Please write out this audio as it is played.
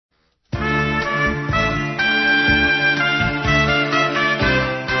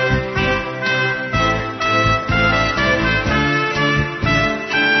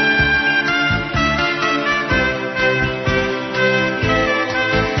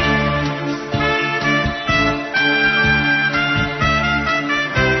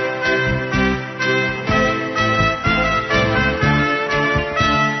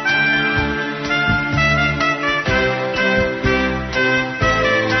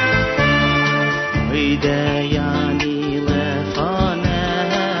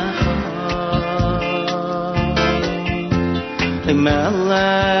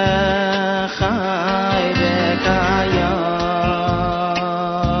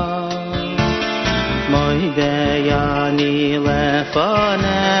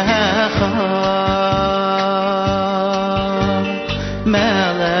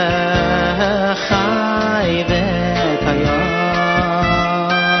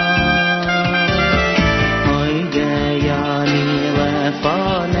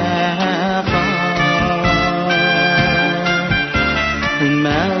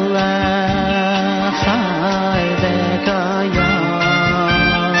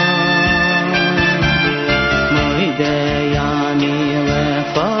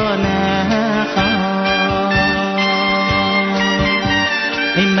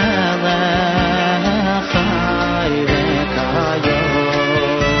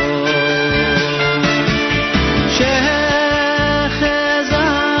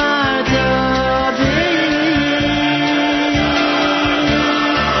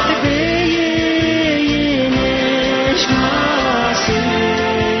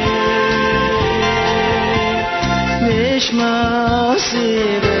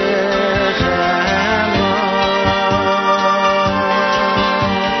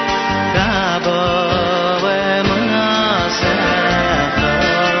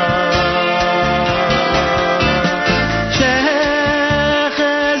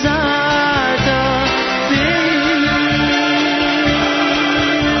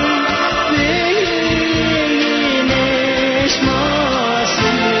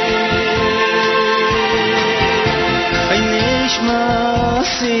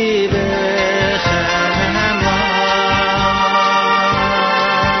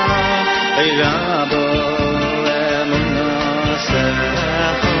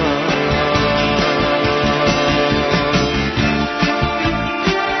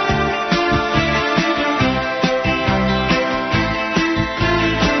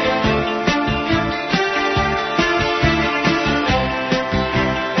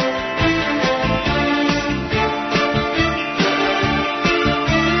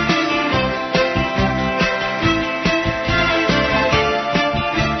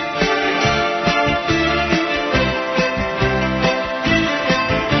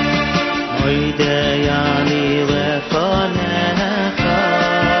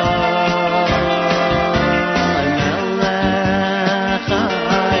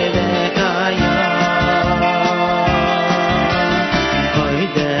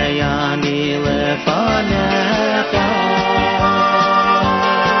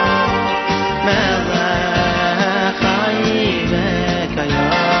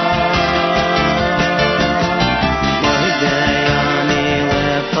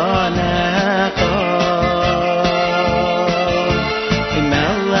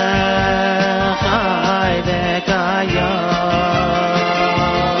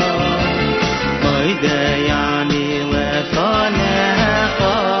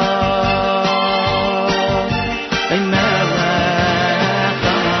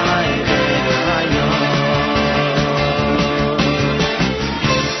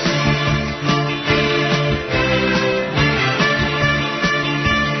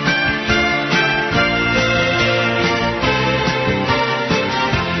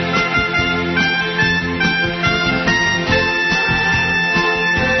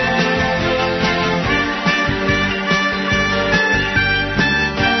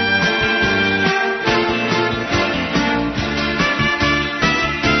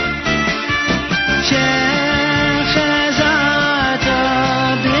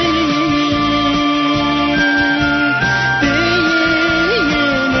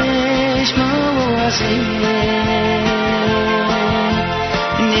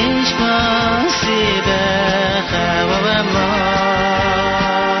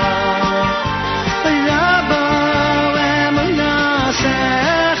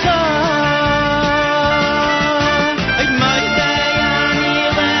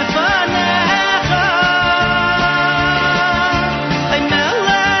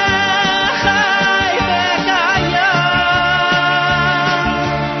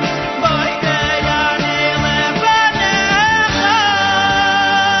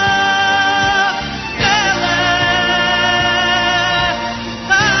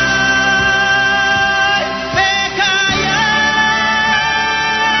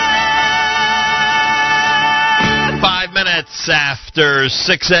After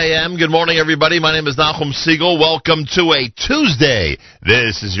 6 a.m. Good morning, everybody. My name is Nachum Siegel. Welcome to a Tuesday.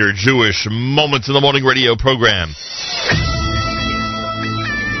 This is your Jewish Moments in the Morning radio program.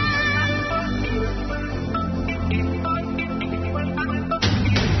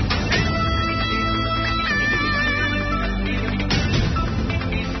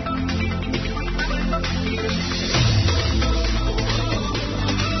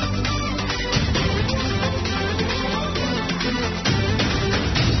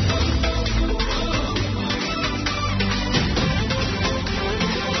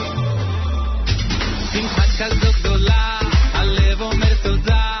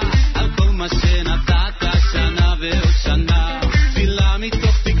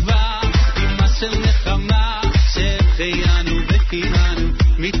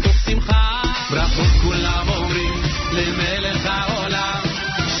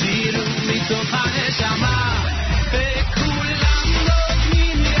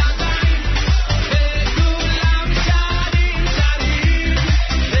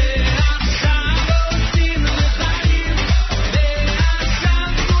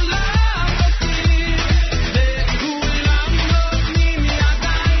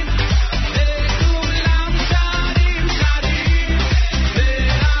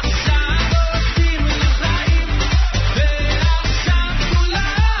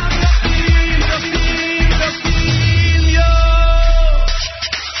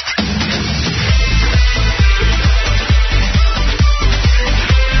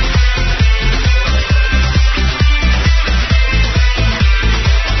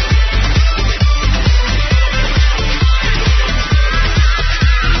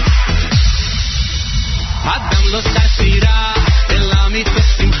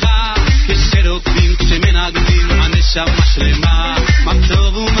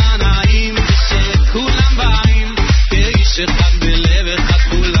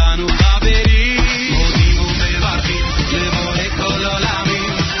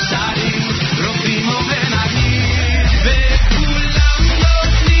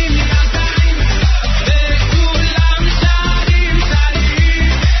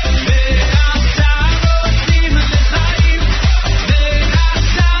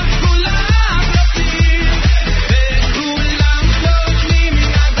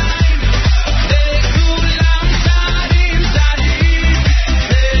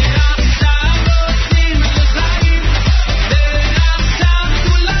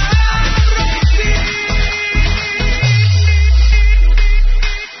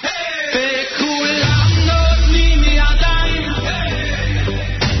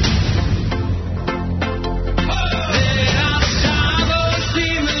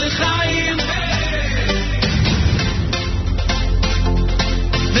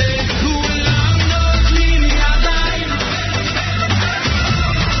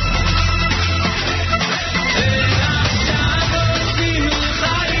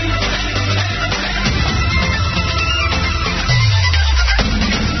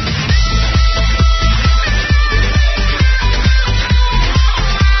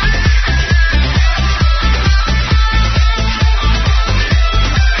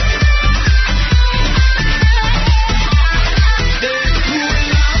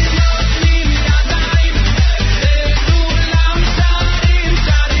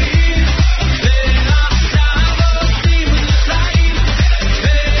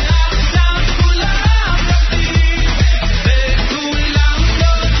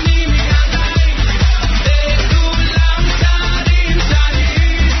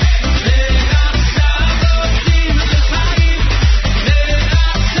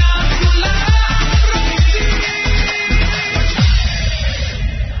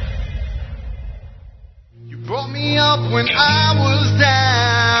 when I was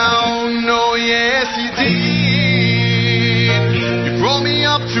down. Oh, yes, you did. You brought me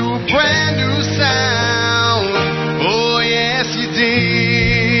up to a brand new sound. Oh, yes, you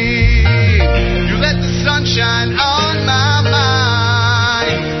did. You let the sun shine on my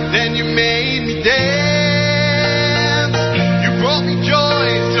mind. Then you made me dance. You brought me joy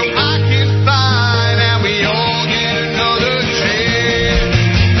so I can find. And we all get another chance.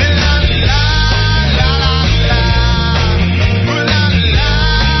 La la la la la.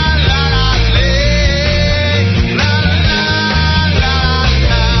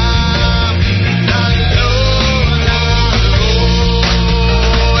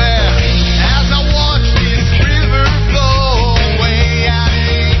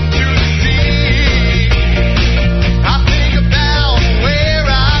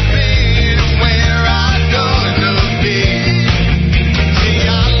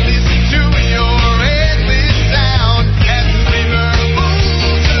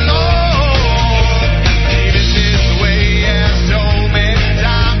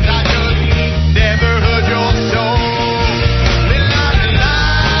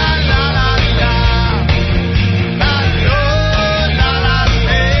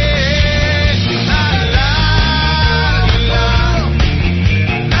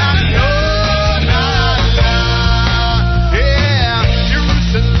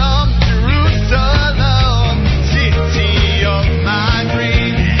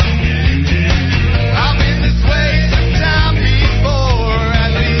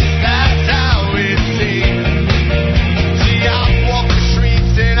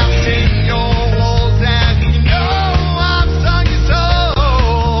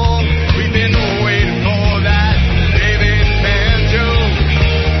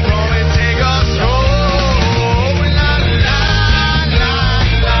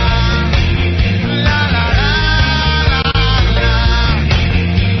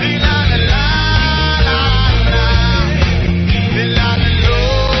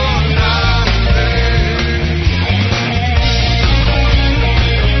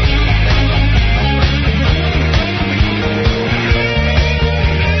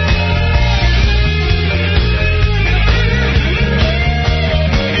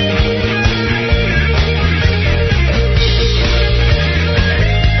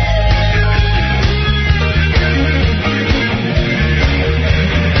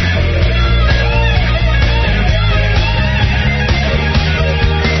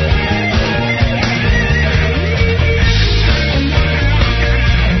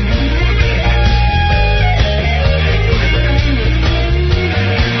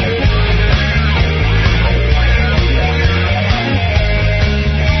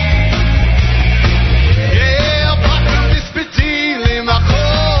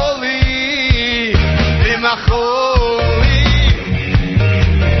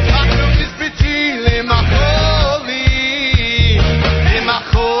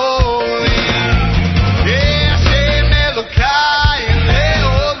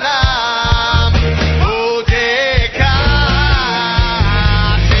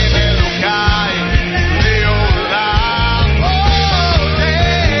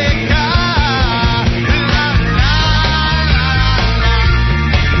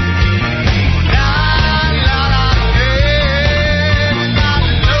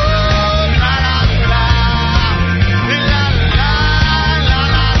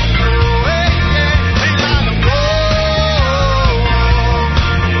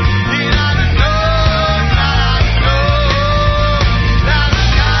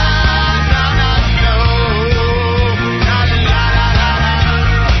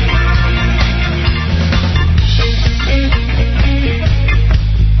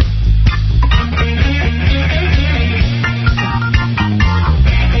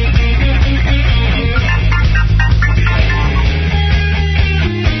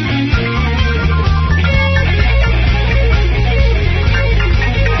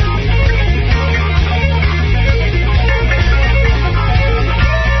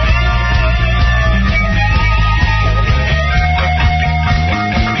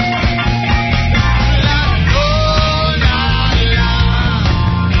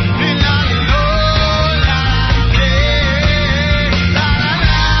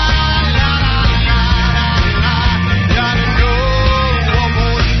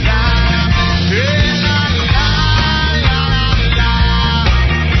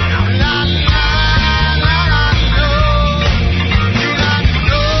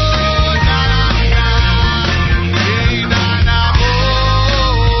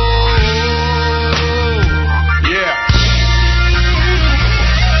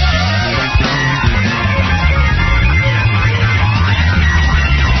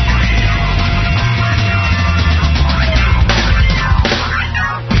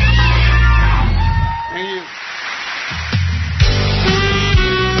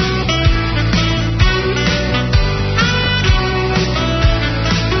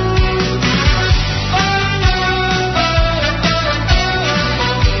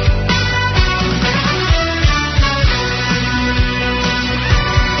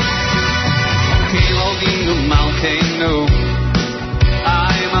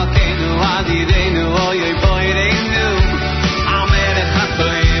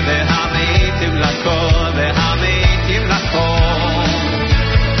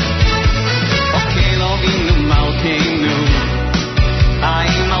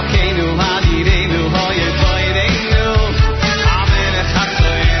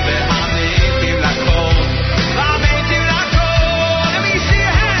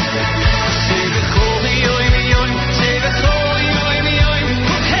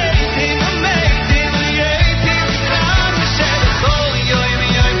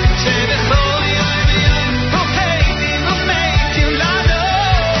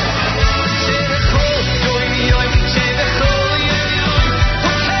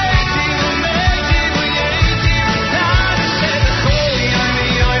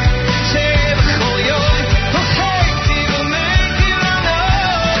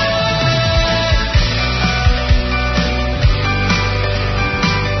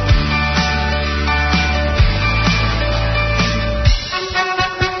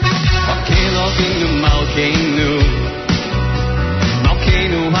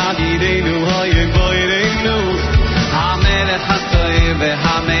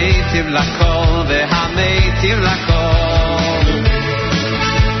 המייטיב לכל והמייטיב לכל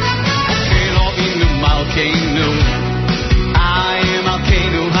אלוהינו מלכנו אי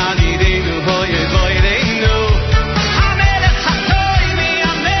מלכנו הנידנו הוי בוירנו המלך הטוימי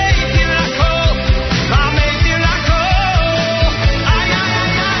המייטיב לכל והמייטיב לכל אי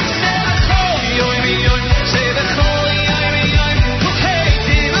שבכל יוימי יוים שבכל יוימי יוים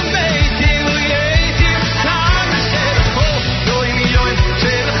והייטיב המייטיב והייטיב לנו שבכל יוימי יוים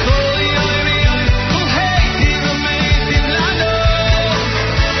שבכל יוימי יוים והייטיב המייטיב לנו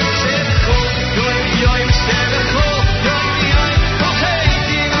שבכל יוימי יוים שבכל יוימי יוים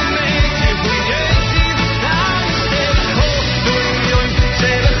והייטיב המייטיב והייטיב לנו שבכל יוימי יוים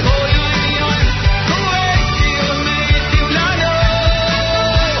שבכל יוימי יוים והייטיב המייטיב לנו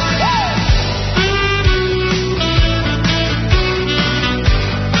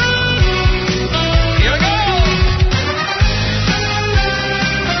Here we go!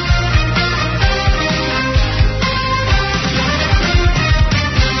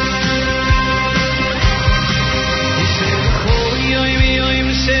 שבכל יוימי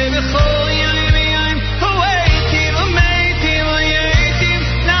יוים שבכל יוימי יוים והייטיב המייטיב והייטיב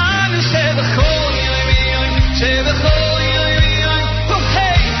לנו שבכל יוימי יוים שבכל יוימי יוים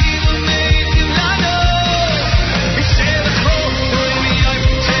והייטיב המייטיב לנו שבכל יוימי יוים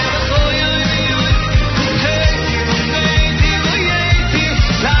שבכל יוימי יוים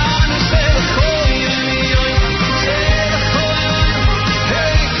והייטיב המייטיב והייטיב לנו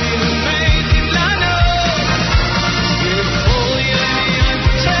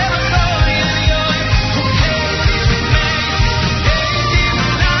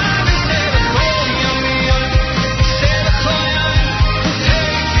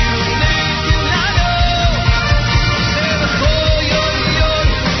שבכל יוימי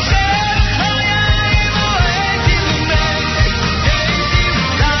יוים שבכל יוים והייטיב המייטיב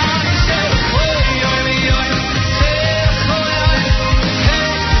לנו שבכל יוימי יוים שבכל יוימי יוים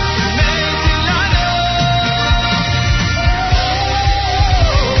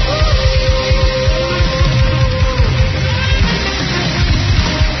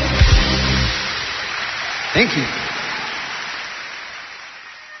Thank you.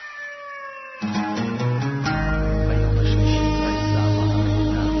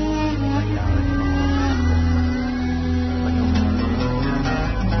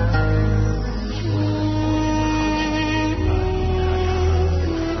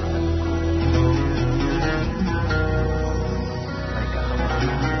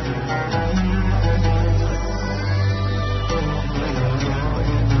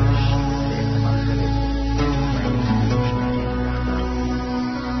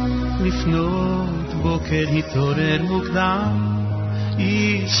 לפנות בוקר התעורר מוקדם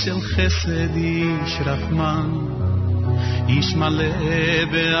איש של חסד איש רחמן איש מלא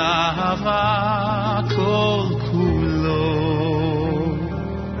באהבה כל כולו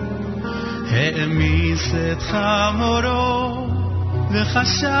העמיס את חמורו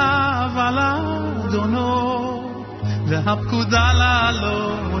וחשב על אדונו והפקודה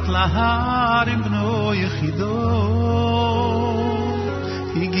לעלות להר עם בנו יחידו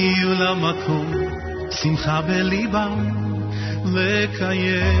הגיעו למקום שמחה בליבם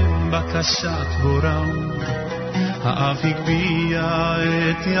לקיים בקשת בורם האב הגביע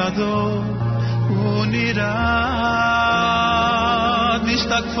את ידו ונרעד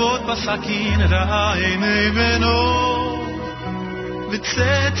משתקפות בסכין ראה עיני בנו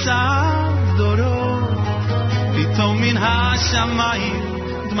וצאצאיו דורות פתאום מן השמיים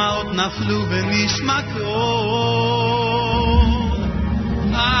דמעות נפלו בנשמתו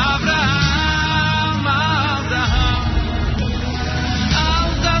אברהם, אברהם, אל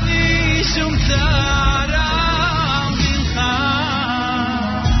תביא שום צרה ממך,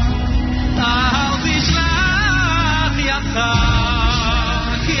 אל תשלח ידך,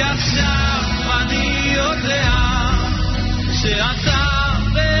 כי עכשיו אני יודע שאתה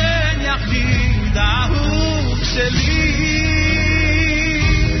בן יחיד אהוב שלי.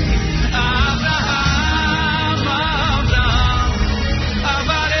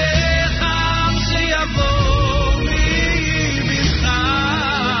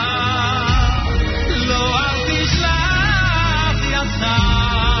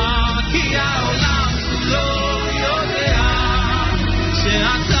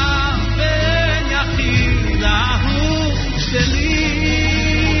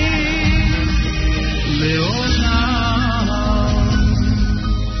 לעולם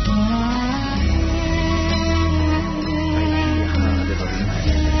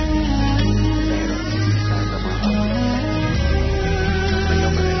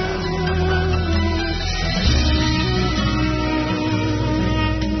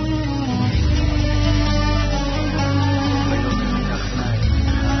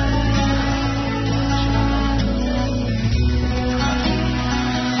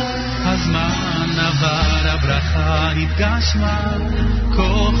הברכה התגשמה,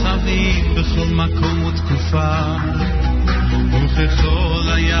 כוכבים בכל מקום ותקופה, וככל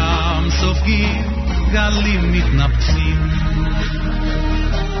הים סופגים, גלים מתנפצים,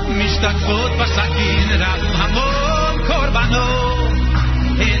 משתקפות בסכין רבו המון קורבנות,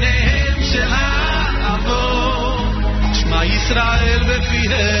 עיניהם של האבות, שמע ישראל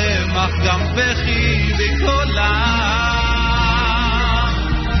בפיהם, אך גם בכי בקולם.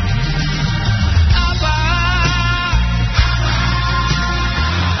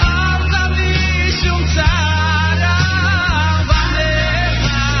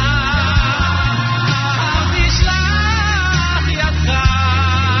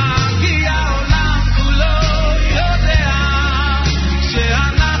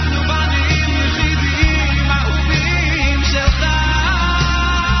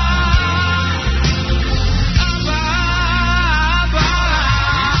 Bye.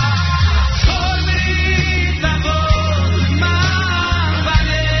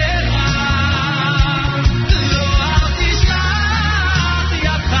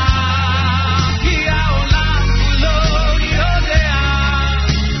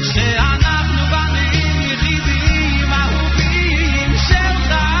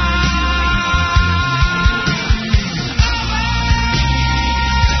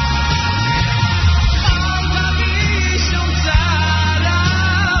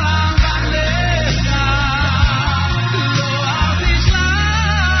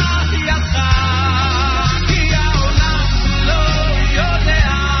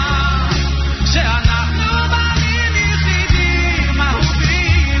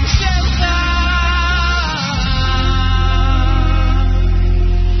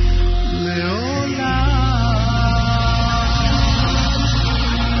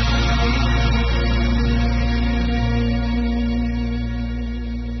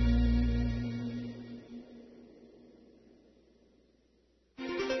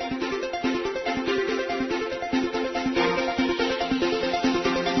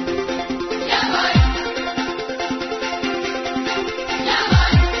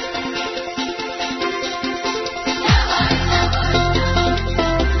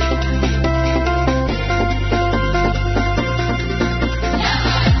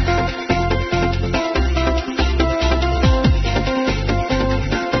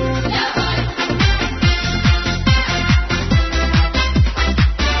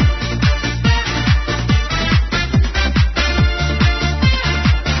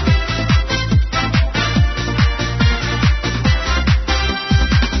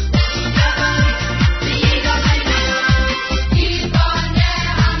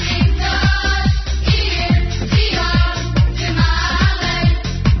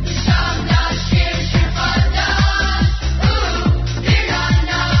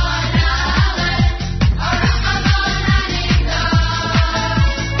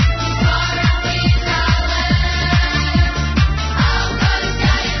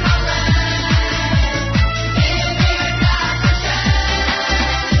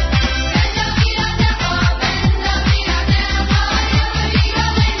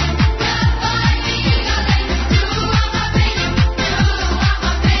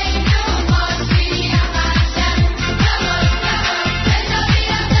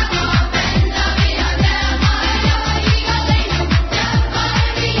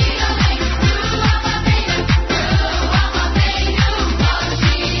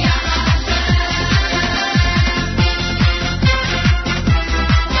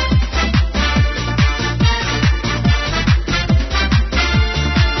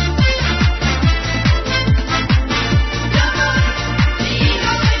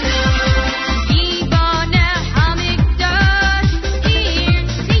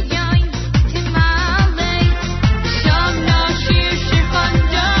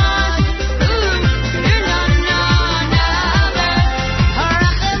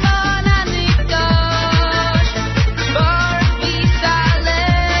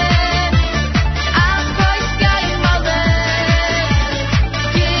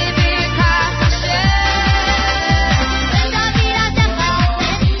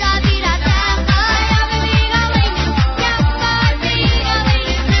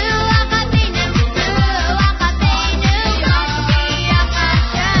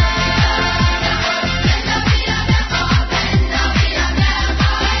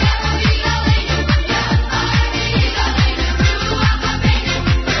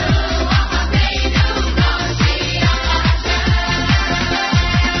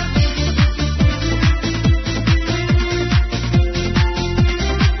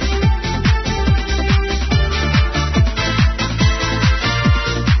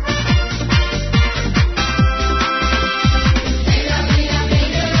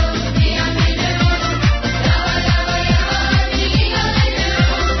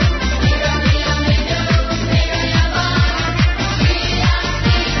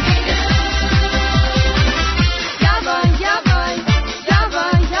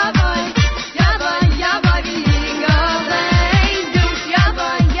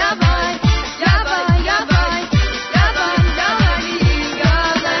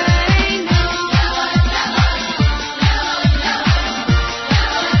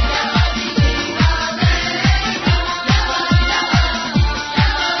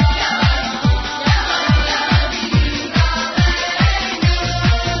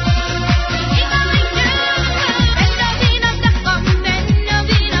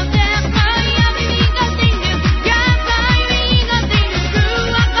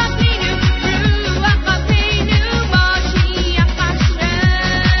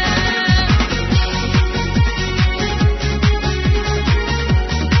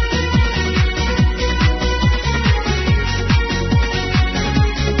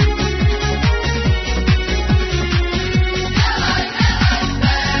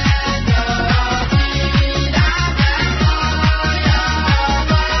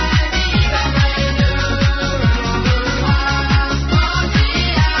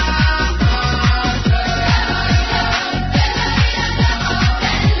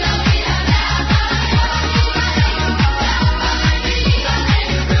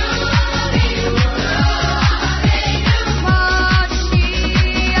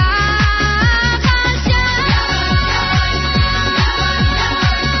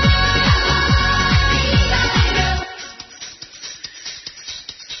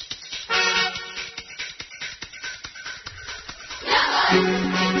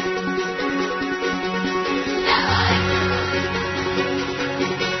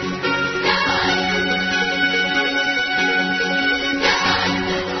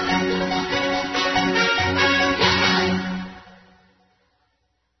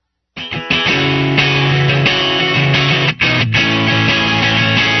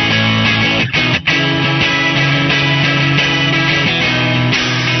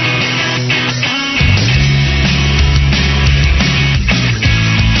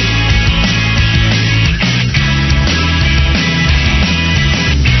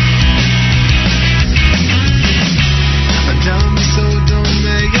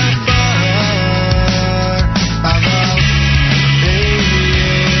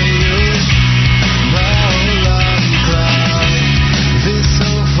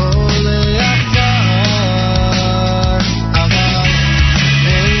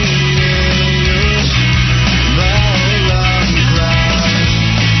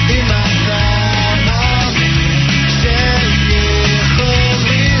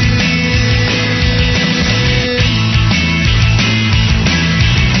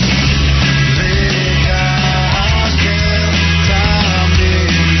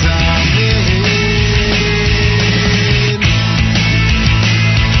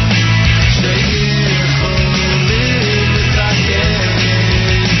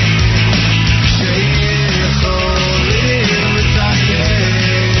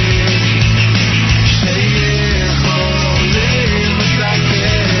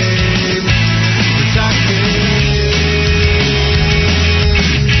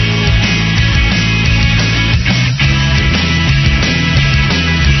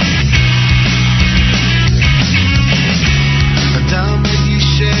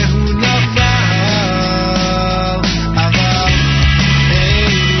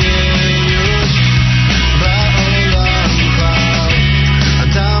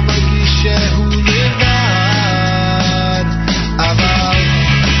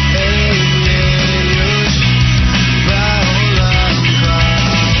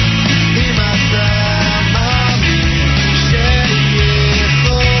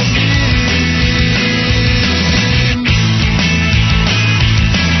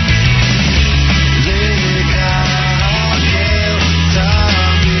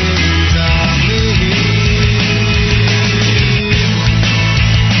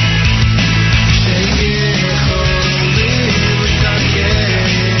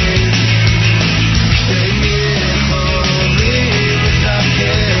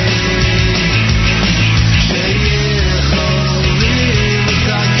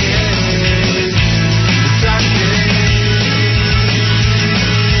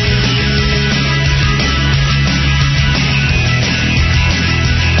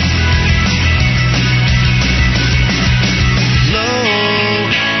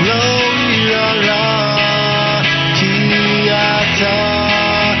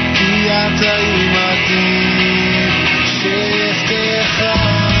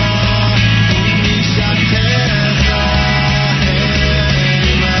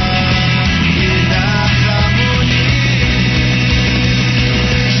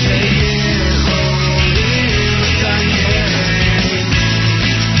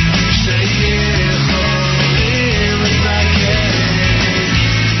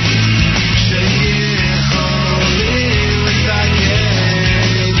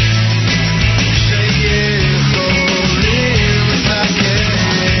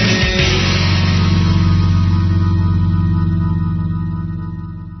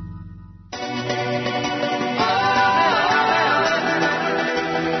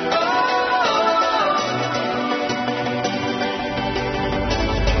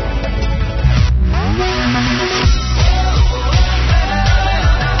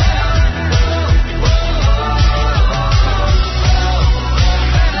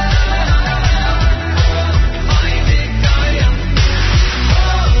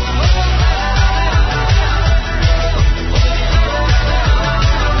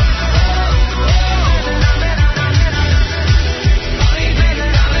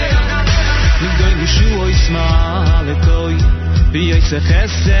 Ismaelekoi B'yoseh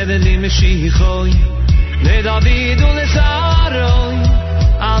chesed li Meshichoi LeDavid uLeSaroi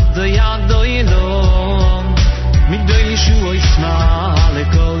Ado Yado Yilom Migdoi Yeshua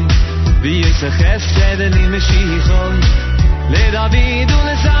Ismaelekoi B'yoseh chesed li Meshichoi LeDavid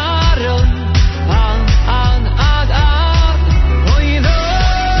uLeSaroi Ad Oyilom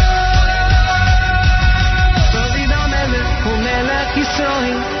David HaMelech hu Melech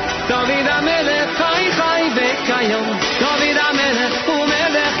Yisrael David HaMelech Chai Chai V'Kayom David HaMelech hu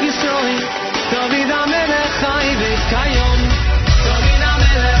Melech Yisrael David HaMelech Chai V'Kayom David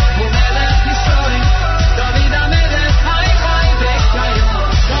HaMelech hu Melech Yisrael David HaMelech Chai Chai V'Kayom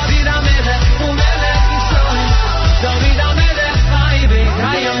David HaMelech hu Melech Yisrael David HaMelech Chai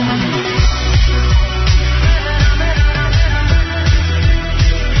V'Kayom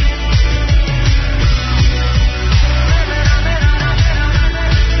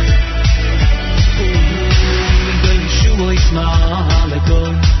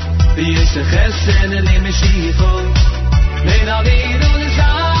Ismaelekoi B'yoseh chesed li Meshichoi LeDavid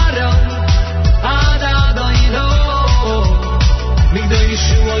uLeSaroi Ad Oyilom Migdoi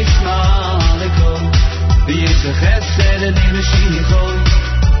Yeshua Ismaelekoi B'yoseh chesed li Meshichoi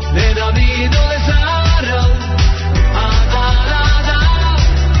LeDavid uLeSaroi Ad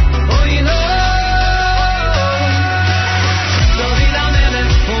Oyilom David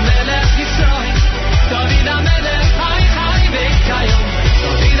HaMelech hu Melech Yisrael David HaMelech Chai Chai V'Kayom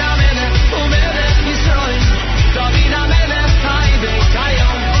David HaMelech hu Melech Yisrael David HaMelech Chai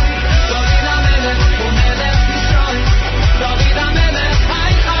V'Kayom David HaMelech hu Melech Yisrael David HaMelech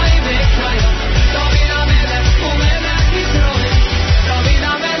Chai Chai V'Kayom David HaMelech hu Melech Yisrael David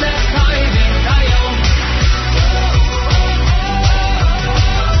HaMelech Chai V'Kayom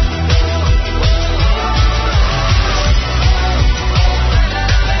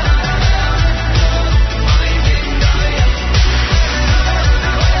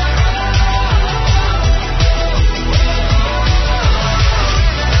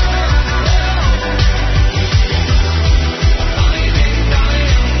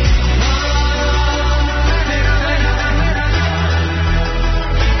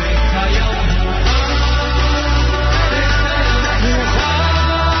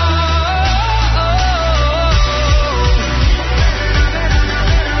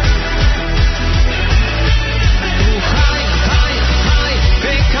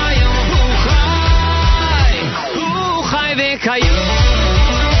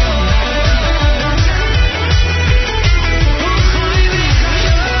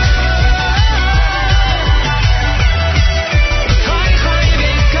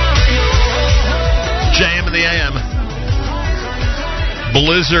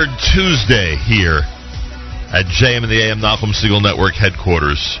Blizzard Tuesday here at JM in the AM Nachum Segal Network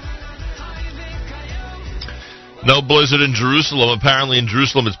headquarters. No blizzard in Jerusalem. Apparently in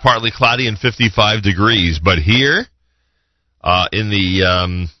Jerusalem it's partly cloudy and 55 degrees. But here, in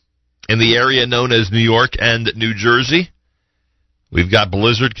the area known as New York and New Jersey, we've got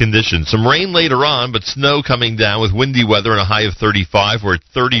blizzard conditions. Some rain later on, but snow coming down with windy weather and a high of 35. We're at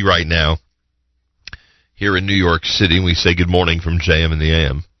 30 right now here in New York City. We say good morning from JM in the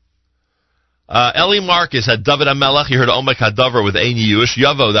AM. Eli Marcus had David HaMelech. You heard Omek HaDavar with Ein Yush.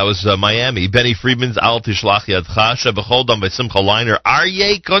 Yavo, that was Miami. Benny Friedman's Al Tishlach Yadcha. Shebechol Dam by Simcha Leiner.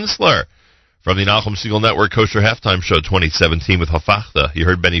 Aryeh Kunstler from the Nachum Segal Network Kosher Halftime Show 2017 with Hafachta. You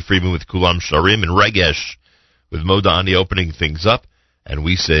heard Benny Friedman with Kulam Sharim and Regesh with Moda Ani opening things up. And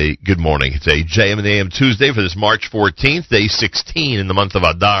we say good morning. It's a JM in the AM Tuesday for this March 14th, day 16 in the month of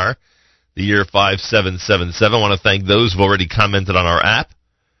Adar, the year 5777. I want to thank those who've already commented on our app.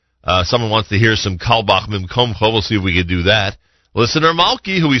 Someone wants to hear some Kalbach Mim Komcho. We'll see if we can do that. Listener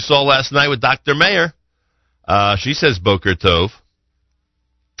Malki, who we saw last night with Dr. Mayer, she says Boker Tov.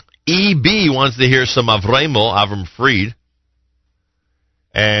 EB wants to hear some Avram Fried.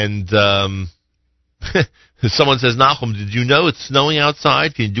 And someone says, Nachum, did you know it's snowing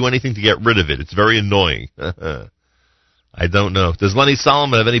outside? Can you do anything to get rid of it? It's very annoying. I don't know. Does Lenny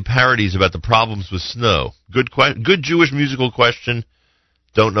Solomon have any parodies about the problems with snow? Good Jewish musical question.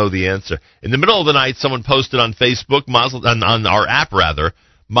 Don't know the answer. In the middle of the night, someone posted on Facebook, on our app rather,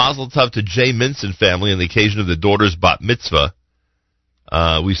 Mazel Tov to Jay Minson family on the occasion of the daughter's bat mitzvah.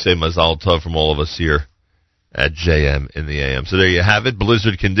 We say Mazel Tov from all of us here at JM in the AM. So there you have it.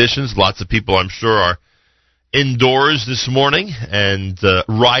 Blizzard conditions. Lots of people, I'm sure, are indoors this morning and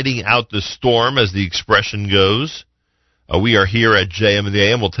riding out the storm, as the expression goes. We are here at JM in the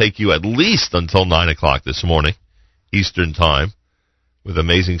AM. We'll take you at least until 9 o'clock this morning, Eastern Time, with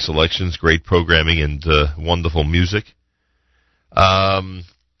amazing selections, great programming, and wonderful music. And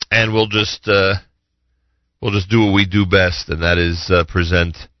we'll just we'll just do what we do best, and that is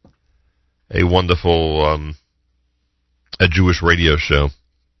present a wonderful a Jewish radio show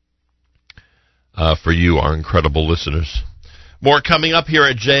for you, our incredible listeners. More coming up here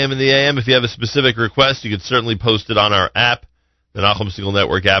at JM in the AM. If you have a specific request, you can certainly post it on our app. The Nachum Segal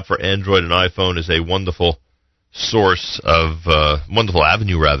Network app for Android and iPhone is a wonderful source of, wonderful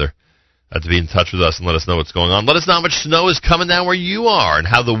avenue, rather, to be in touch with us and let us know what's going on. Let us know how much snow is coming down where you are and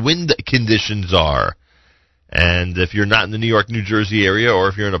how the wind conditions are. And if you're not in the New York, New Jersey area, or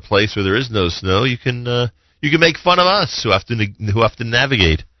if you're in a place where there is no snow, you can make fun of us who have to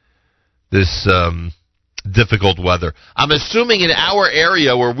navigate this difficult weather. I'm assuming in our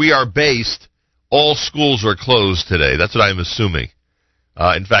area where we are based, all schools are closed today. That's what I'm assuming.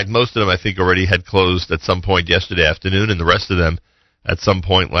 In fact, most of them I think already had closed at some point yesterday afternoon, and the rest of them at some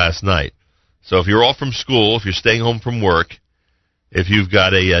point last night. So if you're off from school, if you're staying home from work, if you've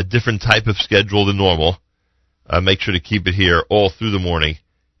got a different type of schedule than normal, make sure to keep it here all through the morning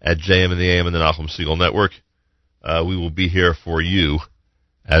at JM in the AM and the Nachum Segal Network. We will be here for you,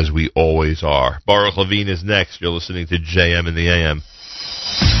 as we always are. Baruch Levine is next. You're listening to JM in the AM.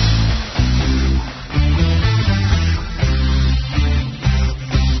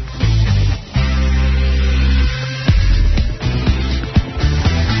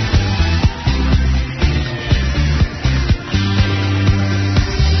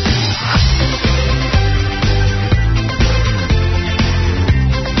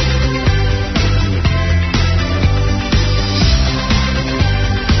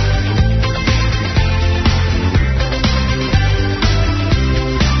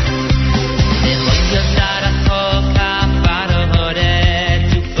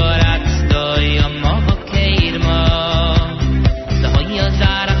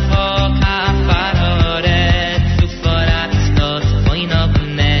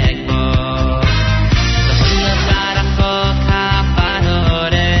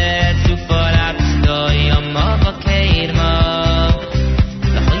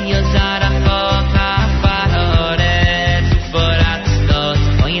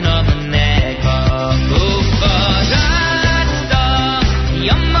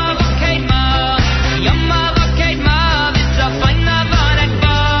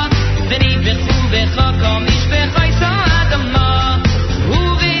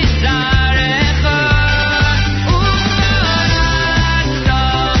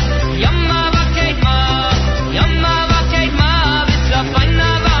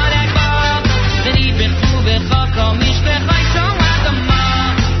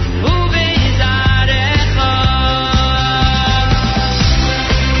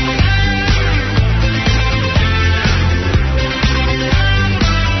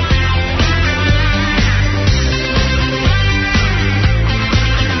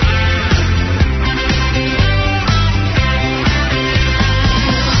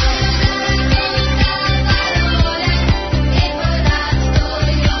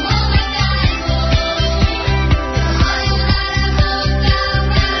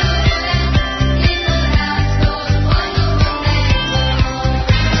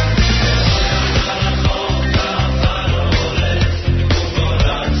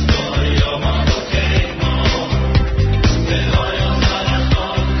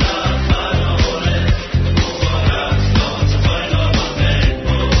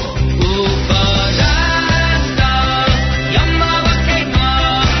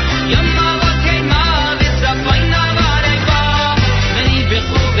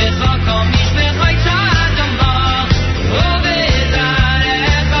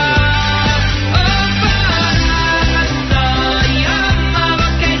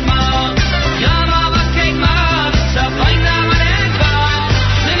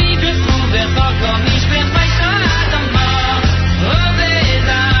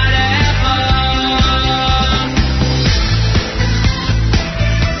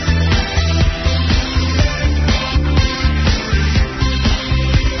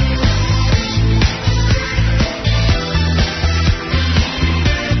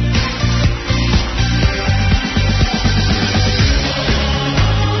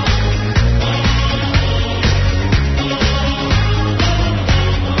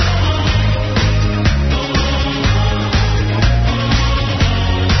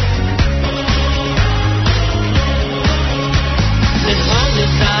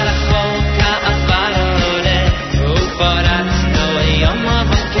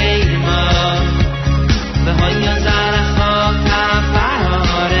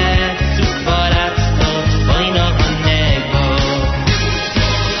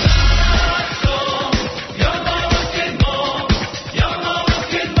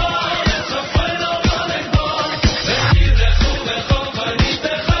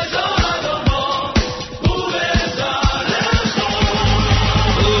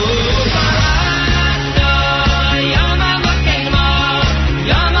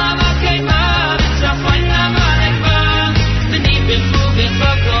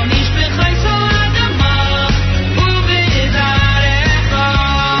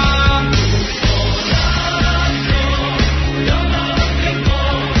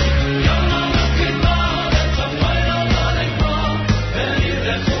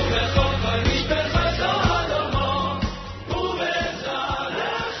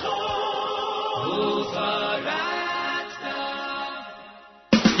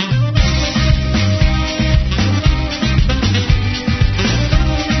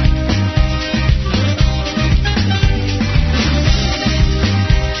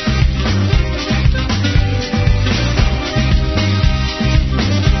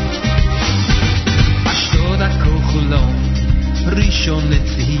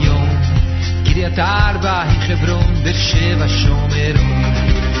 קריית ארבע, חברון, באר שבע, שומרון.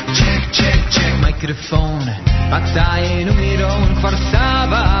 צ'ק צ'ק צ'ק מייקרופון, 200 ומירון, כפר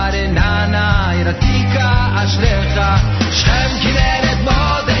סבא, רעננה, עיר עתיקה, אשריך, שכם, כנרת,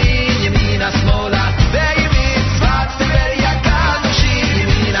 מודיעין, ימינה שמאלה וימין, צפת, טבריה, קדושים,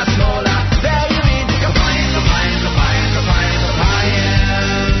 ימינה שמאלה וימין, כפיים כפיים כפיים כפיים כפיים.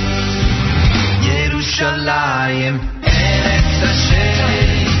 ירושלים ארץ אשר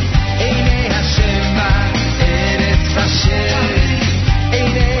עיני השם בה, ארץ אשר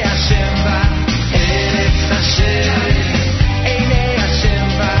עיני השם בה, ארץ אשר עיני השם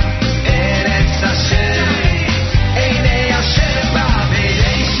בה, ארץ אשר עיני השם בה.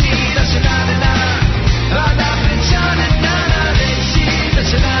 בראשית השנה ועדת וצ'ננה, בראשית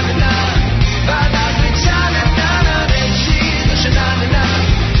השנה ועדת וצ'ננה, בראשית השנה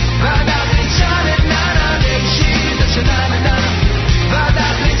ועדת וצ'ננה, בראשית השנה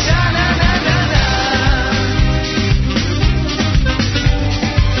ועדת וצ'ננה.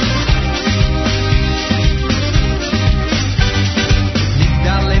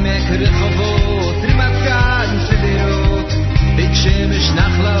 רחובות, רמת גן, שדרות, בית שמש,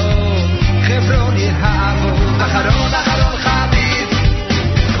 נחלאות, חברון, עיר האבות, אחרון אחרון חביב,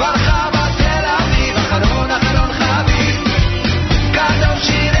 כפר חב"ד, תל אביב, אחרון אחרון חביב, קדוש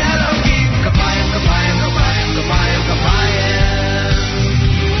עיר אלוקים, כפיים כפיים כפיים כפיים כפיים.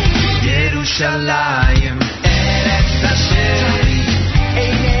 ירושלים ארץ אשר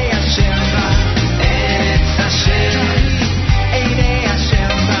עיני השם בה, ארץ אשר עיני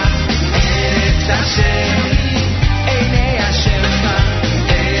השם בה, ארץ אשר עיני השם בה,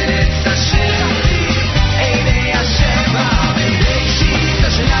 ארץ אשר עיני השם בה. בראשית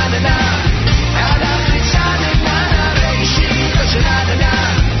השנה עדת וצ'ננה, בראשית השנה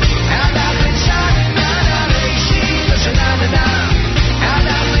עדת וצ'ננה, בראשית השנה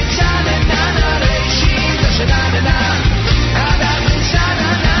עדת וצ'ננה, בראשית השנה עדת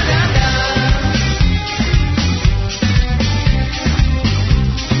וצ'ננה.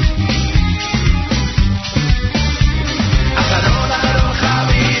 אחרון אחרון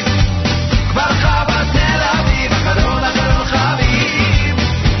חביב, כפר חב"ד, תל אביב, אחרון אחרון חביב,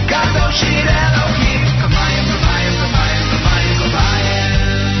 קדוש עיר אלוקים, כפיים כפיים כפיים כפיים כפיים.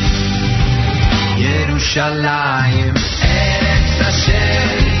 ירושלים ארץ אשר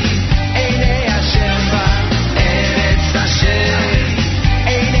עיני השם בה, ארץ אשר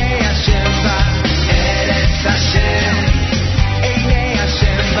עיני השם בה, ארץ אשר עיני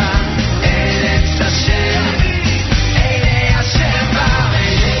השם בה, ארץ אשר עיני השם בה.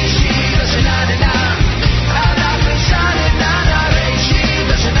 בראשית השנה ועדת וצ'ננה,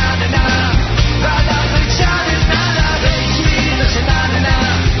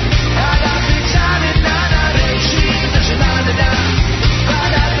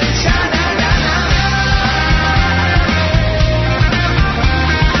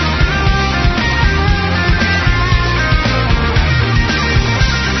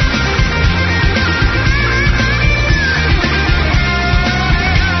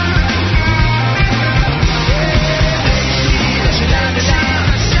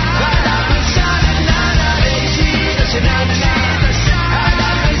 בראשית השנה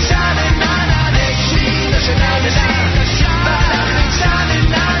ועדת וצ'ננה, בראשית השנה ועדת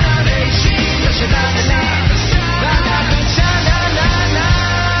וצ'ננה, בראשית השנה ועדת וצ'ננה.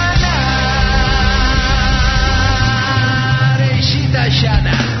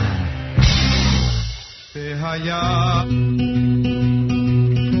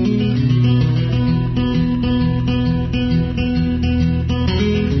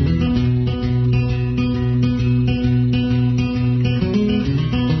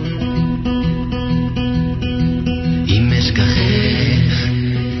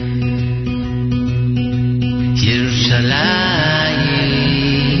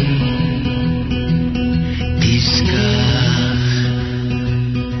 תשכח,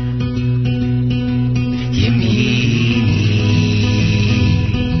 ימיני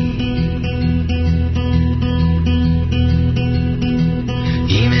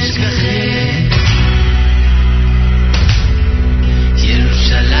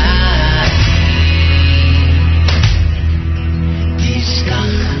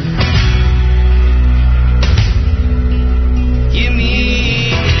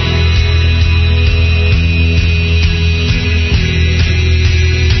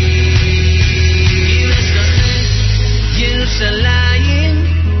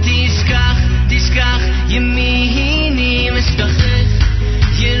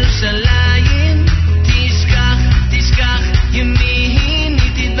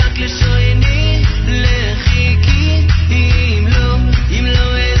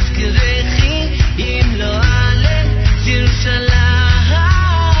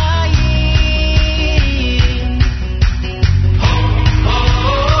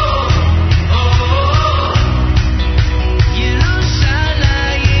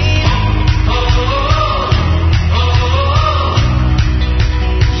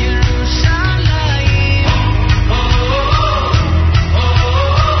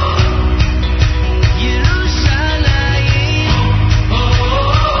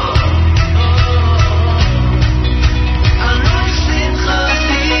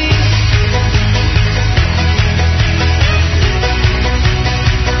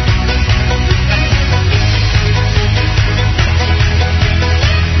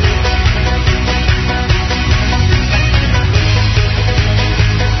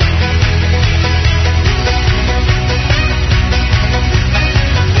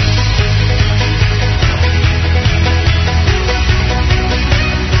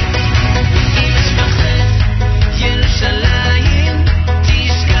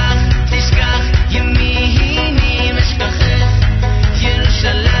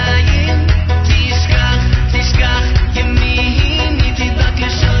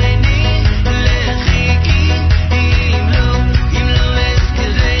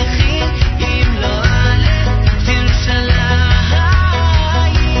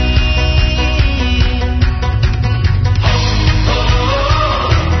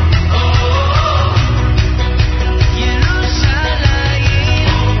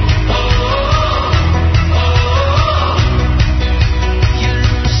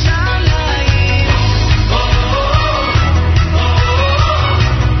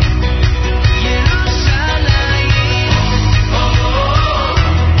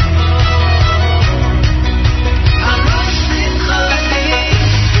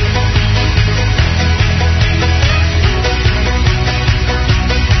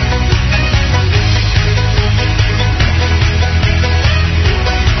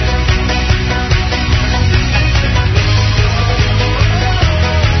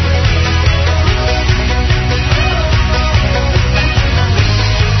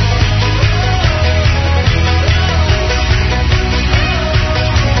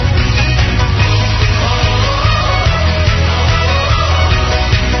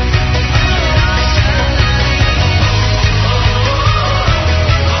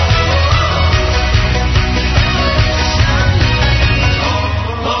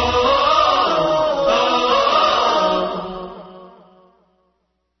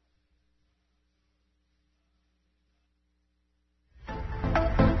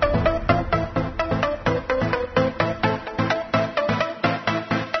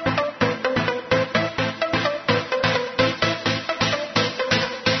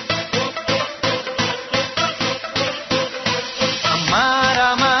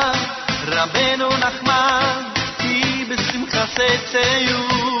חסציו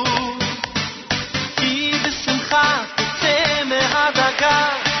כי בשמחה תצא מהדגה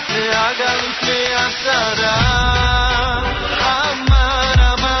מהגלות מהצרה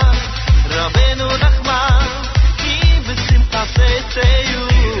אמר רבנו נחמן כי בשמחה תצאו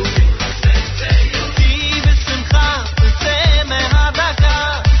כי בשמחה תצא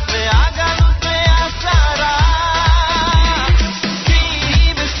מהדגה מהגלות מהצרה כי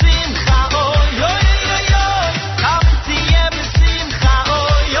בשמחה אוי אוי אוי אוי גם תהיה בשמחה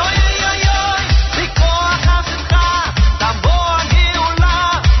אוי אוי אוי אוי בכוח השמחה תבוא הגאולה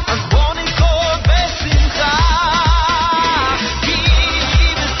אז בוא נרקוד בשמחה כי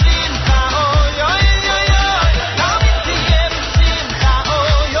בשמחה אוי אוי אוי אוי גם תהיה בשמחה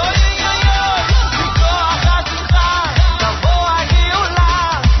אוי אוי אוי אוי בכוח השמחה תבוא הגאולה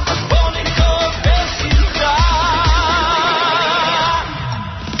אז בוא נרקוד בשמחה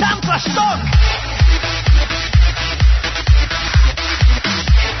דם פשטוק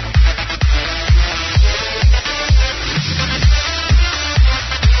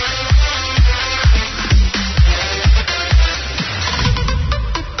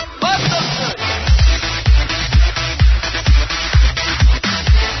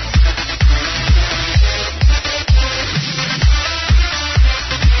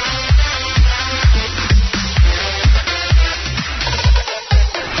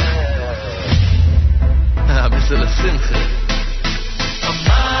בסל השמחה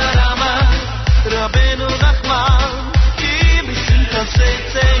אמר רבנו נחמן כי בשמחה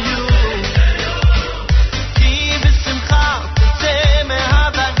תצאו כי בשמחה תצא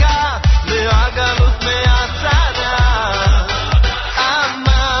מהדגה מהגלות מהצרה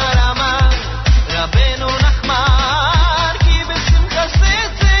אמר רבנו נחמן כי בשמחה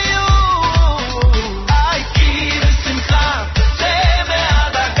תצאו כי בשמחה תצא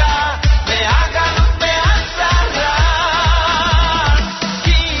מהדגה מהגלות מהצרה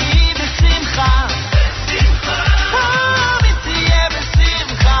כי בשמחה תהיה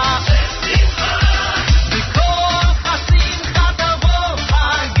בשמחה בכל השמחה תבוא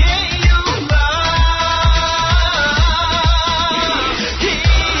הגאולה כי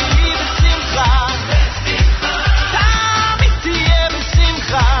בשמחה תמיד תהיה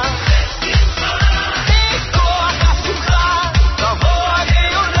בשמחה בכוח השמחה תבוא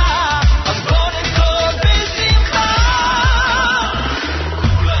הגאולה אז בוא נרקוד בשמחה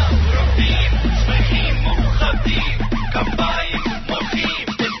כולם רבים שמחים ומאוחדים כפיים מוחאים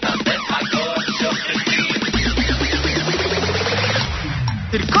תתנדב הכל שוכחים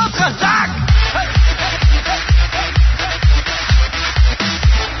תרקוד חזק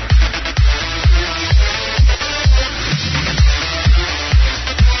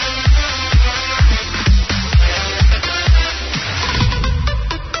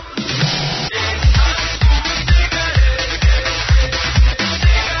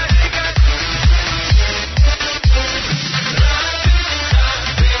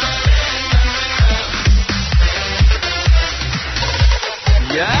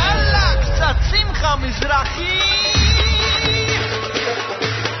יאללה קצת שמחה מזרחי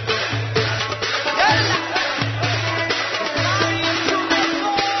יאללה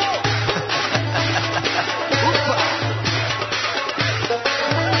אופה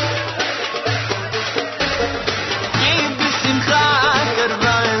כי בשמחה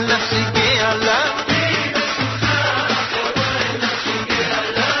קרבה אל נפשי גאלה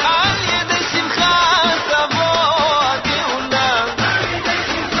על ידי שמחה תבוא הגאולה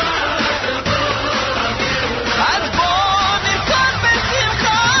אז בוא נרקוד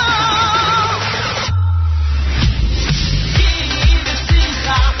בשמחה כי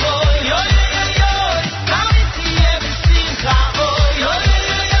בשמחה אוי אוי אוי אוי תמיד תהיה בשמחה אוי אוי אוי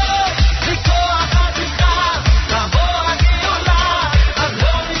אוי בכוח השמחה תבוא הגאולה אז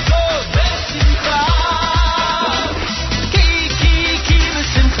בוא נרקוד בשמחה כי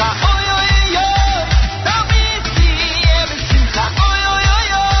בשמחה אוי אוי אוי תמיד תהיה בשמחה אוי אוי אוי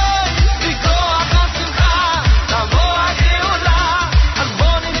אוי בכוח השמחה תבוא הגאולה אז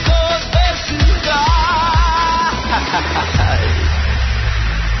בוא נרקוד בשמחה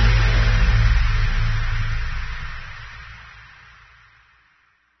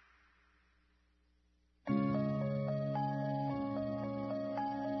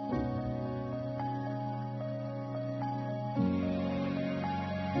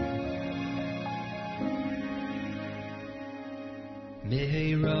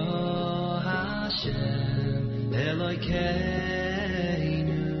Me'ira Hashem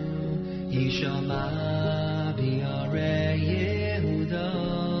Elokeinu Yishama b'yarei Yehuda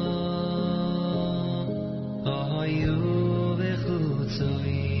Ahayu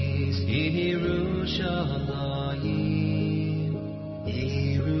v'chutzois Yerushalayim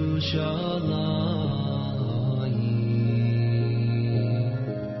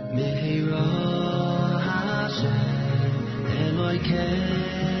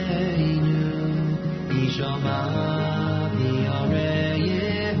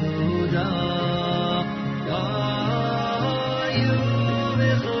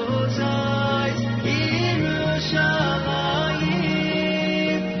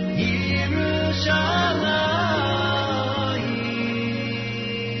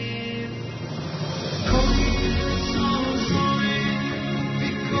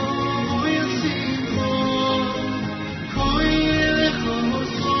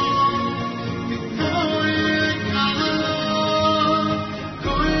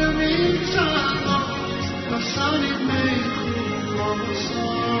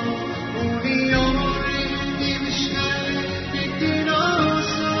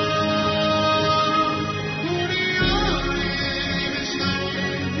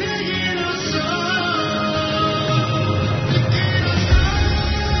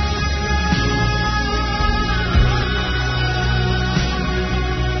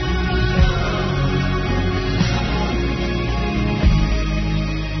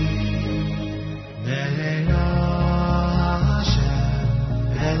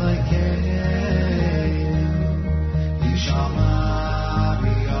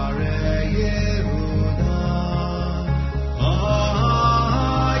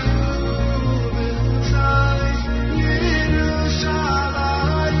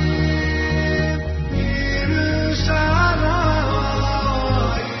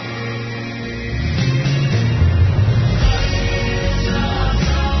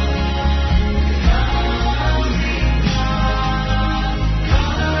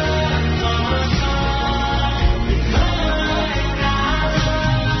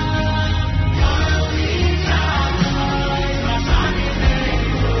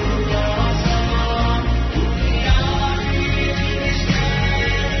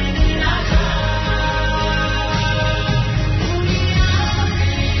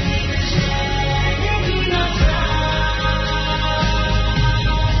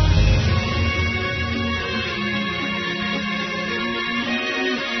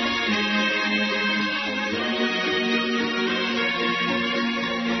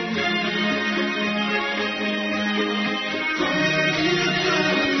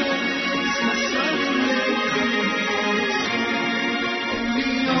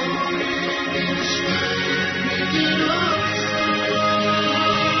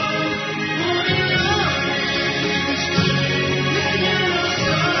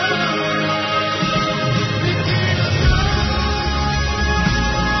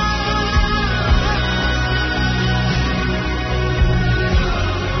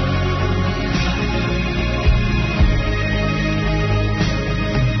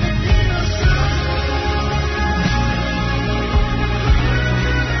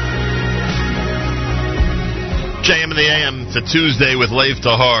JM in the AM. It's a Tuesday with Lev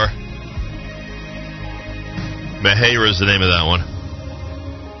Tahar. Meheira is the name of that one.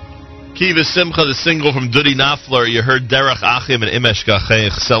 Kiva Simcha, the single from Dudi Nafler. You heard Derech Achim and Imesh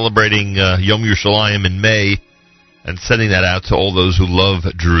Gachech celebrating Yom Yerushalayim in May and sending that out to all those who love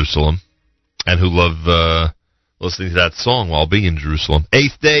Jerusalem and who love listening to that song while being in Jerusalem.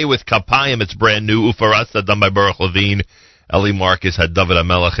 Eighth Day with Kapayim. It's brand new. Ufarasa, done by Baruch Levine. Eli Marcus had David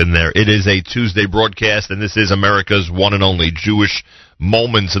Amelech in there. It is a Tuesday broadcast, and this is America's one and only Jewish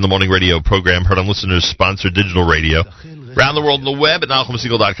Moments in the Morning radio program, heard on listeners-sponsored digital radio. Around the world on the web at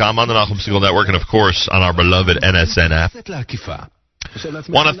NachumSegal.com, on the Nachum Segal Network, and, of course, on our beloved NSN app.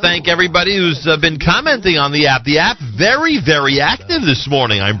 Want to thank everybody who's been commenting on the app. The app, very, very active this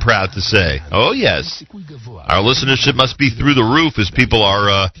morning, I'm proud to say. Oh, yes. Our listenership must be through the roof as people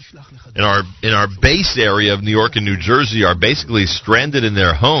are in our base area of New York and New Jersey are basically stranded in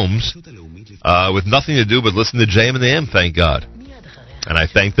their homes with nothing to do but listen to JM and the AM, thank God. And I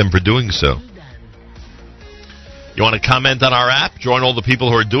thank them for doing so. You want to comment on our app? Join all the people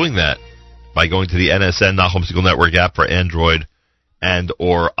who are doing that by going to the NSN Nachum Segal Network app for Android and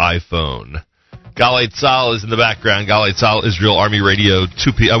or iPhone. Galei Tzahal is in the background. Galei Tzahal, Israel Army Radio,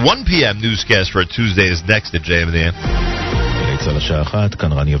 1 p.m. newscast for a Tuesday is next at JM and the AM. גלי צה"ל השעה 1,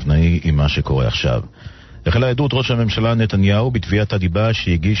 כאן רני אבנאי עם מה שקורה עכשיו. החלה עדות ראש הממשלה נתניהו בתביעת הדיבה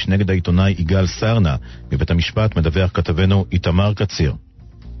שהגיש נגד העיתונאי יגאל סרנה. מבית המשפט מדווח כתבנו איתמר קציר.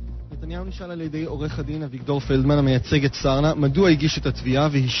 נתניהו נשאל על ידי עורך הדין אביגדור פלדמן המייצג את סרנה מדוע הגיש את התביעה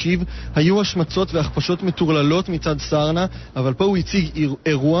והשיב היו השמצות והכפשות מטורללות מצד סרנה, אבל פה הוא הציג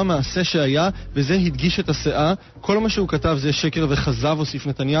אירוע מעשה שהיה וזה הדגיש את הסאה. כל מה שהוא כתב זה שקר וכזב, הוסיף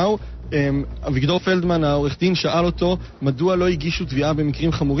נתניהו. אביגדור פלדמן העורך דין שאל אותו מדוע לא הגישו תביעה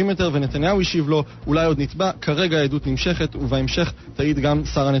במקרים חמורים יותר ונתניהו השיב לו אולי עוד נתבע, כרגע העדות נמשכת ובהמשך תעיד גם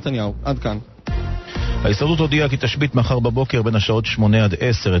שרה נתניהו. עד כאן. ההסתדרות הודיעה כי תשבית מחר בבוקר בין השעות 8 עד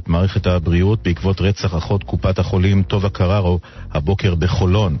 10 את מערכת הבריאות בעקבות רצח אחות קופת החולים טובה קררו הבוקר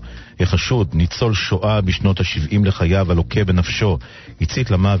בחולון. החשוד, ניצול שואה בשנות ה-70 לחייו הלוקה בנפשו,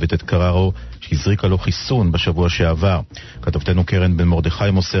 הצית למוות את קררו שהזריקה לו חיסון בשבוע שעבר. כתבתנו קרן בן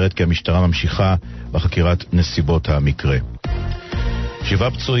מרדכי מוסרת כי המשטרה ממשיכה בחקירת נסיבות המקרה. 7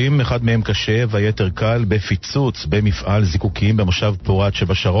 פצועים, אחד מהם קשה והיתר קל בפיצוץ במפעל זיקוקים במושב פורת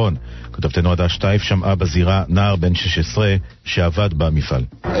שבשרון. כתבתנו עדה שטייף שמעה בזירה נער בן 16 שעבד במפעל.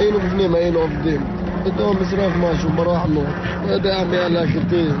 היינו בפנים, היינו עובדים. פתאום משרף משהו, ברחנו. לא יודע מי עלה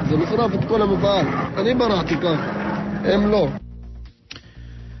אחרי. זה משרף את כל המפעל. אני ברחתי ככה. הם לא.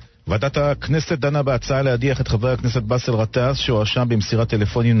 ועדת הכנסת דנה בהצעה להדיח את חבר הכנסת באסל גטאס שהואשם במסירת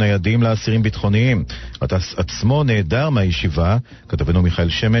טלפונים ניידים לאסירים ביטחוניים. גטאס עצמו נעדר מהישיבה. כתבנו מיכאל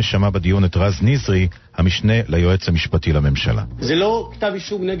שמש שמע בדיון את רז נזרי, המשנה ליועץ המשפטי לממשלה. זה לא כתב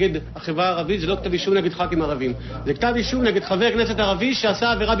אישום נגד החברה הערבית, זה לא כתב אישום נגד ח"כים ערבים. זה כתב אישום נגד חבר כנסת ערבי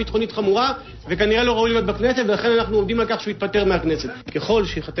שעשה עבירה ביטחונית חמורה וכנראה לא ראוי להיות בכנסת, ולכן אנחנו עומדים על כך שהוא יתפטר מהכנסת. ככל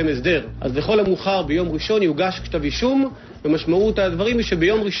שיחתם הסדר, אז לכל המאוחר ביום ראשון יוגש כתב אישום, ומשמעות הדברים היא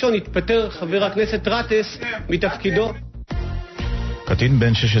שביום ראשון יתפטר חבר הכנסת רטס מתפקידו. קטין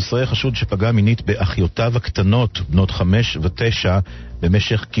בן 16 חשוד שפגע מינית באחיותיו הקטנות, בנות 5 ו9,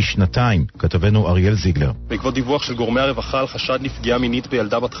 במשך כשנתיים. כתבנו אריאל זיגלר. בעקבות דיווח של גורמי הרווחה על חשד נפגעה מינית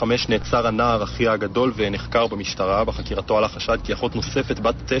בילדה בת 5 נעצר הנער אחיה הגדול ונחקר במשטרה. בחקירתו על החשד כי אחות נוספת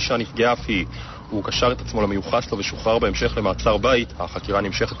בת 9 נפגעה אף היא. הוא קשר את עצמו למיוחס לו ושוחרר בהמשך למעצר בית. החקירה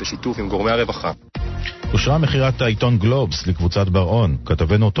נמשכת בשיתוף עם גורמי הרווחה. אושרה מחירת העיתון גלובס לקבוצת בר-און.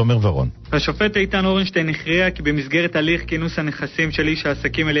 כתבנו תומר ורון. השופט איתן אורנשטיין הכריע כי במסגרת הליך כינוס הנכסים של איש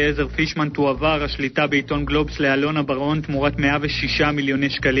העסקים אליעזר פישמן תועבר השליטה בעיתון גלובס לאלונה בר-און תמורת 106 מיליוני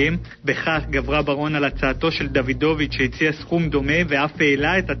שקלים. בכך גברה בר-און על הצעתו של דוידוביץ' שהציע סכום דומה ואף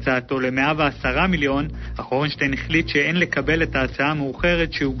העלה את הצעתו ל110 מיליון, אך אורנשטיין החליט שאין לקבל את ההצעה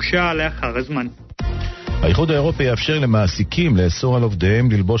המאוחרת שהוגשה לאחר הזמן. האיחוד האירופי יאפשר למעסיקים לאסור על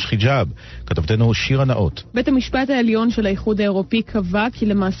עובדיהם ללבוש חיג'אב. כתבתנו שירה נאות. בית המשפט העליון של האיחוד האירופי קבע כי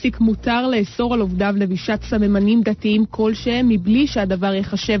למעסיק מותר לאסור על עובדיו לבישת סממנים דתיים כלשהם מבלי שהדבר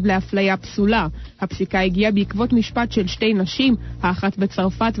יחשב לאפליה פסולה. הפסיקה הגיעה בעקבות משפט של 2 נשים, האחת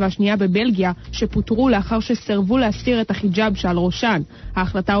בצרפת והשנייה בבלגיה, שפוטרו לאחר שסרבו להסתיר את החיג'אב שעל ראשן.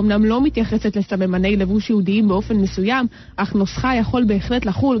 ההחלטה אומנם לא מתייחסת לסממני לבוש יהודיים באופן מסוים, אך נוסחה יכול בהחלט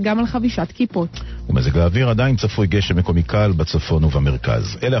לחול גם על חבישת כיפות. ומזג האוויר עדיין צפוי גשם מקומי קל בצפון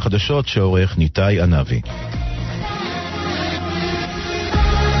ובמרכז. אלה החדשות שעורך ניתאי ענבי.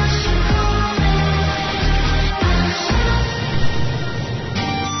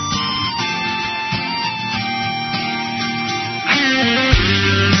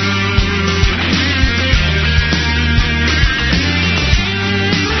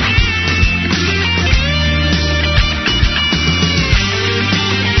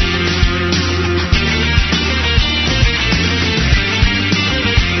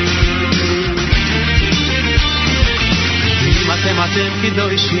 אם אתם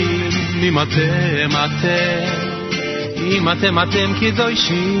קדושים, אם אתם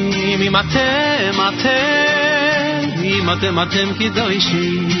קדושים, אם אתם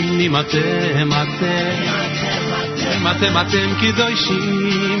קדושים, אם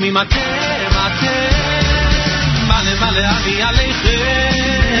אתם מלא מלא אני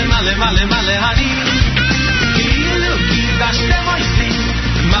עליכם, מלא מלא אני כאילו קידשתם אותי,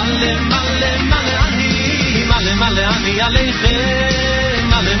 מלא אני עליכם,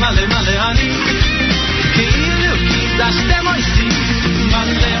 מלא אני כאילו קידשתם אותי,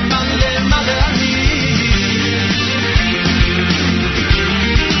 מלא אני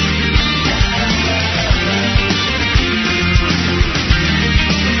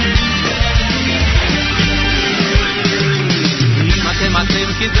אם אתם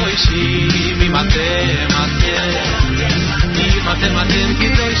קדושים, אם אתם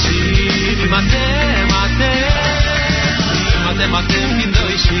קדושים, אם אתם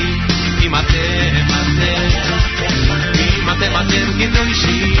קדושים, אם אתם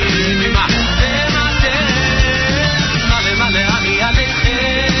קדושים, אם מלא אני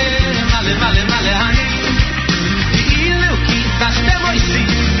עליכם, מלא אני כאילו קידשתם אותי,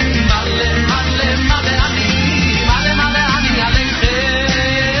 מלא אני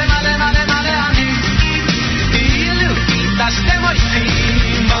עליכם, מלא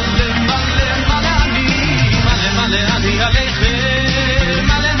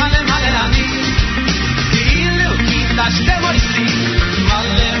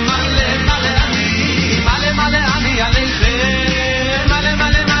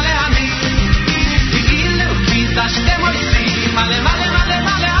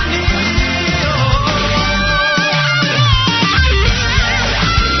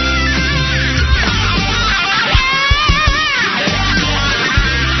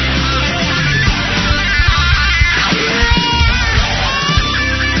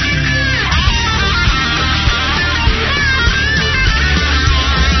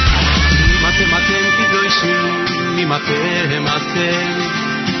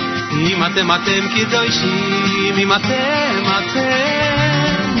אתם קדושים, אם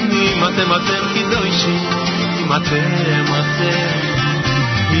אתם קדושים,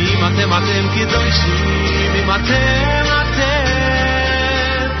 אם אתם קדושים, אם אתם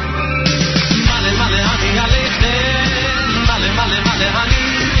מלא מלא אני עליכם, מלא מלא מלא אני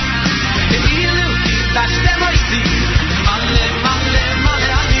כאילו קידשתם אותי, מלא מלא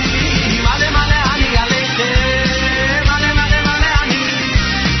מלא אני, מלא מלא אני עליכם, מלא מלא מלא אני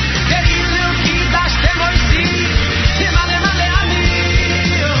כאילו קידשתם אותי, מלא מלא אני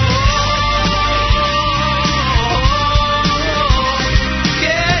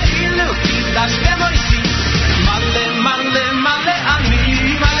כאילו קידשתם אותי, מלא מלא מלא אני,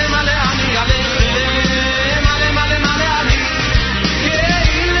 מלא מלא אני עליכם, מלא מלא מלא אני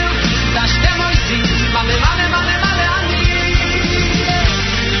כאילו קידשתם אותי, מלא מלא מלא מלא אני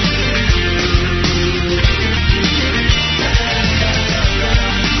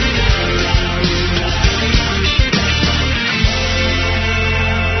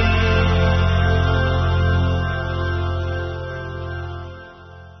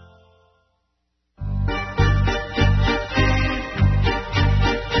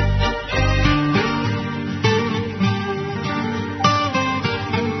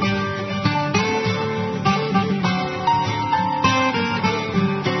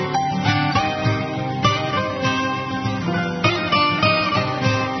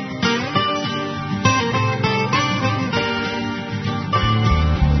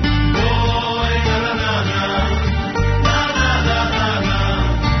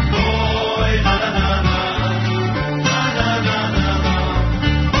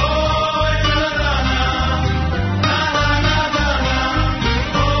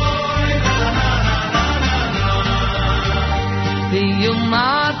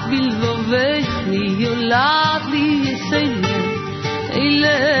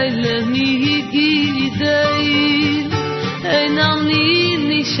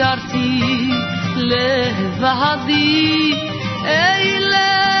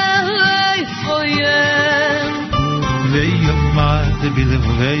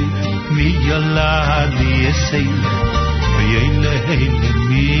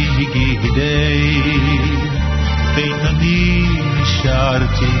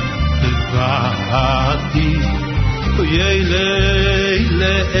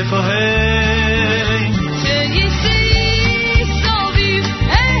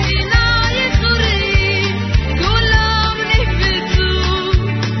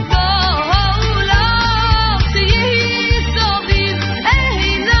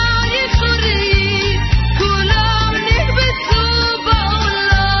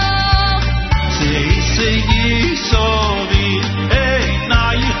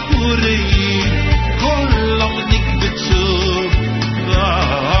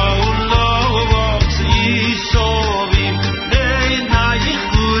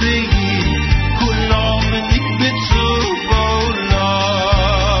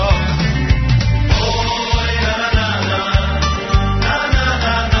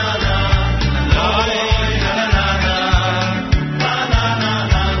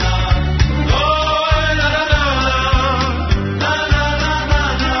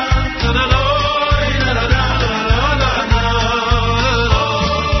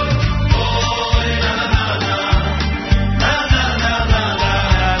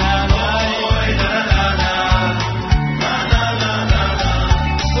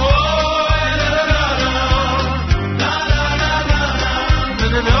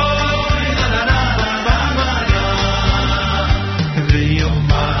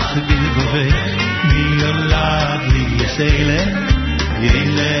Hey,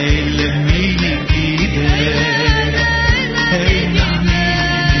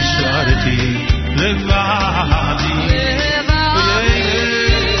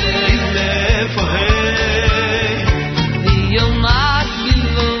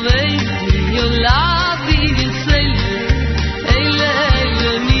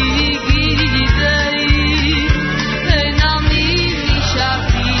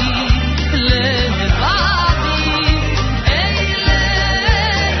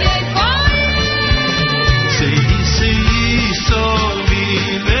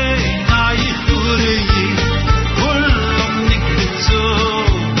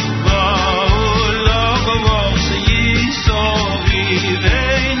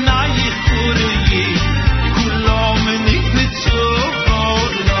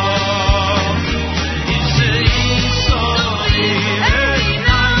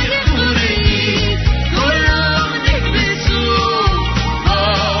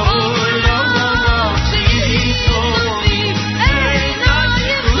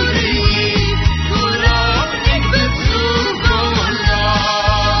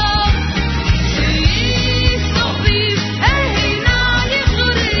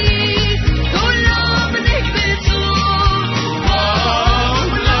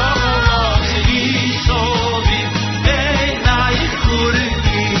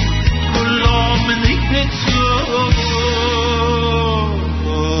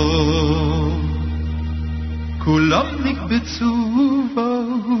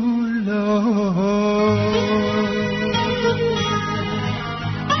 בצובו לא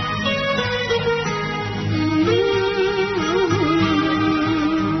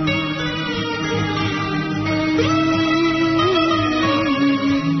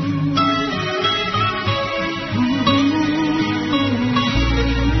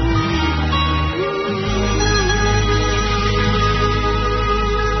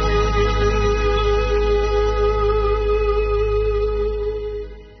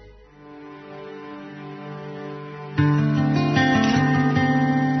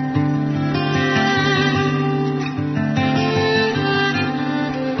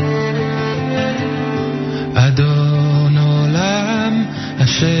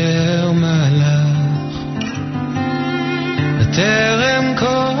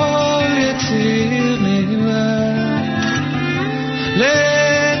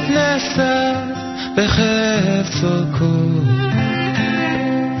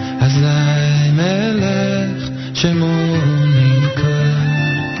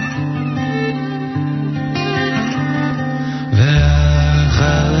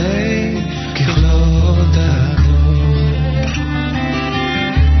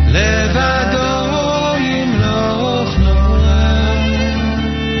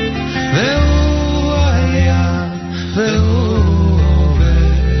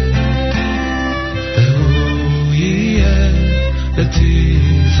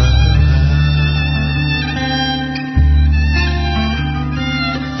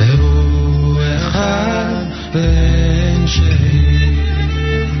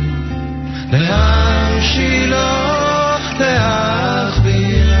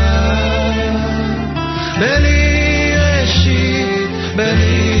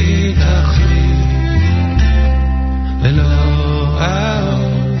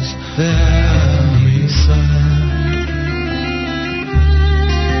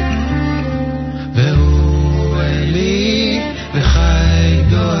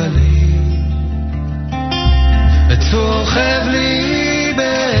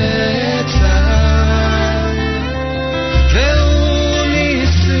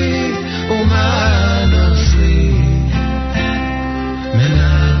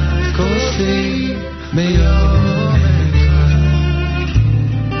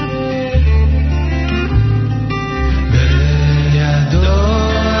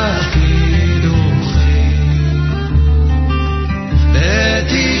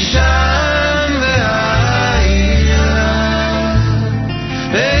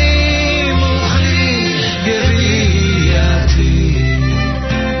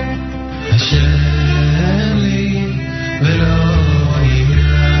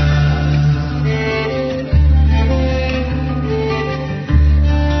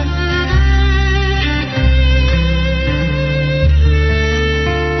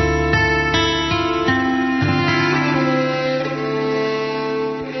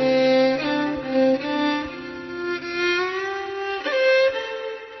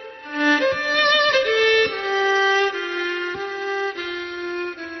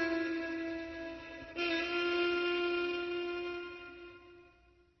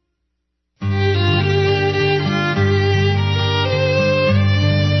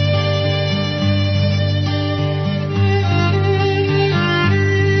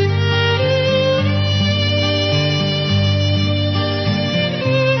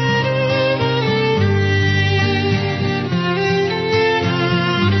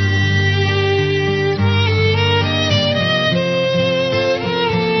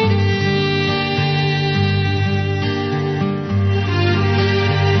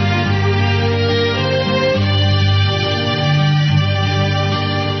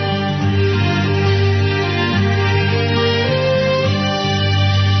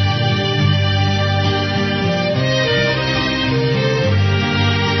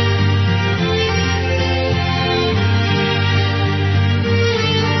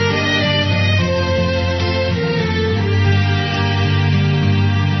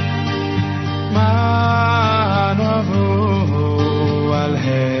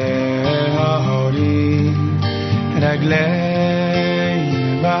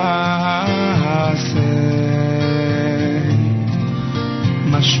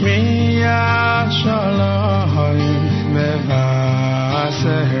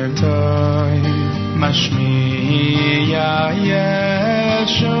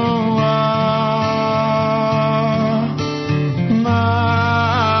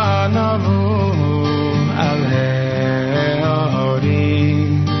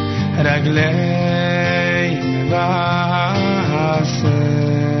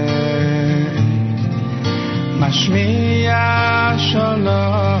משמיע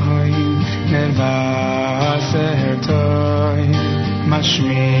שלום מבשר טוב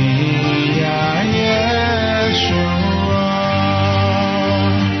משמיע ישועה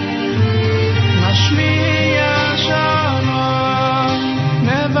משמיע שלום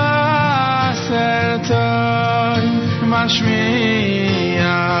מבשר טוב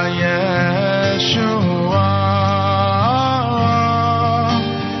משמיע ישועה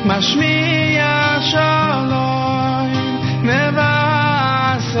משמיע שלום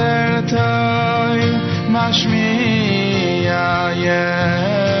מבשר טוב משמיע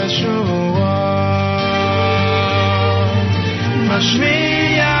ישועה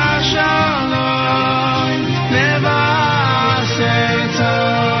משמיע שלום מבשר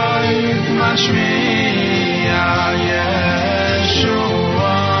טוב משמיע ישועה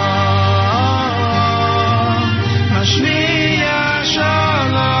משמיע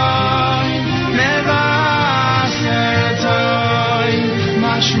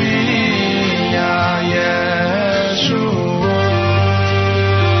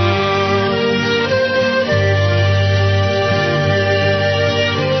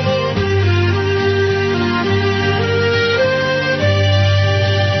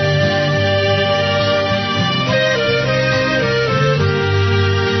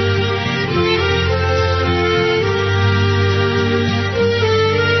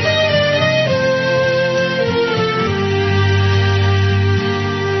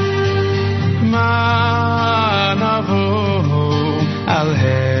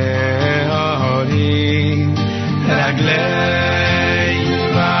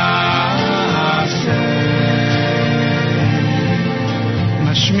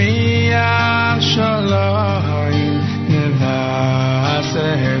שלום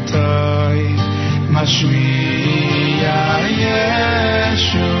מבשר טוב משמיע ישועה משמיע ישועה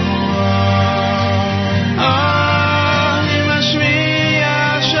משמיע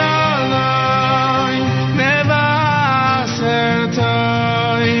שלום מבשר טוב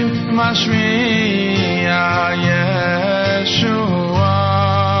משמיע ישועה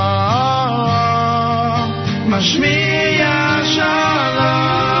משמיע שלום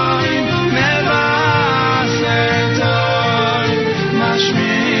מבשר טוב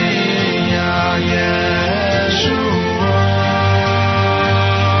משמיע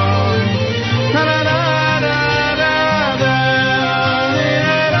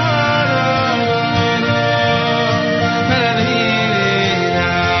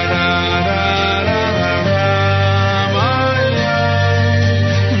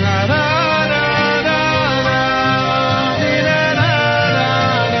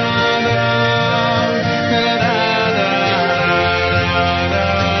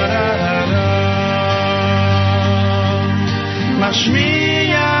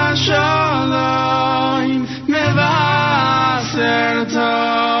משמיע שלום מבשר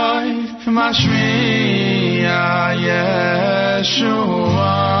טוב משמיע ישועה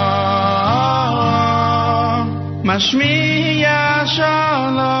משמיע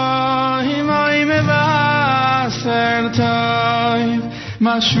שלום מבשר טוב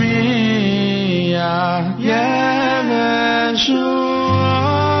משמיע ישועה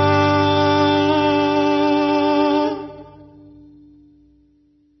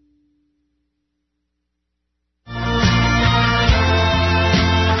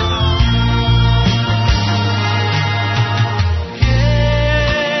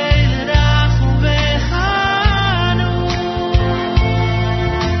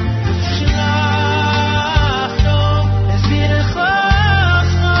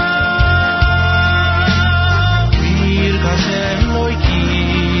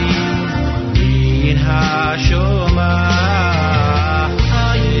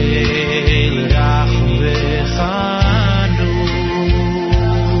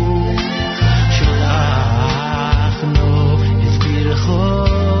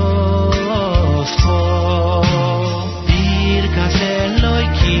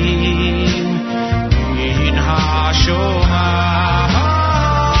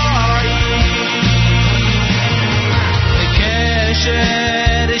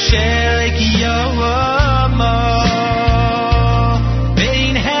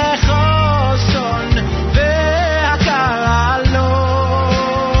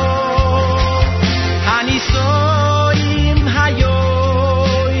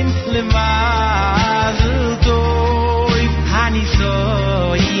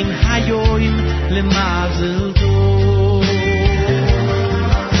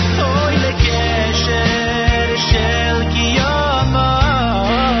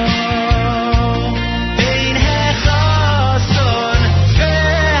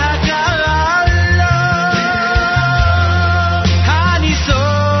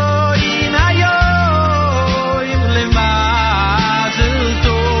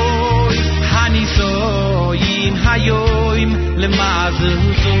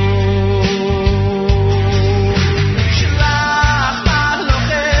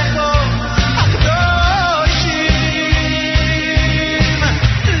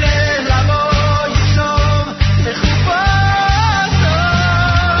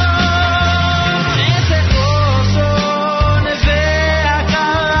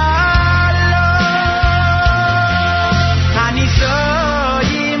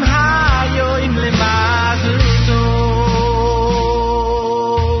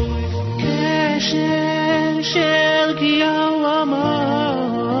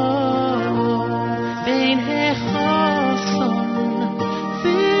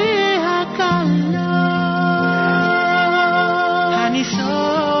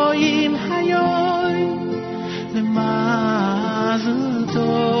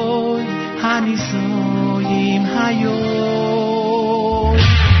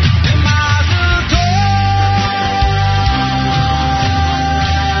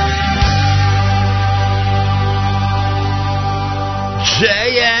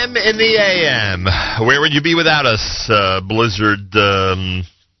JM in the AM. Where would you be without us, Blizzard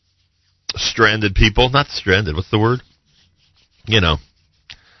stranded people? Not stranded, what's the word? You know.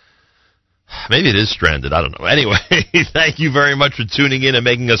 Maybe it is stranded, I don't know. Anyway, thank you very much for tuning in and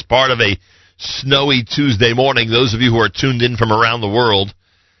making us part of a snowy Tuesday morning. Those of you who are tuned in from around the world,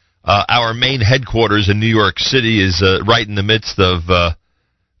 our main headquarters in New York City is right in the midst of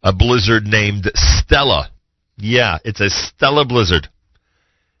a blizzard named Stella. Yeah, it's a Stella blizzard.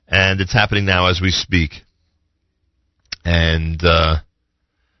 And it's happening now as we speak. And I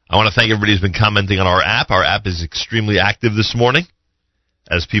want to thank everybody who's been commenting on our app. Our app is extremely active this morning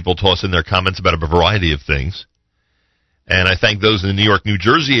as people toss in their comments about a variety of things. And I thank those in the New York, New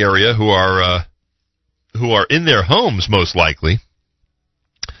Jersey area who are in their homes, most likely.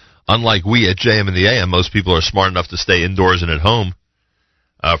 Unlike we at JM in the AM, most people are smart enough to stay indoors and at home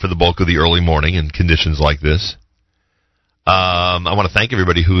for the bulk of the early morning in conditions like this. I want to thank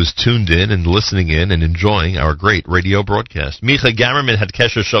everybody who is tuned in and listening in and enjoying our great radio broadcast. Micha Gamerman had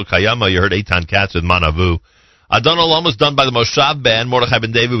Kesher Shel Kayama. You heard Eitan Katz with Manavu. Adon Olam was done by the Moshav Band. Mordechai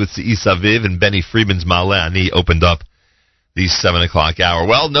Ben David with Se'is Aviv and Benny Friedman's Ma'aleh Ani opened up the 7 o'clock hour.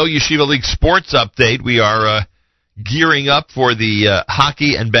 Well, no Yeshiva League sports update. We are gearing up for the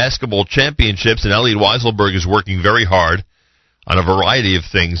hockey and basketball championships, and Elliot Weiselberg is working very hard on a variety of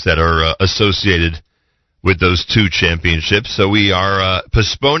things that are associated with those two championships. So we are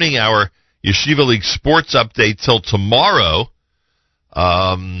postponing our Yeshiva League sports update till tomorrow,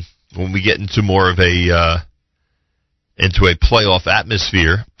 when we get into more of a playoff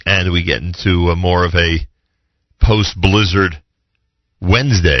atmosphere, and we get into more of a post-blizzard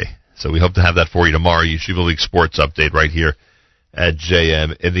Wednesday. So we hope to have that for you tomorrow, Yeshiva League sports update right here at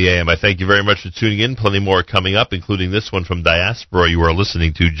JM in the AM. I thank you very much for tuning in. Plenty more coming up, including this one from Diaspora. You are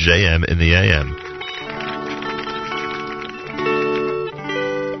listening to JM in the AM.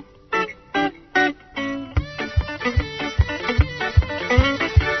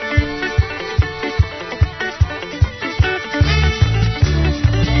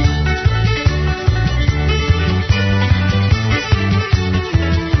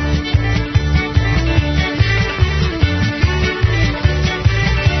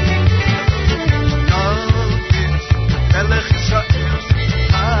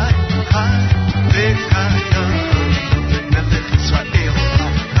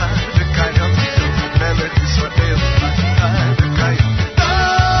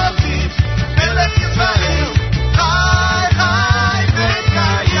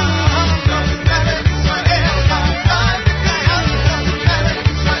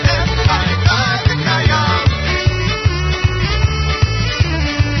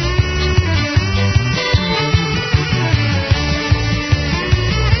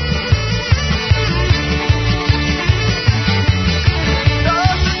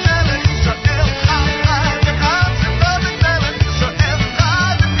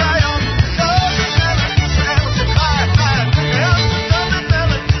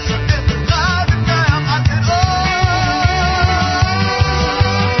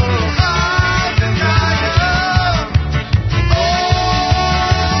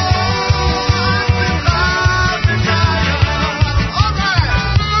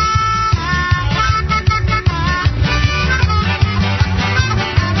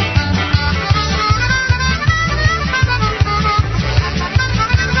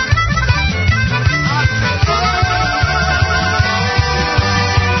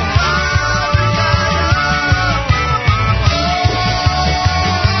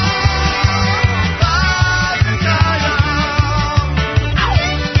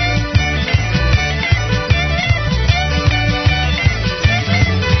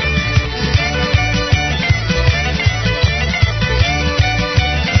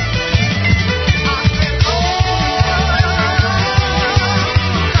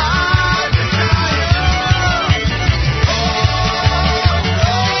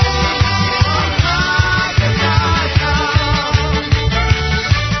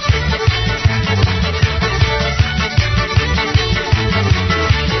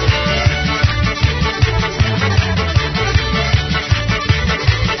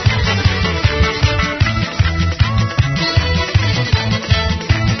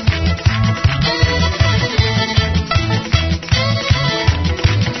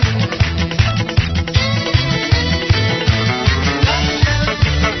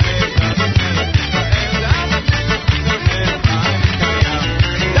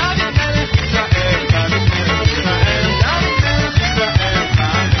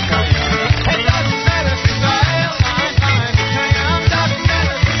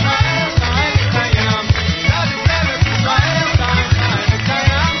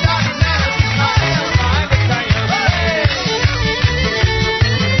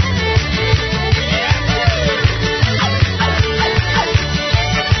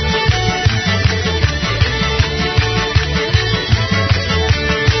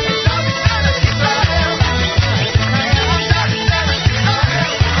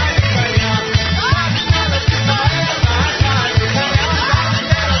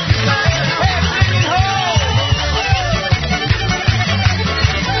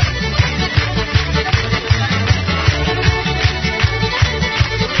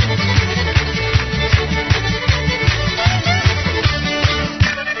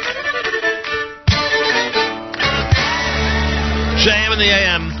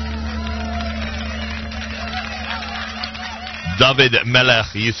 AM. Dovid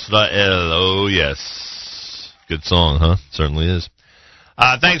Melech Yisrael. Oh, yes. Good song, huh? Certainly is.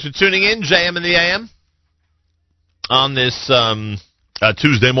 Thanks for tuning in, JM in the AM, on this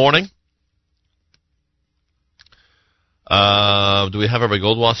Tuesday morning. Do we have Rabbi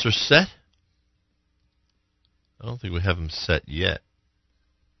Goldwasser set? I don't think we have him set yet.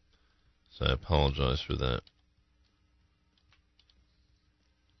 So I apologize for that.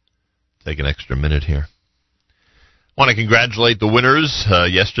 Take an extra minute here. I want to congratulate the winners.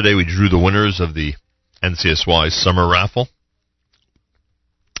 Yesterday we drew the winners of the NCSY Summer Raffle.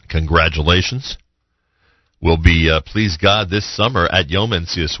 Congratulations. We'll be, please God, this summer at Yom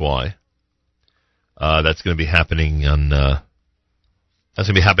NCSY. That's going to be happening on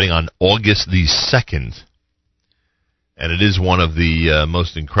August the 2nd. And it is one of the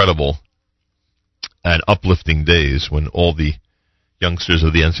most incredible and uplifting days when all the youngsters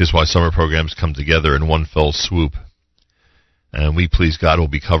of the NCSY summer programs come together in one fell swoop. And we, please God, will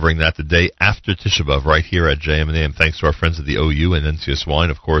be covering that the day after Tisha B'Av right here at JM&AM, thanks to our friends at the OU and NCSY,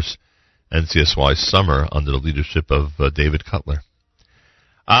 and, of course, NCSY Summer under the leadership of David Cutler.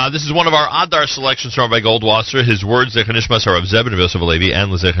 This is one of our Adar selections from Rabbi Goldwasser. His words, Zecher Nishmas Harav Zeb ben Yosef Alevi,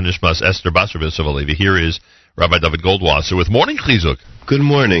 and Zecher Nishmas Esther Bas Rav Yosef Alevi. Here is Rabbi Dovid Goldwasser with Morning Chizuk. Good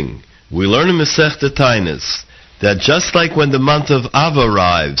morning. We learn in Masechta Tainis that just like when the month of Av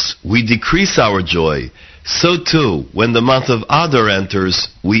arrives, we decrease our joy, so too, when the month of Adar enters,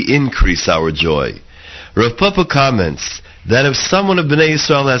 we increase our joy. Rav Papa comments that if someone of Bnei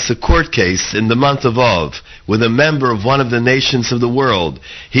Israel has a court case in the month of Av with a member of one of the nations of the world,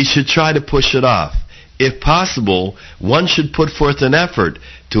 he should try to push it off. If possible, one should put forth an effort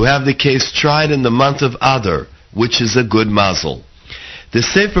to have the case tried in the month of Adar, which is a good mazel. The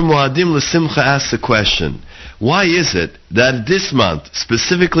Sefer Moadim L'Simcha asks the question, why is it that this month,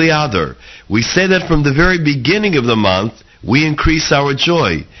 specifically Adar, we say that from the very beginning of the month, we increase our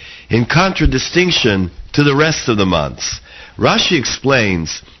joy, in contradistinction to the rest of the months? Rashi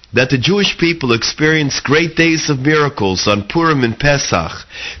explains that the Jewish people experience great days of miracles on Purim and Pesach,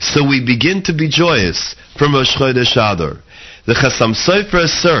 so we begin to be joyous from Rosh Chodesh Adar. The Chasam Sofer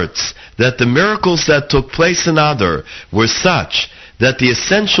asserts that the miracles that took place in Adar were such that the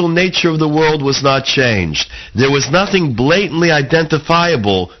essential nature of the world was not changed. There was nothing blatantly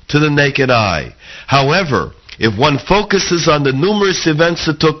identifiable to the naked eye. However, if one focuses on the numerous events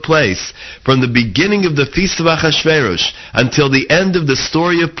that took place from the beginning of the Feast of Achashverosh until the end of the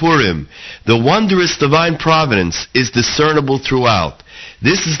story of Purim, the wondrous divine providence is discernible throughout.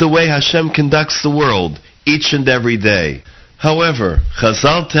 This is the way Hashem conducts the world each and every day. However,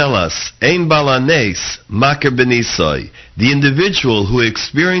 Chazal tell us, Ein balanes makir b'nisai. The individual who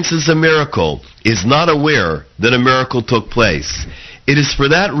experiences a miracle is not aware that a miracle took place. It is for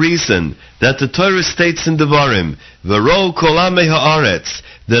that reason that the Torah states in Devarim, V'ro kol amei haaretz,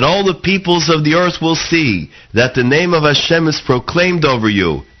 that all the peoples of the earth will see that the name of Hashem is proclaimed over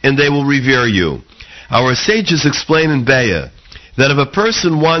you, and they will revere you. Our sages explain in Be'ah that if a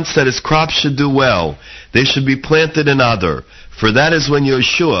person wants that his crops should do well, they should be planted in Adar, for that is when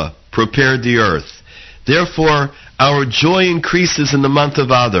Yeshua prepared the earth. Therefore, our joy increases in the month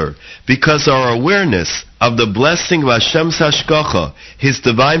of Adar, because our awareness of the blessing of Hashem's Hashgacha, His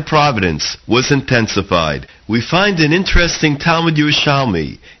divine providence, was intensified. We find an interesting Talmud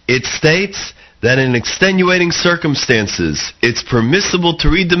Yerushalmi. It states that in extenuating circumstances, it's permissible to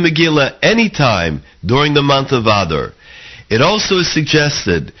read the Megillah any time during the month of Adar. It also is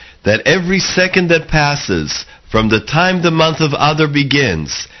suggested that every second that passes from the time the month of Adar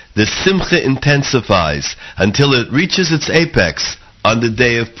begins, the Simcha intensifies until it reaches its apex on the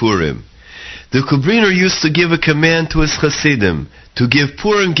day of Purim. The Kubriner used to give a command to his Hasidim to give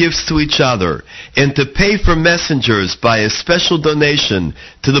Purim gifts to each other and to pay for messengers by a special donation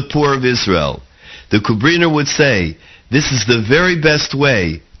to the poor of Israel. The Kubriner would say, this is the very best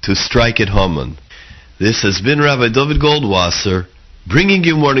way to strike it home. This has been Rabbi Dovid Goldwasser, bringing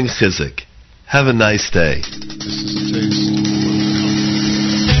you Morning Chizuk. Have a nice day.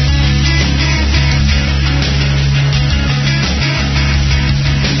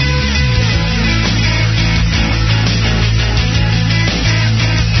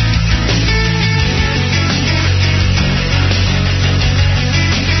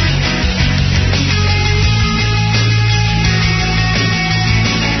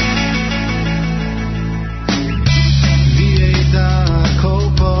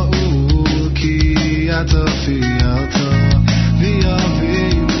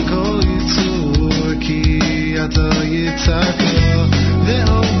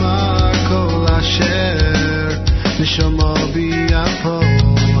 Neshama bi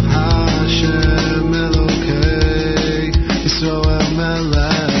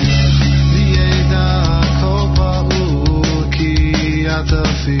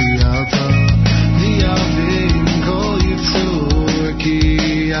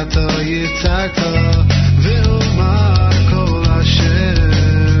יצרת ואומר כל אשר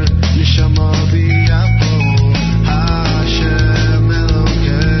נשמה ביה פה השם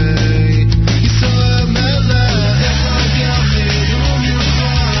אלוקי ישראל מלך אחד יחיד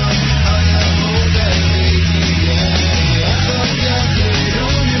ומיוחד היעמוד אלי תהיה אחד יחיד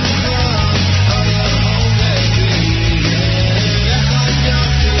ומיוחד היעמוד אלי תהיה אחד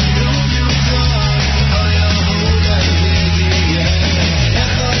יחיד ומיוחד היעמוד אלי תהיה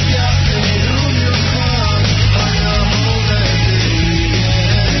אחד יחיד ומיוחד היעמוד אלי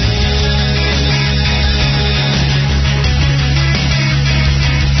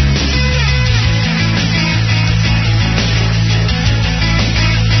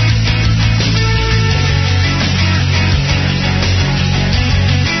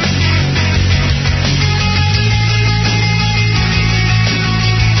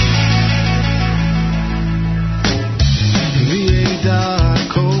וידע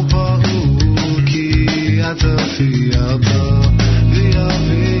כל פעול כי אתה פיירת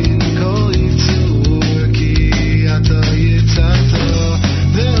ויבין כל יצור כי אתה יצרת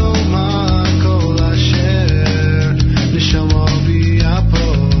ואומר כל אשר נשמה ביה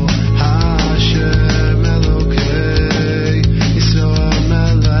פה השם אלוקי ישראל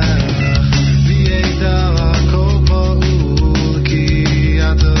מלך וידע כל פעול כי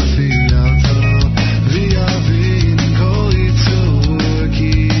אתה פיירת ויבין כל יצור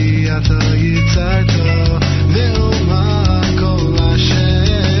כי אתה יצרת ואומר כל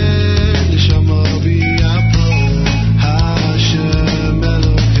אשר נשמה ביה פה השם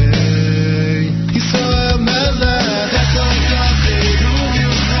אלוקי ישראל מלך אחד יחיד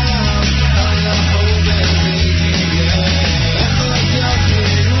ומיוחד היעמוד אלי תהיה אחד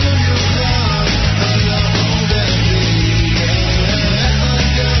יחיד ומיוחד היעמוד אלי תהיה אחד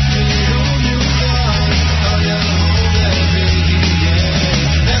יחיד ומיוחד היעמוד אלי תהיה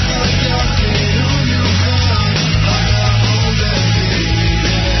אחד יחיד ומיוחד היעמוד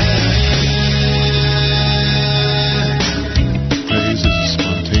Praise is a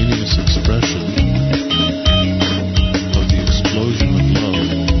spontaneous expression of the explosion of love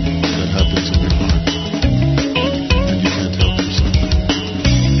that happens in your heart. And you can't help yourself.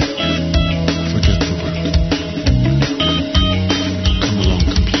 Forget the world. Come along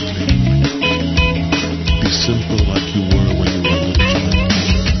completely. Be simple like you were when you were a little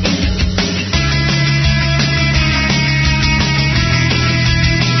child.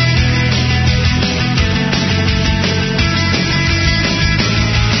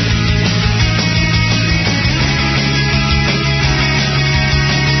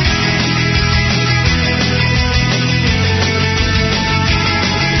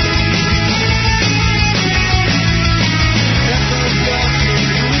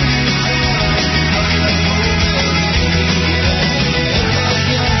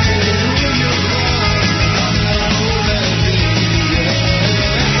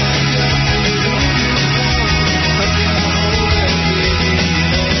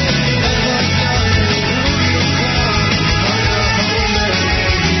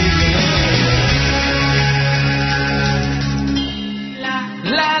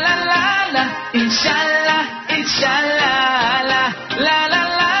 Inshallah, inshallah, la la la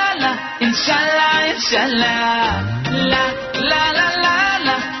la la, inshallah, inshallah, la la la la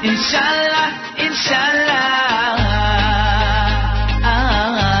la, inshallah, inshallah.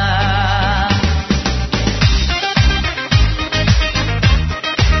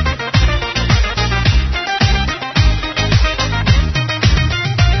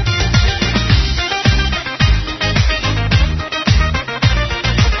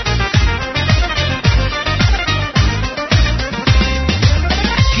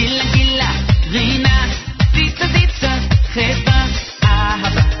 Gilla, gilla, rina,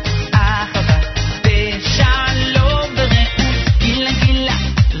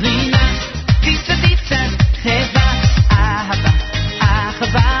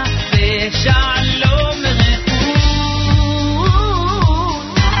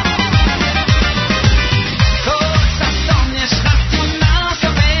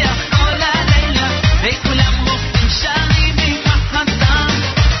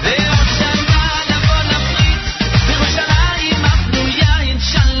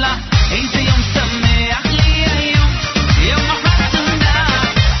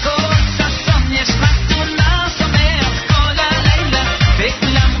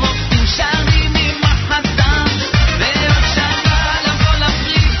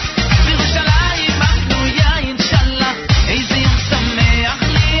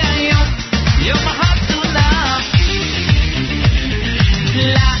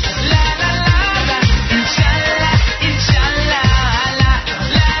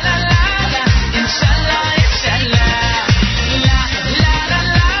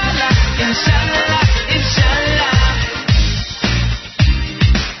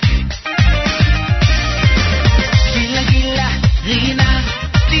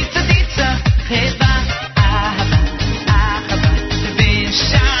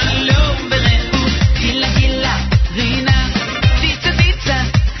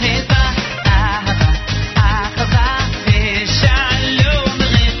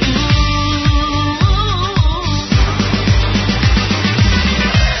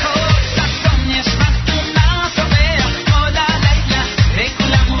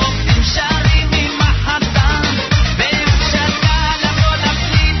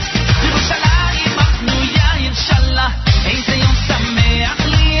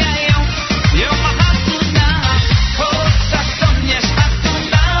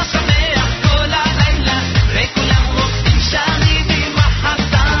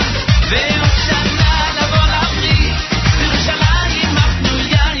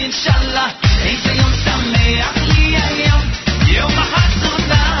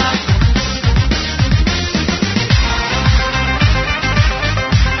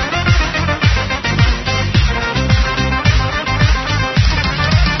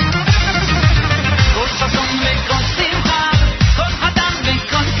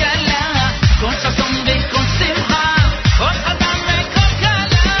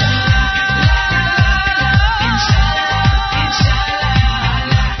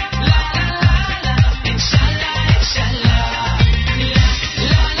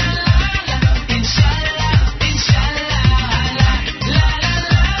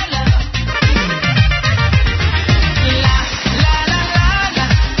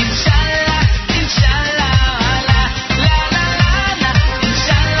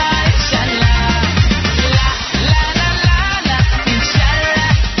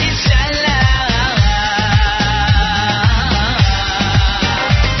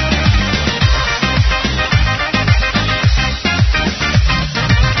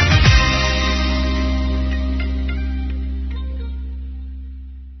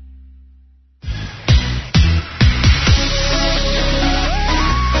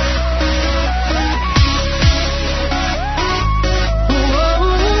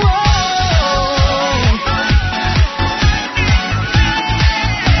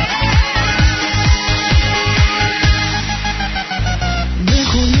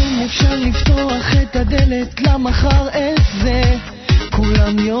 אפשר לפתוח את הדלת למחר איזה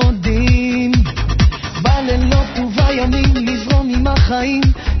כולם יודעים בלילות ובימים לזרום עם החיים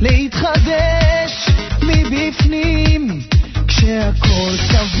להתחדש מבפנים כשהכל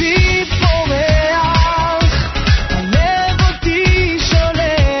סביב פורח הלב אותי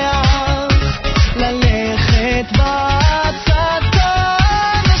שולח ללכת בצד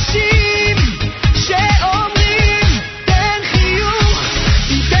האנשים שאומרים תן חיוך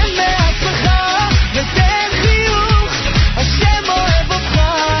תן מעצמך ותן חיוך השם אוהב אותך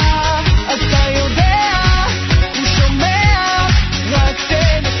אתה יודע הוא שומע רק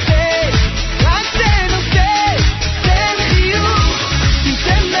תנסה תן חיוך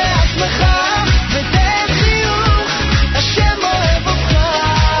תן מעצמך ותן חיוך השם אוהב אותך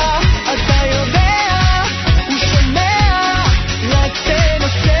אתה יודע הוא שומע רק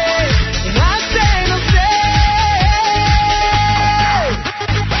תנסה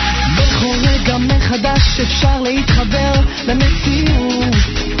בכל רגע מחדש אפשר להתחבר למציאות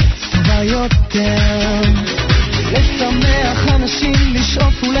טובה יותר לשמח אנשים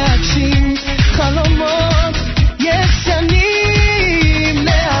לשאוף ולהגשים חלומות ישנים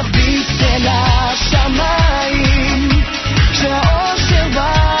להביט אל השמיים כשהאושר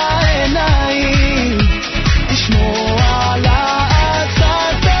בעיניים לשמוע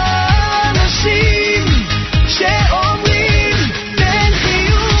לעצת האנשים שאומרים תן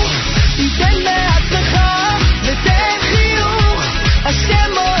חיוך תן מעצמך ותן חיוך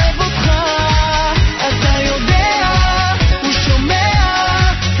השם אוהב אותך אתה יודע הוא שומע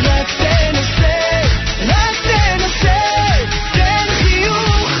רק תנסה תן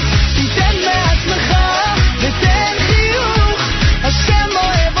חיוך תן מעצמך ותן חיוך השם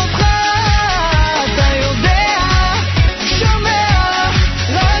אוהב אותך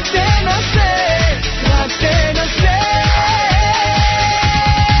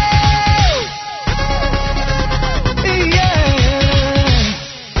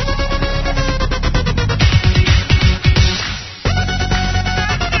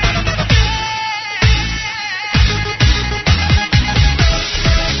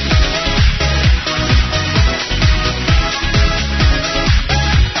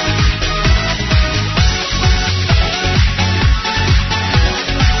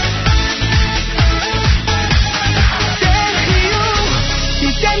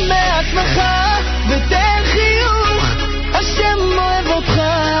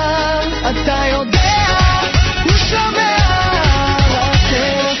אתה יודע הוא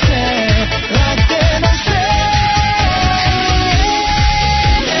שומע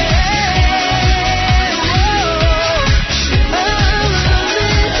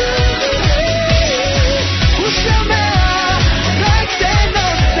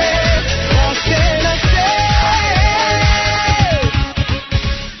רק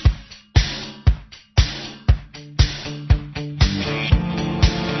תנסה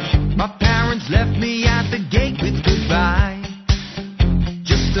My parents left me at the gate with goodbye.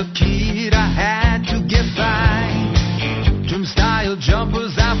 Just a kid, I had to get by. Trim style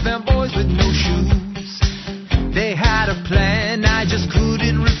jumpers, I found boys with no shoes. They had a plan, I just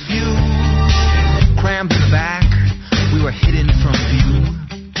couldn't refuse. Crammed in the back, we were hidden from view.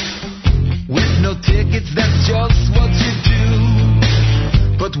 With no tickets, that's just what you do.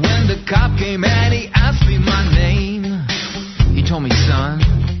 But when the cop came and he asked me my name, he told me, son,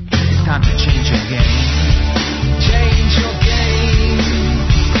 it's time to change your game. Change your game.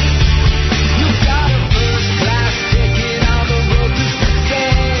 You got a first-class ticket on the road to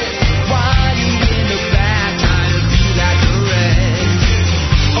success. Why are you in the back trying to be like the rest?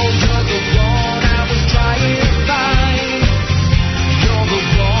 Oh, you're the one I was trying to find. You're the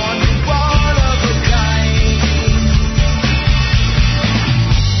one of a kind.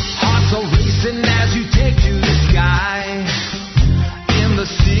 Hearts are racing as you take to the sky. In the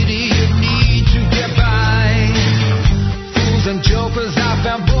city you need to get by. Fools and jokers, I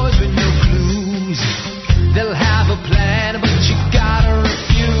found boys with no clues. They'll have a plan, but you gotta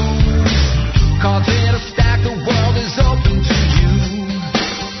refuse. Cards in a stack, the world is open to you.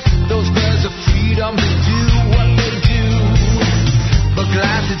 Those birds of freedom, they do what they do. But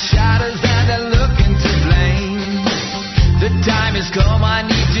glass it shatters and they're looking to blame. The time has come, I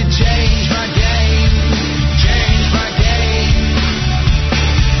need to change my game. Change my game.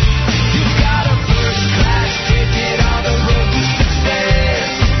 You got a first-class ticket on the road to success.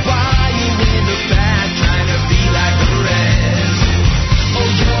 Why are you in the back trying to be like the rest? Oh,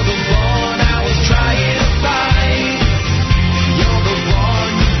 you're the one I was trying to find. You're the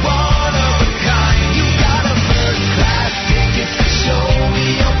one of a kind. You got a first-class ticket to show me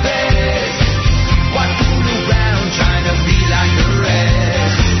your best. Why fool around trying to be like the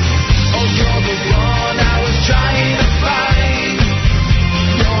rest?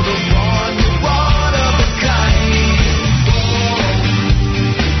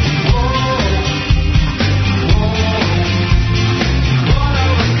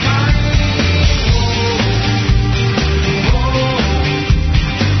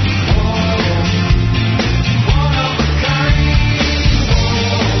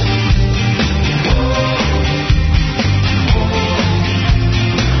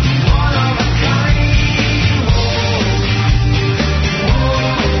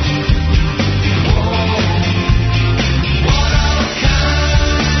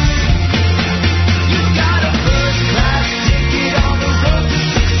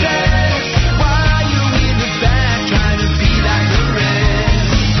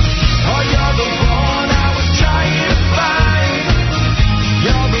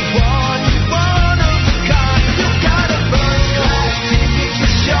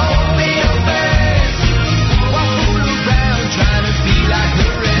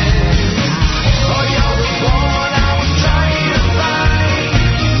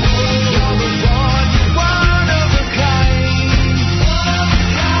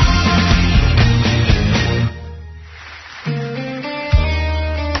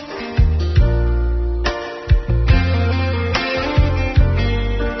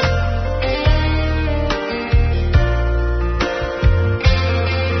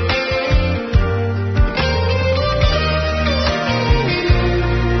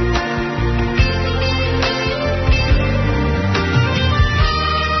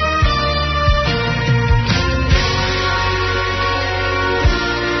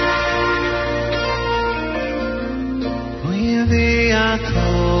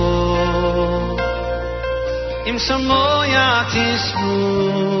 im samoya tismu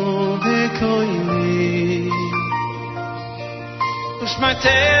bekoyni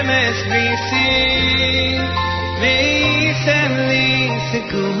ushmatem es visi veisem li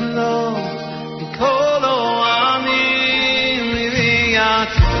sekulo mikolo amin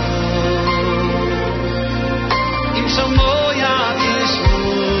liviato im samoya tismu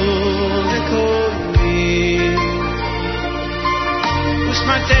bekoyni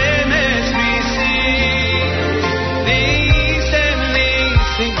ushmatem es visi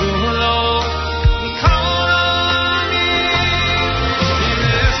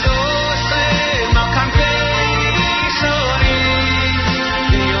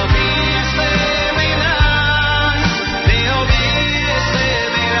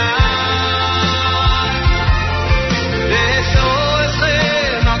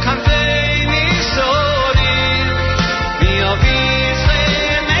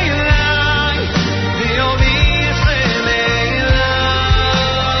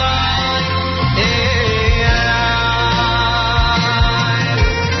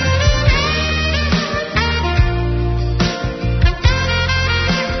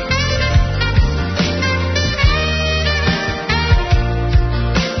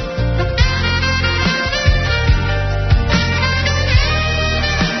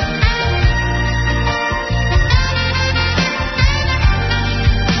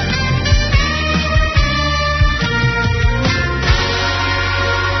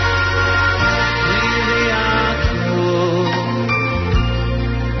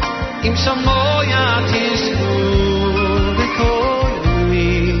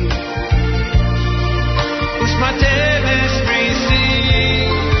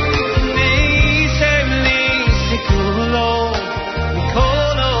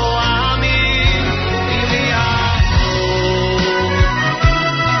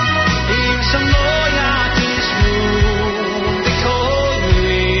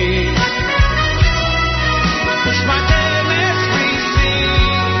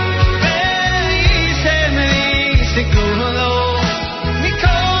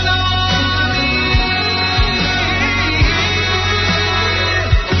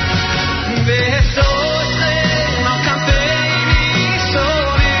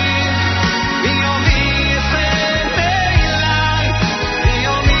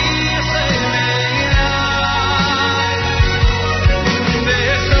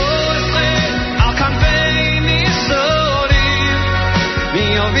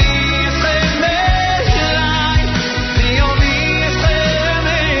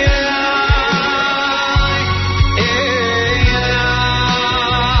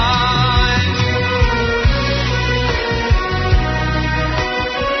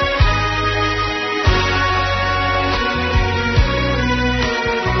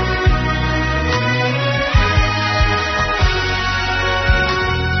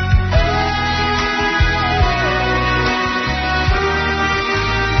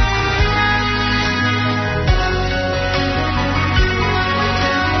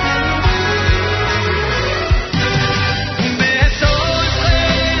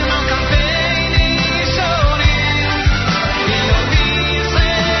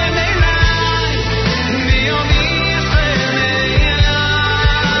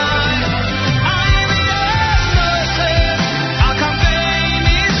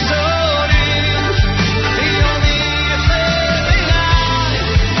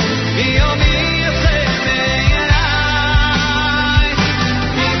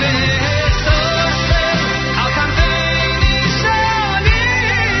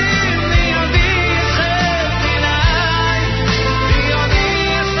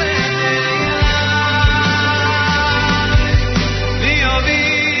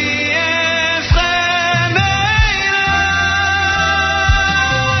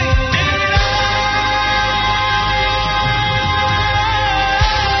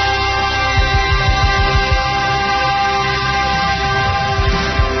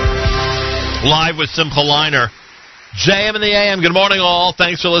Live with Simcha Liner. JM in the AM. Good morning, all.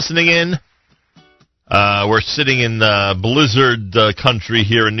 Thanks for listening in. We're sitting in blizzard country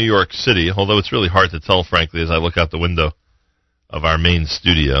here in New York City, although it's really hard to tell, frankly, as I look out the window of our main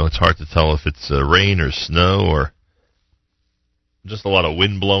studio. It's hard to tell if it's rain or snow or just a lot of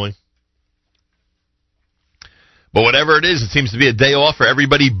wind blowing. But whatever it is, it seems to be a day off for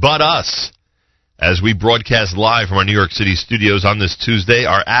everybody but us. As we broadcast live from our New York City studios on this Tuesday,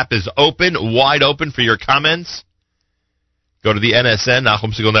 our app is open, wide open for your comments. Go to the NSN,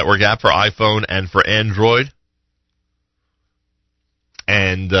 Nachum Segal Network app for iPhone and for Android.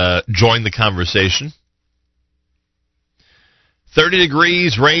 And join the conversation. 30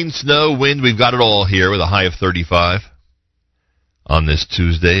 degrees, rain, snow, wind. We've got it all here with a high of 35 on this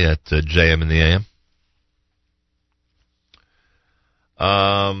Tuesday at JM in the AM.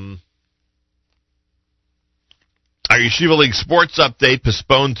 Our Yeshiva League sports update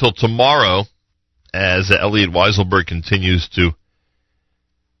postponed till tomorrow as Elliot Weiselberg continues to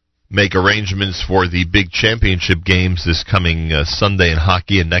make arrangements for the big championship games this coming Sunday in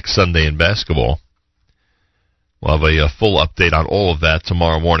hockey and next Sunday in basketball. We'll have a full update on all of that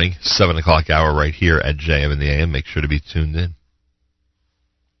tomorrow morning, 7 o'clock hour right here at JM in the AM. Make sure to be tuned in.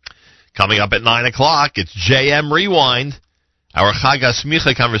 Coming up at 9 o'clock, it's JM Rewind. Our Chag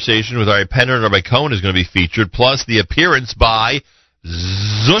HaSmicha conversation with Rabbi Penner and Rabbi Cohen is going to be featured, plus the appearance by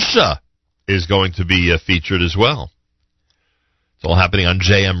Zusha is going to be featured as well. It's all happening on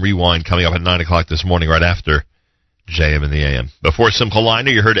JM Rewind coming up at 9 o'clock this morning right after JM in the AM. Before Simcha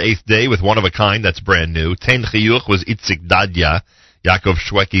Leiner, you heard Eighth Day with One of a Kind. That's brand new. Ten Chiyuch was Itzik Dadya, Yaakov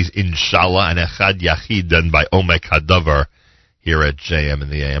Shweki's Inshallah, and Echad Yachid done by Omek Hadavar here at JM in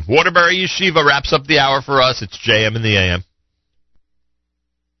the AM. Waterbury Yeshiva wraps up the hour for us. It's JM in the AM.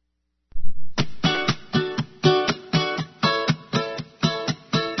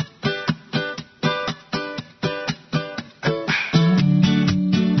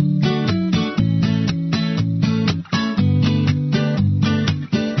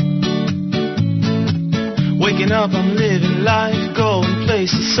 Up, I'm living life, going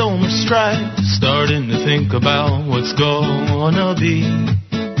places, so much strife. Starting to think about what's gonna be.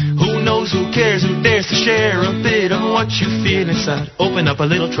 Who knows, who cares, who dares to share a bit of what you feel inside. Open up a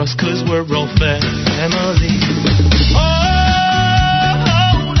little trust, cause we're all family.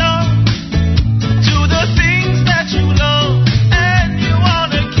 Hold on to the things that you love and you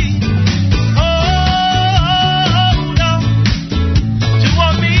wanna keep. Hold on to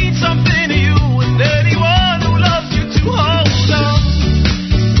what means something to you and anyone.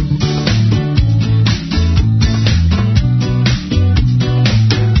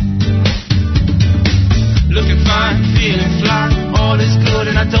 Looking fine, feeling fly, all is good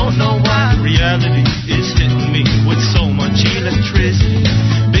and I don't know why. Reality is hitting me with so much electricity.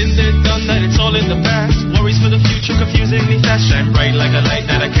 Been there, done that, it's all in the past. Worries for the future, confusing me fast. Shine bright like a light,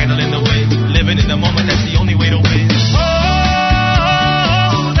 not a candle in the way. Living in the moment, that's the only way to win.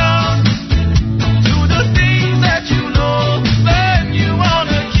 Hold on to the things that you know, then you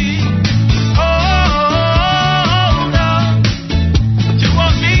wanna keep. Hold on to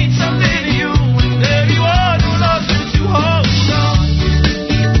what means something to you and everyone who loves you to hold on.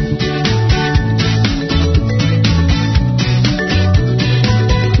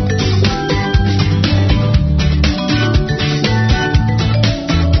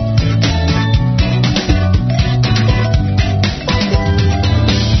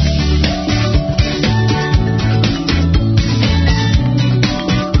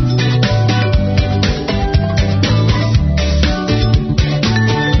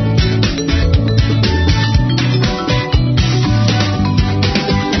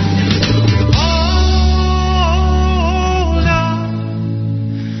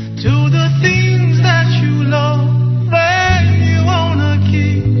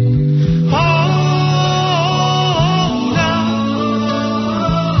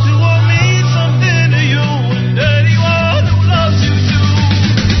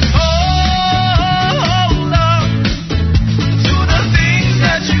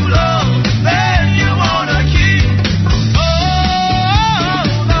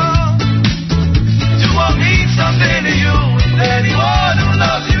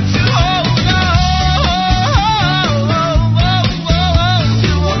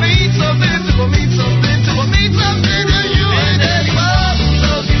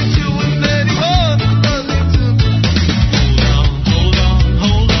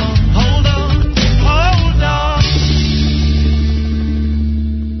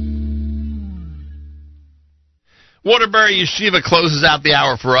 Waterbury Yeshiva closes out the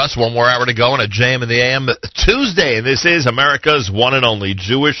hour for us. One more hour to go on a JM in the AM Tuesday. And this is America's one and only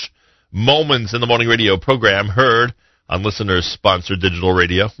Jewish Moments in the Morning radio program, heard on listeners-sponsored digital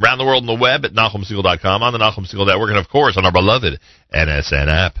radio, around the world on the web at NachumSegal.com, on the Nachum Segal Network, and, of course, on our beloved NSN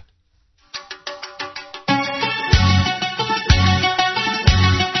app.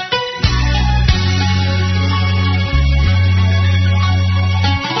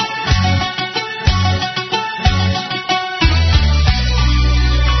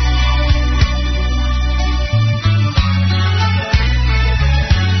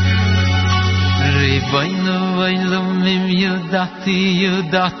 ידעתי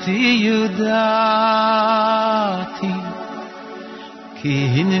כי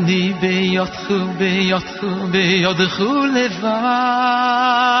הנני ביודך לבד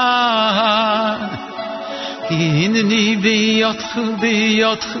כי הנני ביודך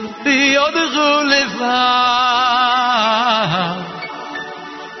לבד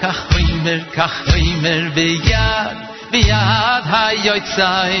כך אומר ביד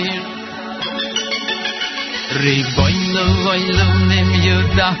היוצר ריבונו עולמים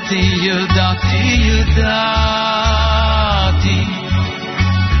ידעתי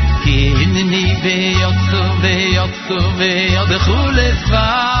כי הנני ביודך לבד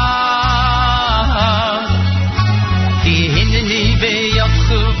כי הנני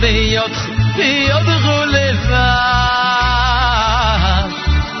ביודך לבד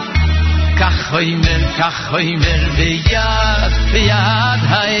כך אומר ביד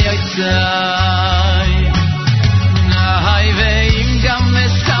היוצר נהי ואם גם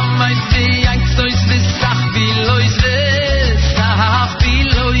מסמייס ויינקסויס וסח בילויס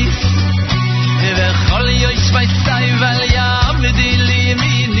וכל יויש וייסי ועל יעמדי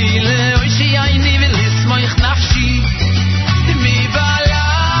לימיני לאוי שייני ולסמוך נפשי מבעלה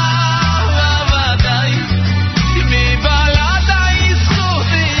ועבדי מבעלה די זכו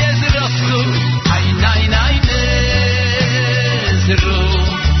ויזרסכו עין עזרו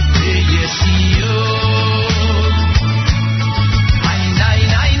וישיו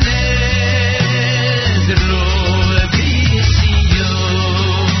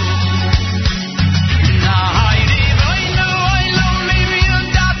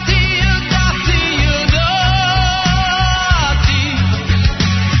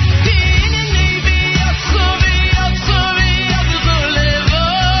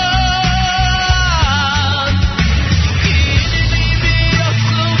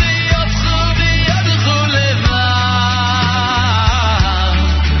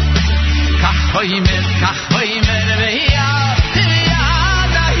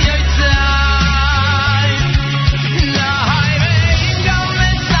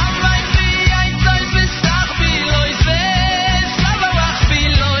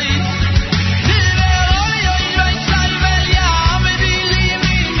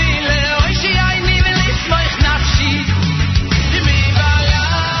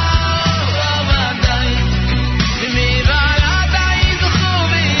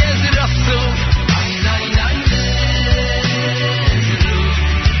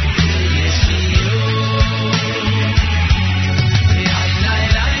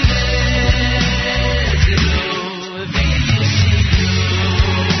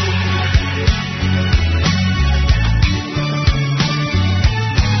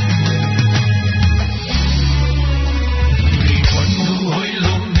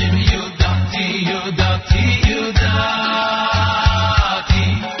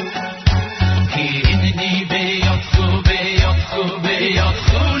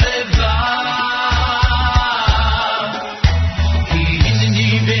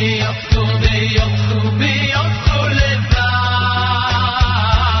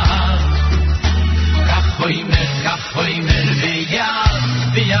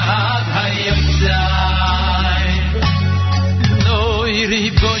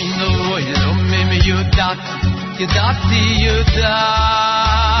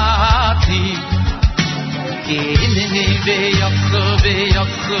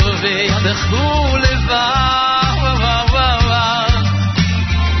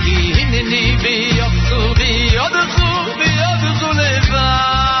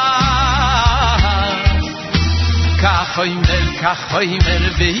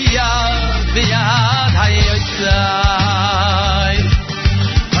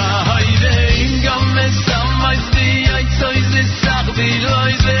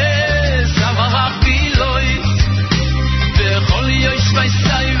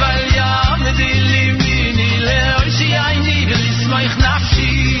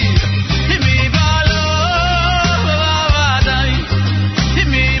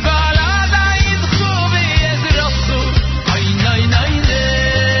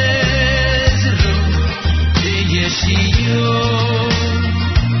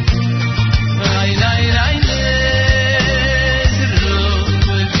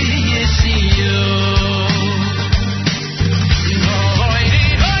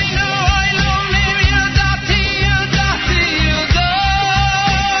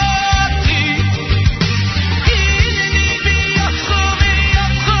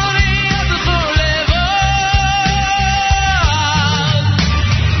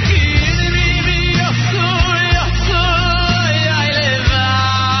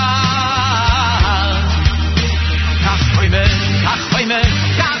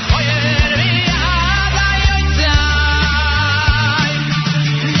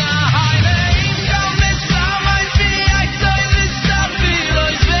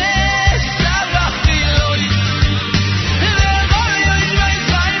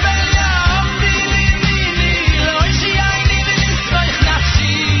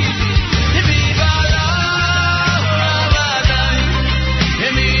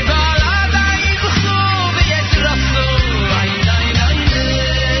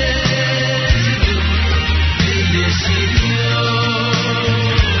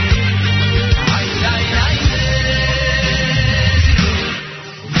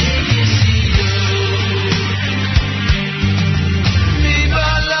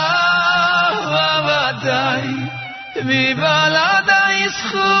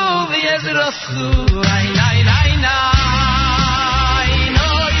ויזרסו איי איי איי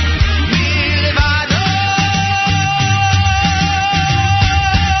נוי מלבדו.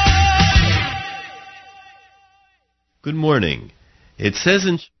 Good morning. It says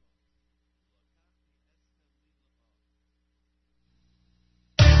in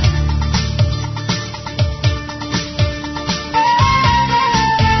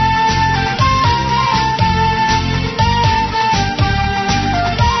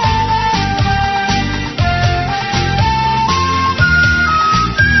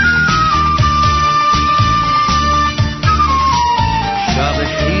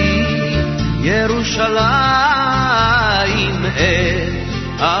ירושלים אל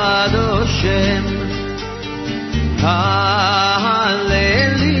עד השם הללי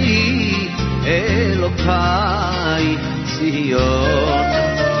אלוקיי ציון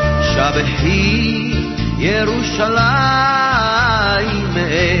שבחי ירושלים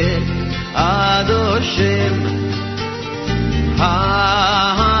אל עד השם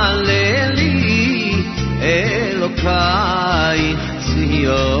הללי אלוקיי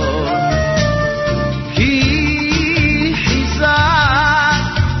ציון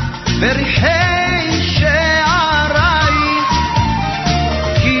בריחי שערייך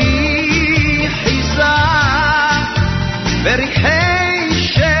כי חיזה בריחי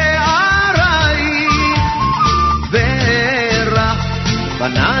שערייך ברח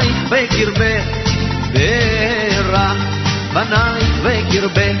בנייך בקרבך ברח בנייך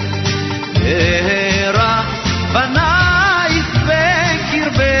בקרבך ברח בנייך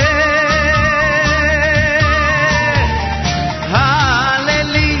בקרבך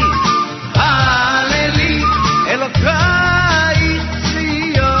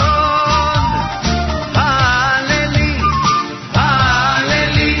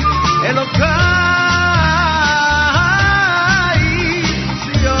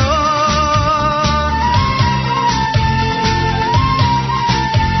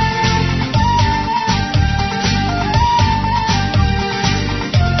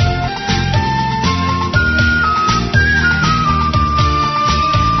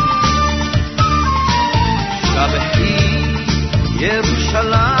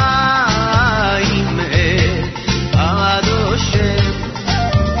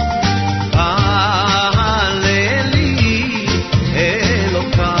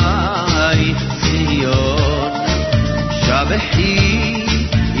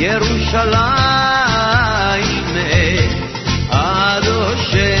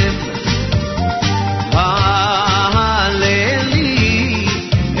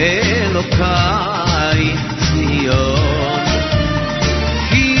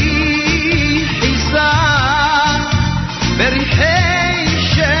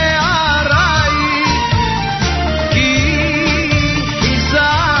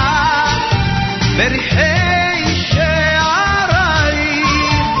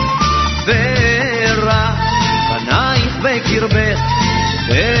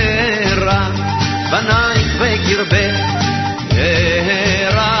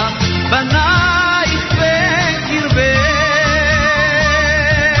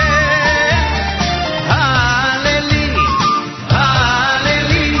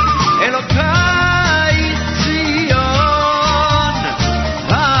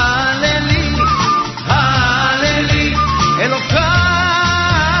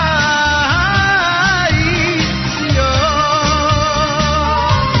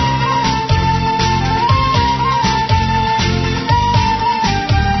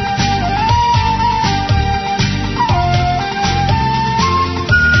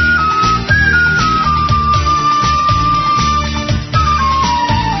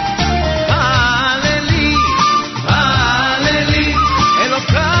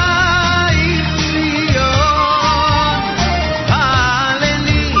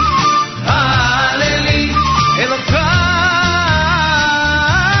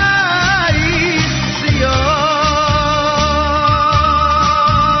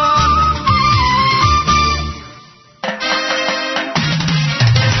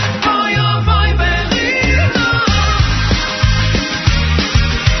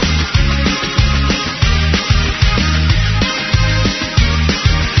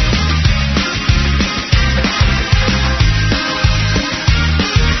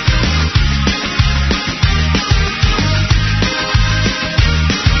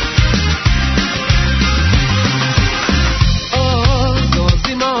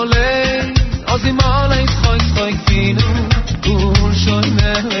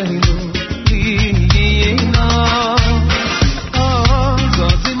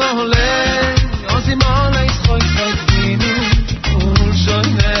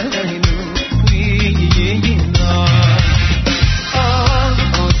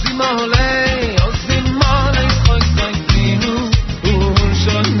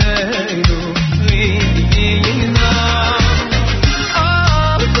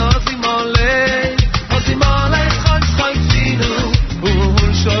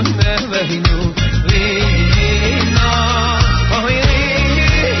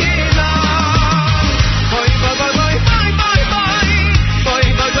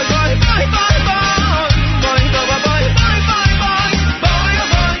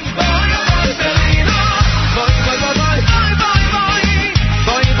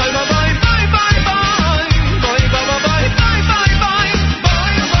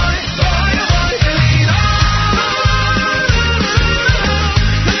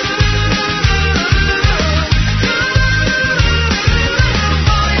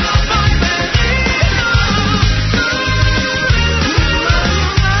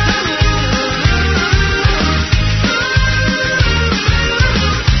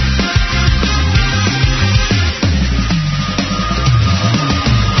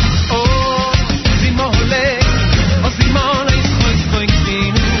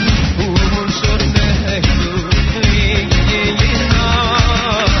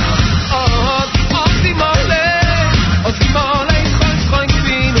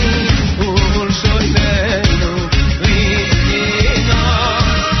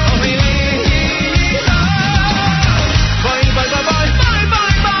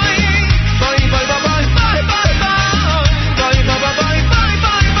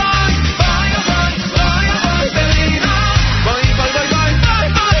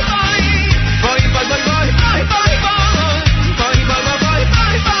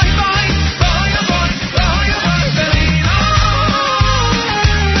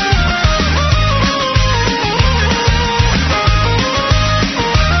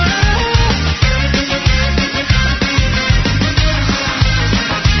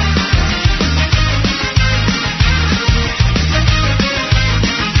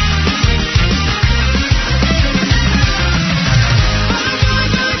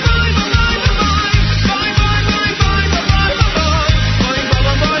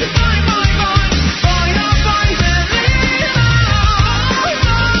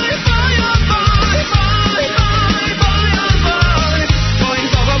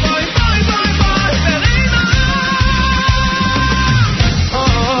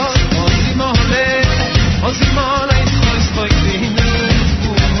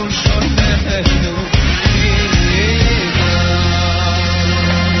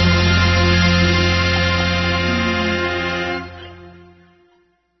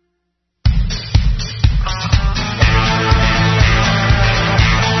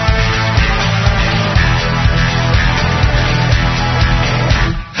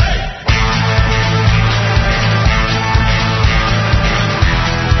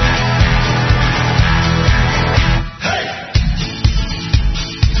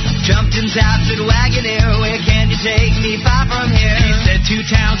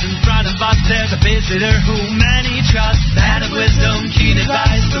visitor whom many trust, man of wisdom, keen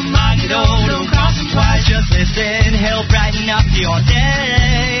advice, the minded old, don't cross him twice, just listen, he'll brighten up your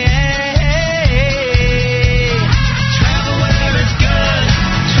day. Travel where it's good,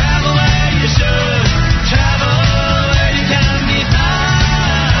 travel where you should, travel where you can be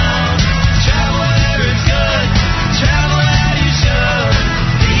found. Travel where it's good, travel where you should,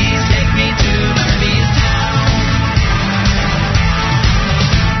 please take me to Murphy's Town.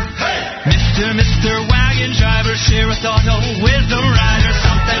 Mr. Wagon Driver, share a thought, oh, wisdom rider,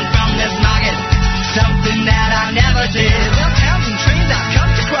 something from this nugget, something that I never did. Well, towns and trains I've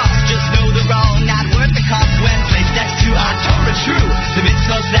come to cross, just know they're all not worth the cost when placed next to our Torah true, the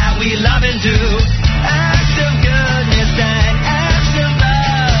mitzvahs that we love and do. Acts of goodness and acts of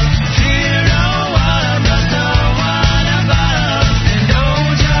love, fear no one but the one above. And oh,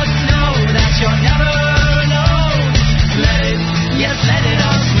 just know that you're never alone. Let it, yes, let it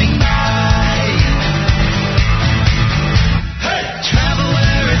all swing by. Travel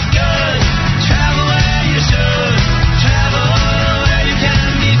where it's good, travel where you should, travel where you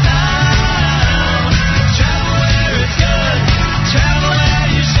can be found. Travel where it's good, travel where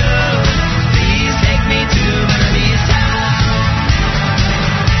you should, please take me to Murphy's Town.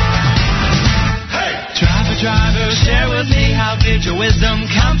 Driver, share with me how did your wisdom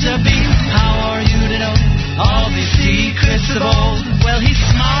come to be? How are you to know all these secrets of old? Well, he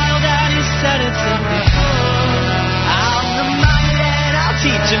smiled and he said it simply. I'm the mind and I'll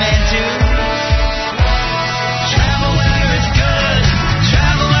teach a man to travel where it's good,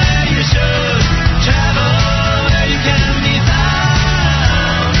 travel where you should, travel where you can be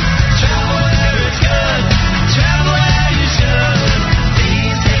found. Travel where it's good, travel where you should,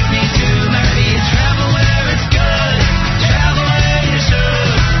 please take me to Murphy's. Travel where it's good, travel where you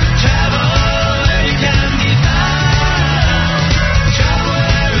should, travel where you can be found. Travel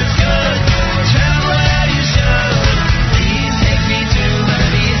where it's good, travel where you should, please take me to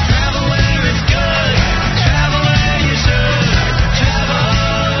Murphy's. Travel where it's good, travel where you should, travel.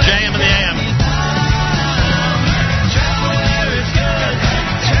 JM and the AM. Travel where it's good,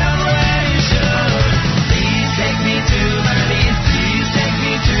 travel where you should, please take me to Murphy's. Please take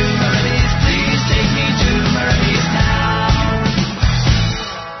me to Murphy's. Please take me to Murphy's now.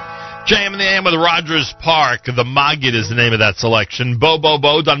 JM and the AM with Rogers Park. The Magid is the name of that selection. Bo Bo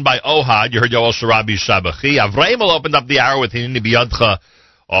Bo, done by Ohad. You heard Yoel Sharabi Shabachi. Avramel opened up the hour with Hinini Biyadcha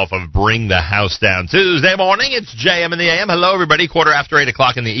off of Bring the House Down. Tuesday morning, it's JM and the AM. Hello, everybody.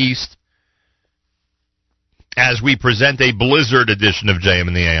 8:15 in the East. As we present a blizzard edition of JM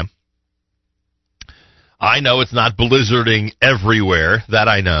and the AM. I know it's not blizzarding everywhere. That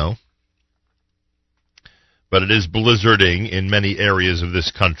I know. But it is blizzarding in many areas of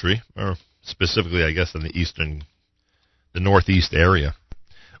this country, or specifically, I guess, in the northeast area.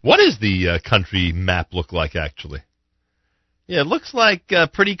 What does the country map look like, actually? Yeah, it looks like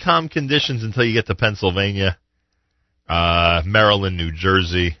pretty calm conditions until you get to Pennsylvania, Maryland, New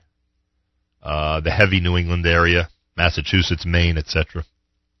Jersey, the heavy New England area, Massachusetts, Maine, etc.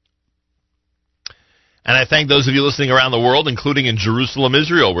 And I thank those of you listening around the world, including in Jerusalem,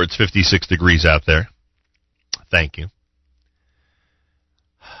 Israel, where it's 56 degrees out there. Thank you.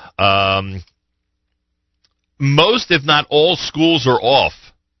 Most, if not all, schools are off.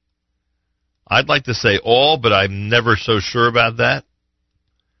 I'd like to say all, but I'm never so sure about that.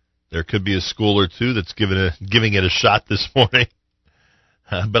 There could be a school or two that's giving it a shot this morning.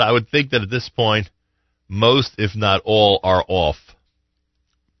 But I would think that at this point, most, if not all, are off.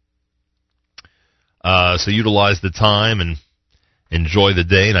 So utilize the time and enjoy the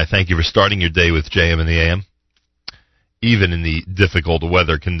day, and I thank you for starting your day with JM and the AM, even in the difficult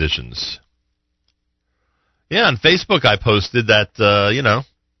weather conditions. Yeah, on Facebook I posted that,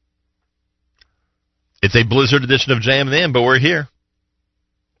 it's a blizzard edition of JM and the AM, but we're here.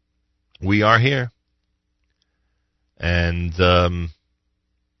 We are here. And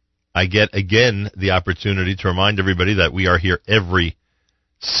I get, again, the opportunity to remind everybody that we are here every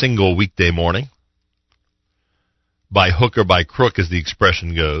single weekday morning. By hook or by crook, as the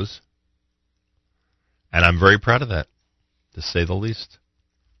expression goes. And I'm very proud of that, to say the least.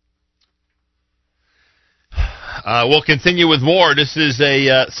 We'll continue with more. This is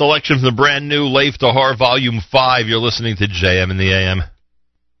a selection from the brand new Leif Tahar Volume 5. You're listening to JM and the AM.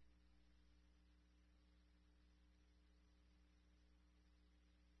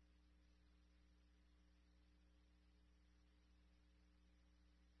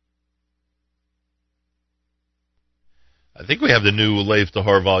 I think we have the new Leif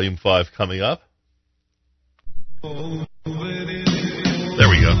Tahar Volume 5 coming up. There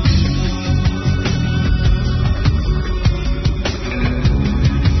we go.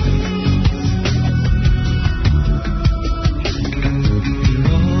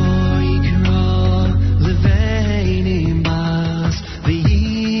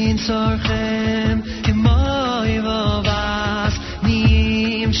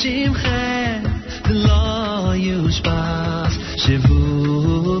 Hashem Shimchem Lo Yushbach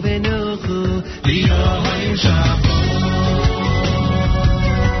Shivu Benuchu Liyom Shabbat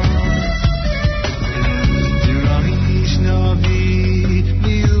Dirahish Novi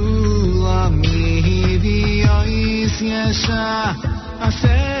Miulami V'yois Yesha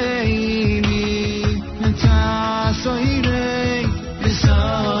Aseini Tasoirei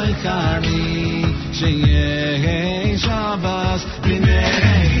V'soy Chari Sheyeh Shabbos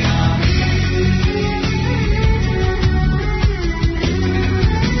B'nei Yamim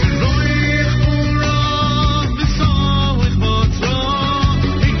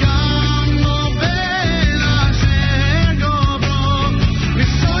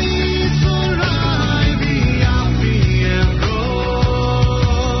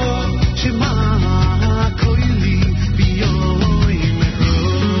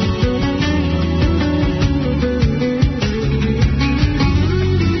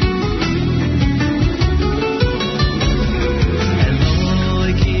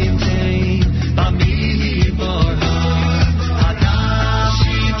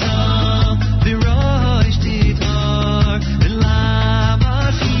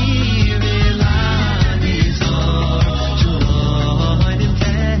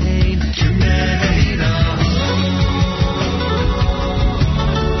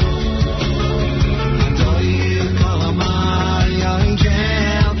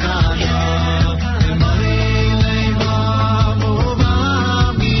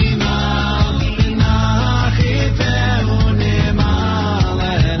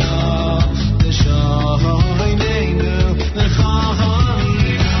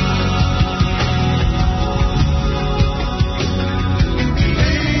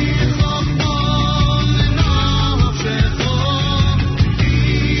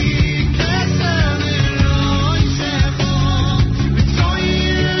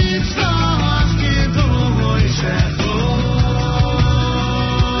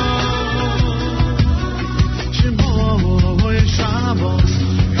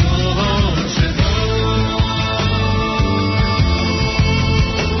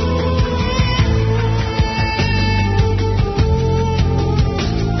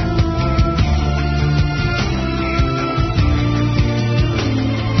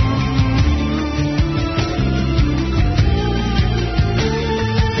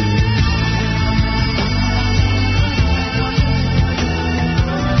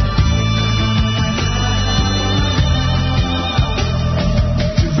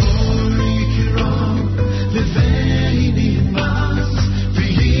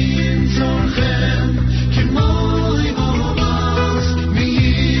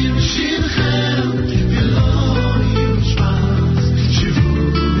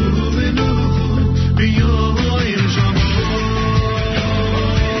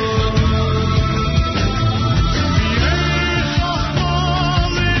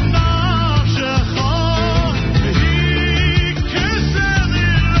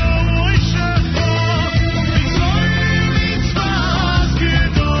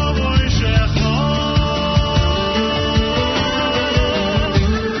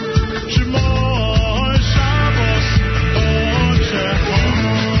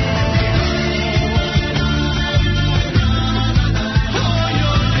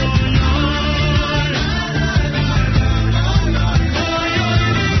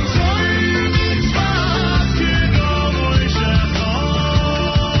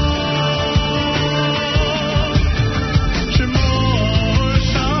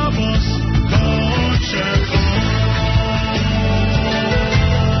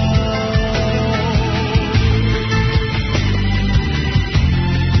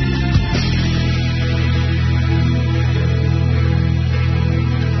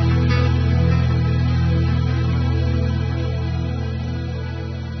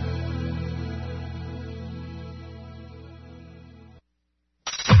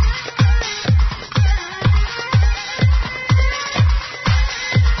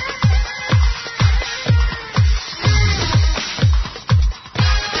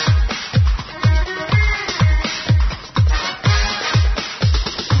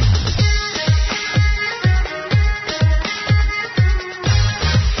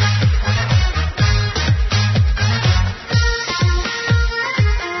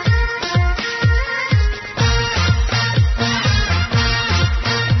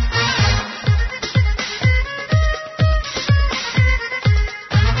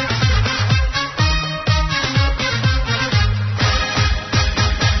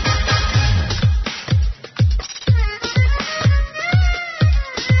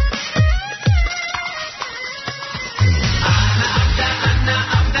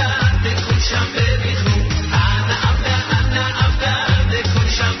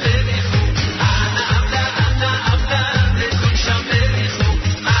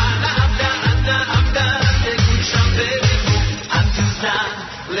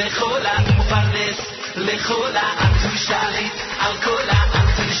לכל המפרנס, לכל העם שליט, על כל העם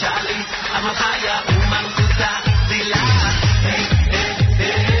שליט, אבל חיה ומלכותה דילה.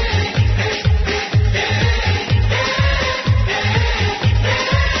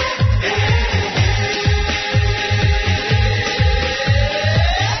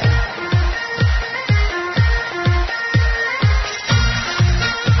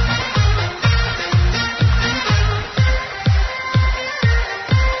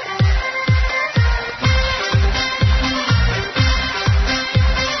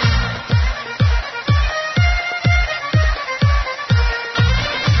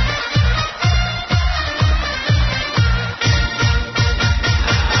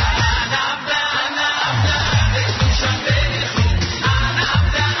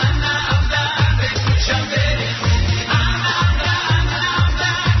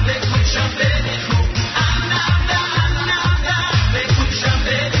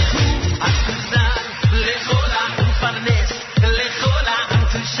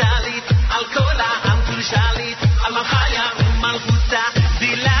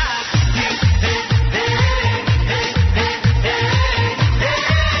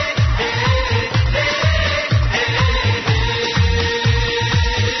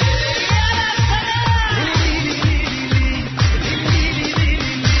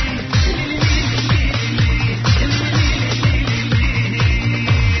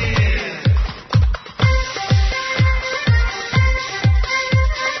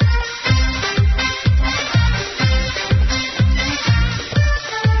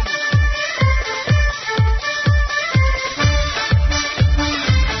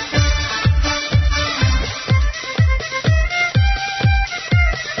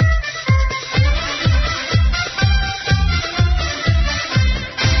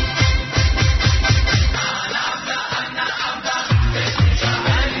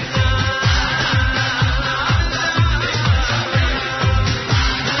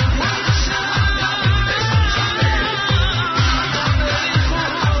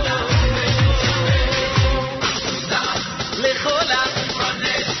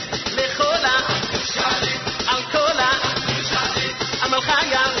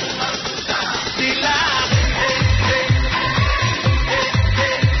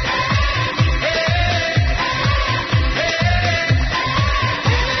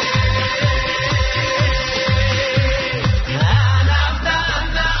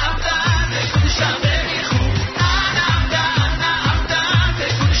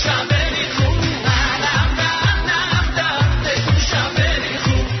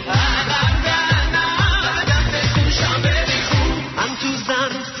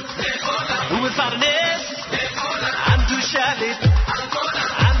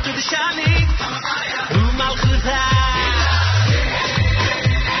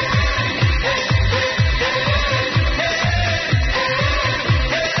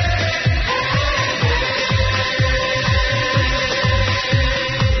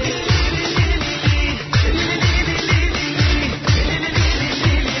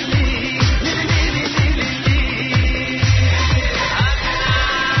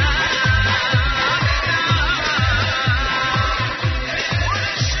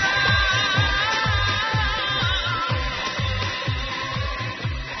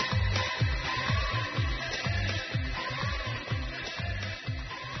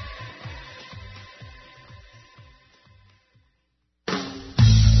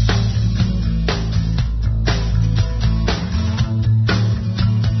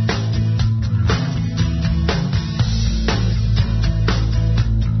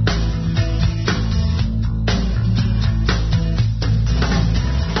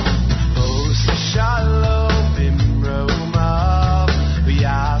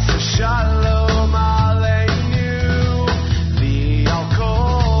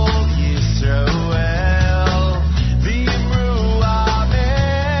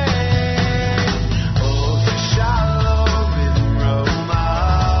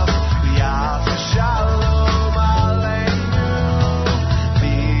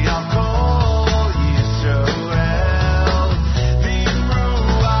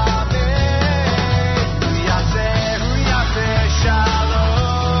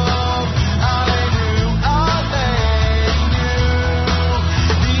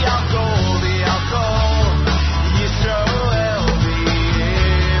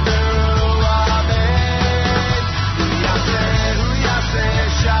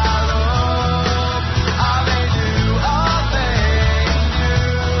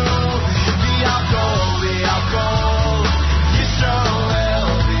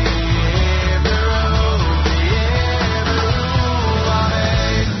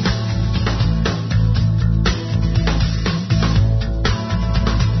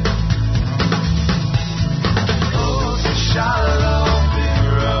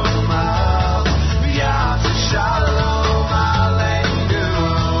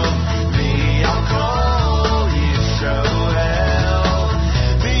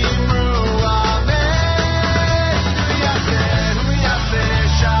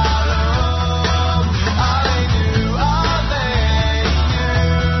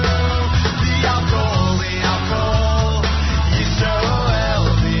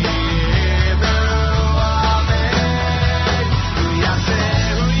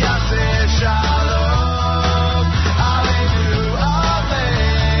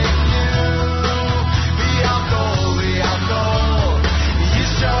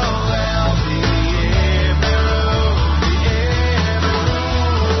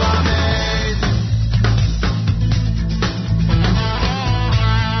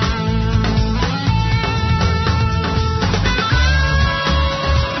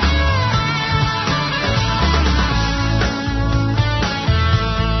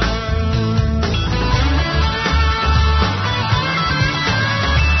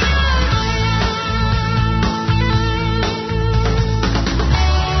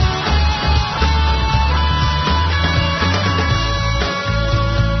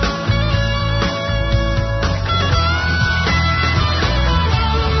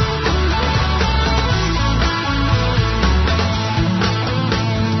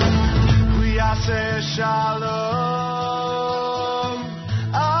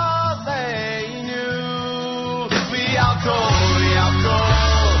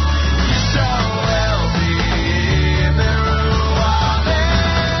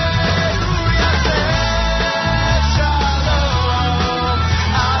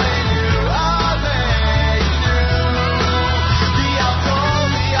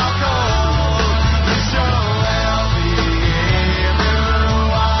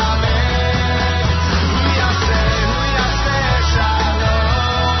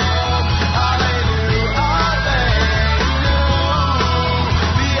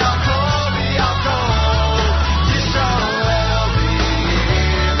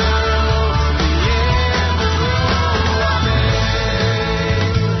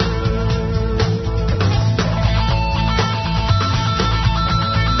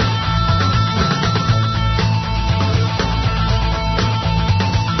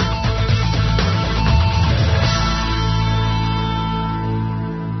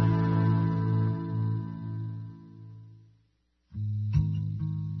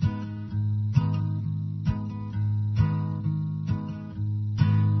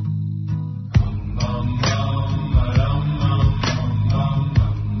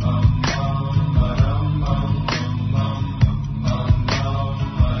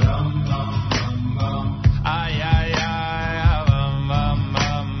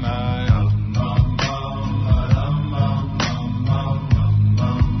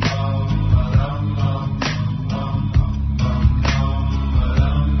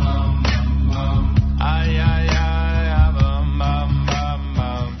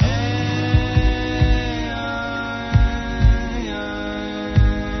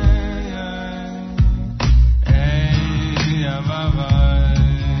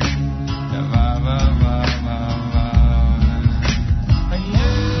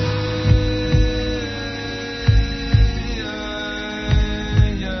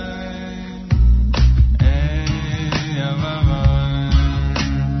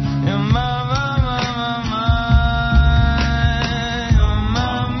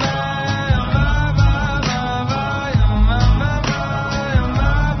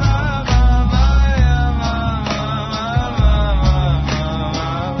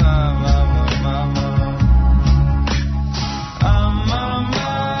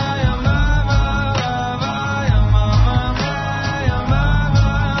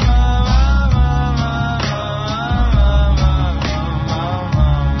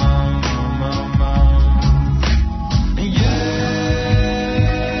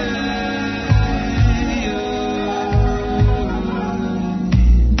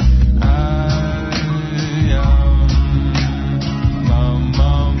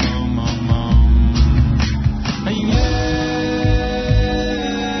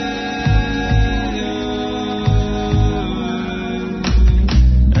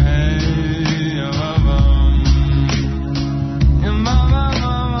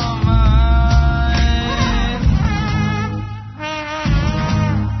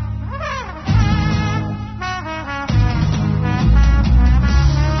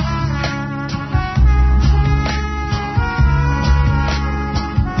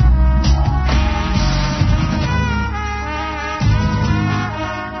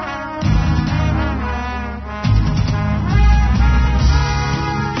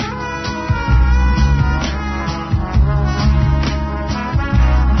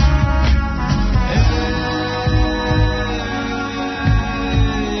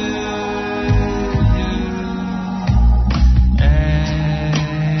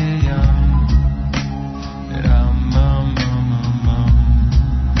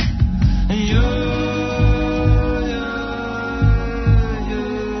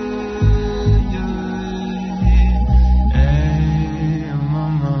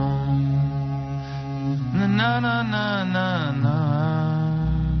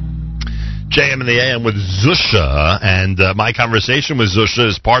 JM in the AM with Zusha, and my conversation with Zusha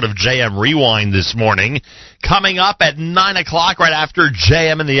is part of JM Rewind this morning. Coming up at 9 o'clock, right after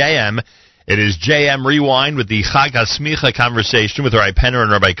JM in the AM, it is JM Rewind with the Chag HaSmicha conversation with Rabbi Penner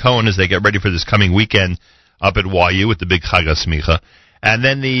and Rabbi Cohen as they get ready for this coming weekend up at YU with the big Chag HaSmicha. And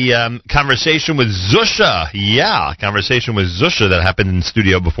then the conversation with Zusha, conversation with Zusha that happened in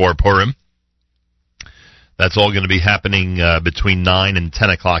studio before Purim. That's all going to be happening between 9 and 10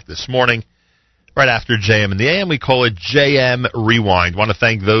 o'clock this morning. Right after JM in the AM, we call it JM Rewind. Want to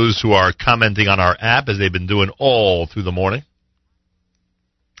thank those who are commenting on our app as they've been doing all through the morning.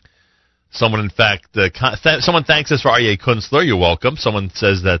 Someone, in fact, someone thanks us for Aryeh Kunstler. You're welcome. Someone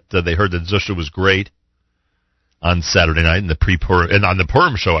says that they heard that Zusha was great on Saturday night in the pre-Purim, and on the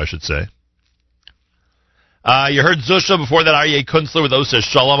Purim show, I should say. You heard Zusha before that. Aryeh Kunstler with Oseh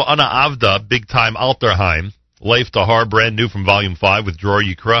Shalom, Ana Avda, Big Time Alterheim, Leif Tahar, brand new from Volume 5 with Dror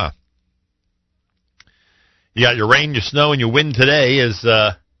Yikra. You got your rain, your snow, and your wind today as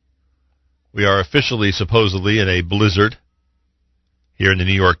we are officially, supposedly, in a blizzard here in the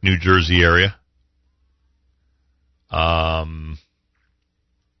New York, New Jersey area. I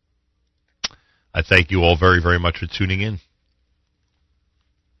thank you all very, very much for tuning in.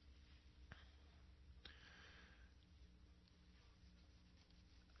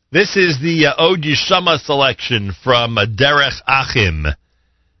 This is the Od Yishama selection from Derech Achim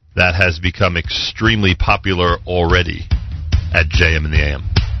that has become extremely popular already at JM in the AM.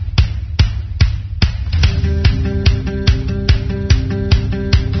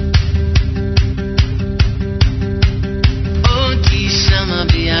 Od Yishama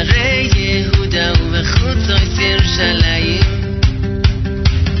bi'arei Yehuda u'bechutzois Yerushalayim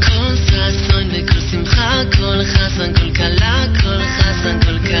Kol sason v'kol simcha Kol chasan kol kala Kol chasan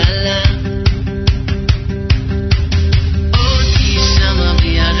kol kala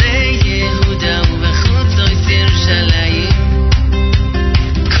ביערי יהודה ובחוצות ירושלים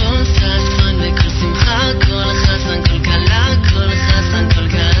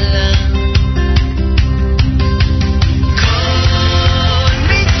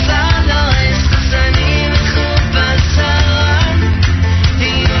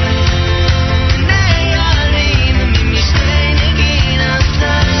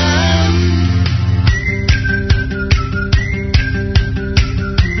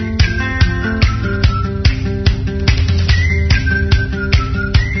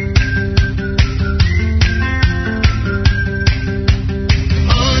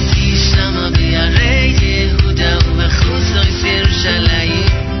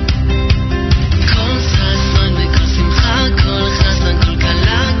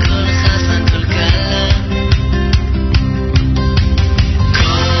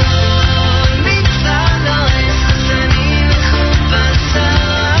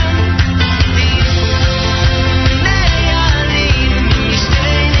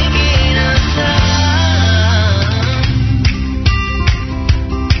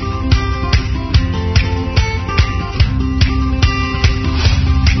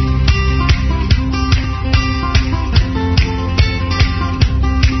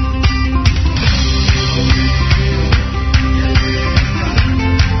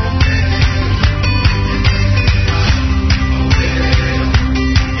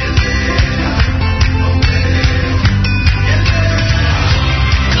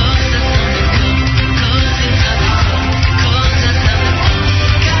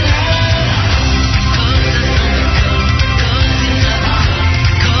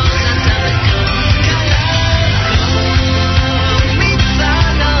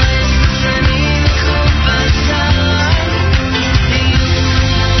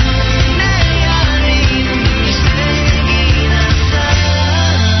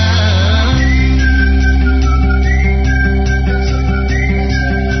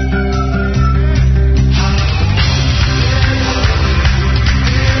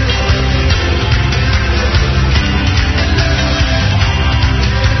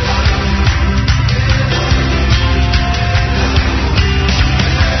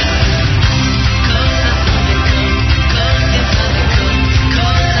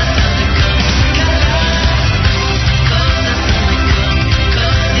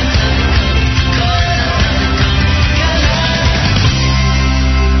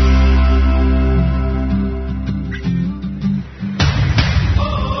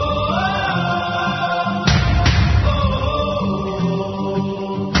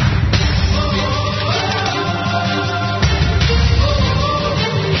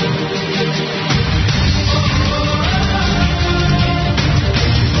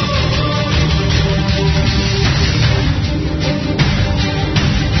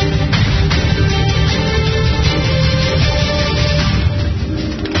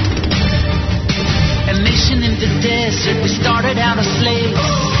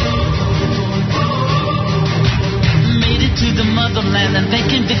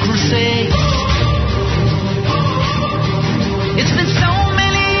joined the crusade. It's been so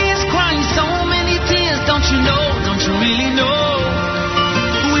many years crying, so many tears. Don't you know? Don't you really know?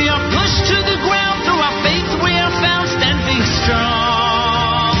 We are pushed to the ground through our faith. We are found standing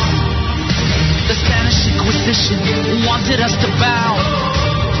strong. The Spanish Inquisition wanted us to bow,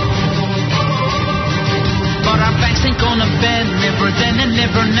 but our backs ain't gonna bend, never then and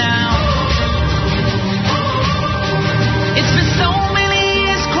never now. It's been so many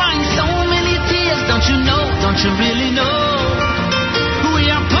years crying, so many tears. Don't you know? Don't you really know?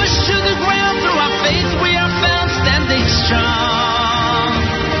 We are pushed to the ground through our faith. We are found standing strong.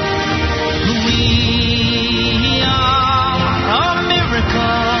 We are a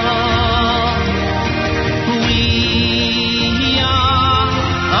miracle. We are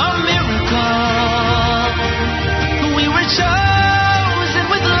a miracle. We were chosen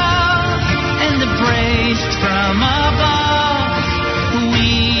with love and embraced from above.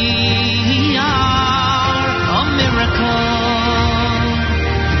 We are a miracle.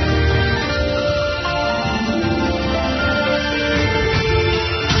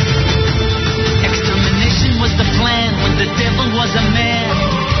 Extermination was the plan when the devil was a man.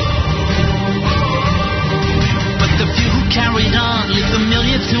 But the few who carried on leave the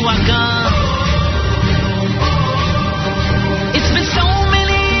millions who are gone. It's been so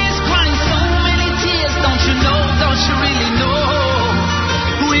many years crying, so many tears. Don't you know? Don't you really know?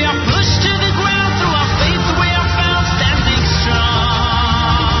 We are pushed to the ground through our faith. We are found standing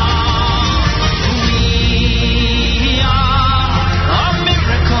strong. We are a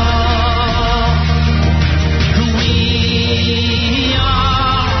miracle. We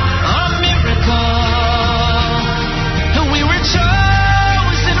are a miracle. We were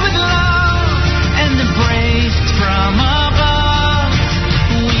chosen with love and embraced from above.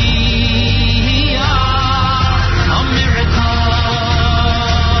 We are a miracle.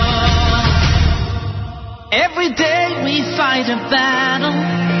 Every day we fight a battle.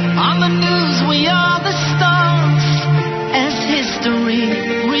 On the news we are the stars. As history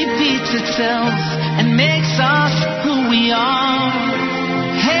repeats itself and makes us who we are.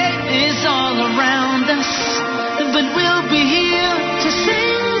 Hate is all around us, but we'll be here to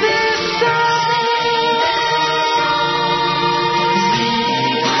sing this song.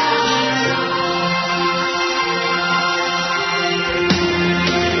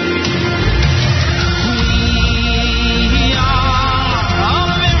 We are a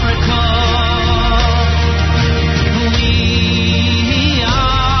miracle. We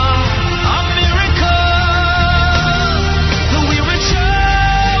are a miracle. We were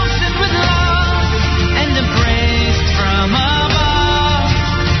chosen with love and embraced from above.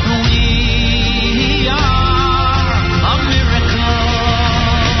 We are a miracle.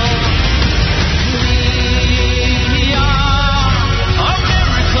 We are a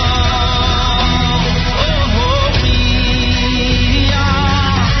miracle. Oh, we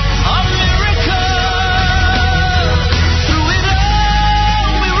are a miracle. Through it all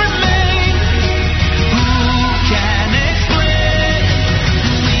we remain. Who can explain?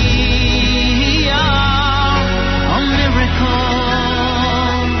 We are a miracle.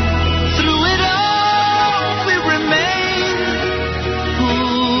 Through it all we remain. Who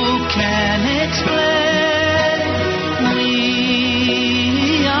can explain? We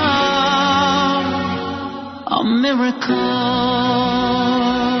are a miracle.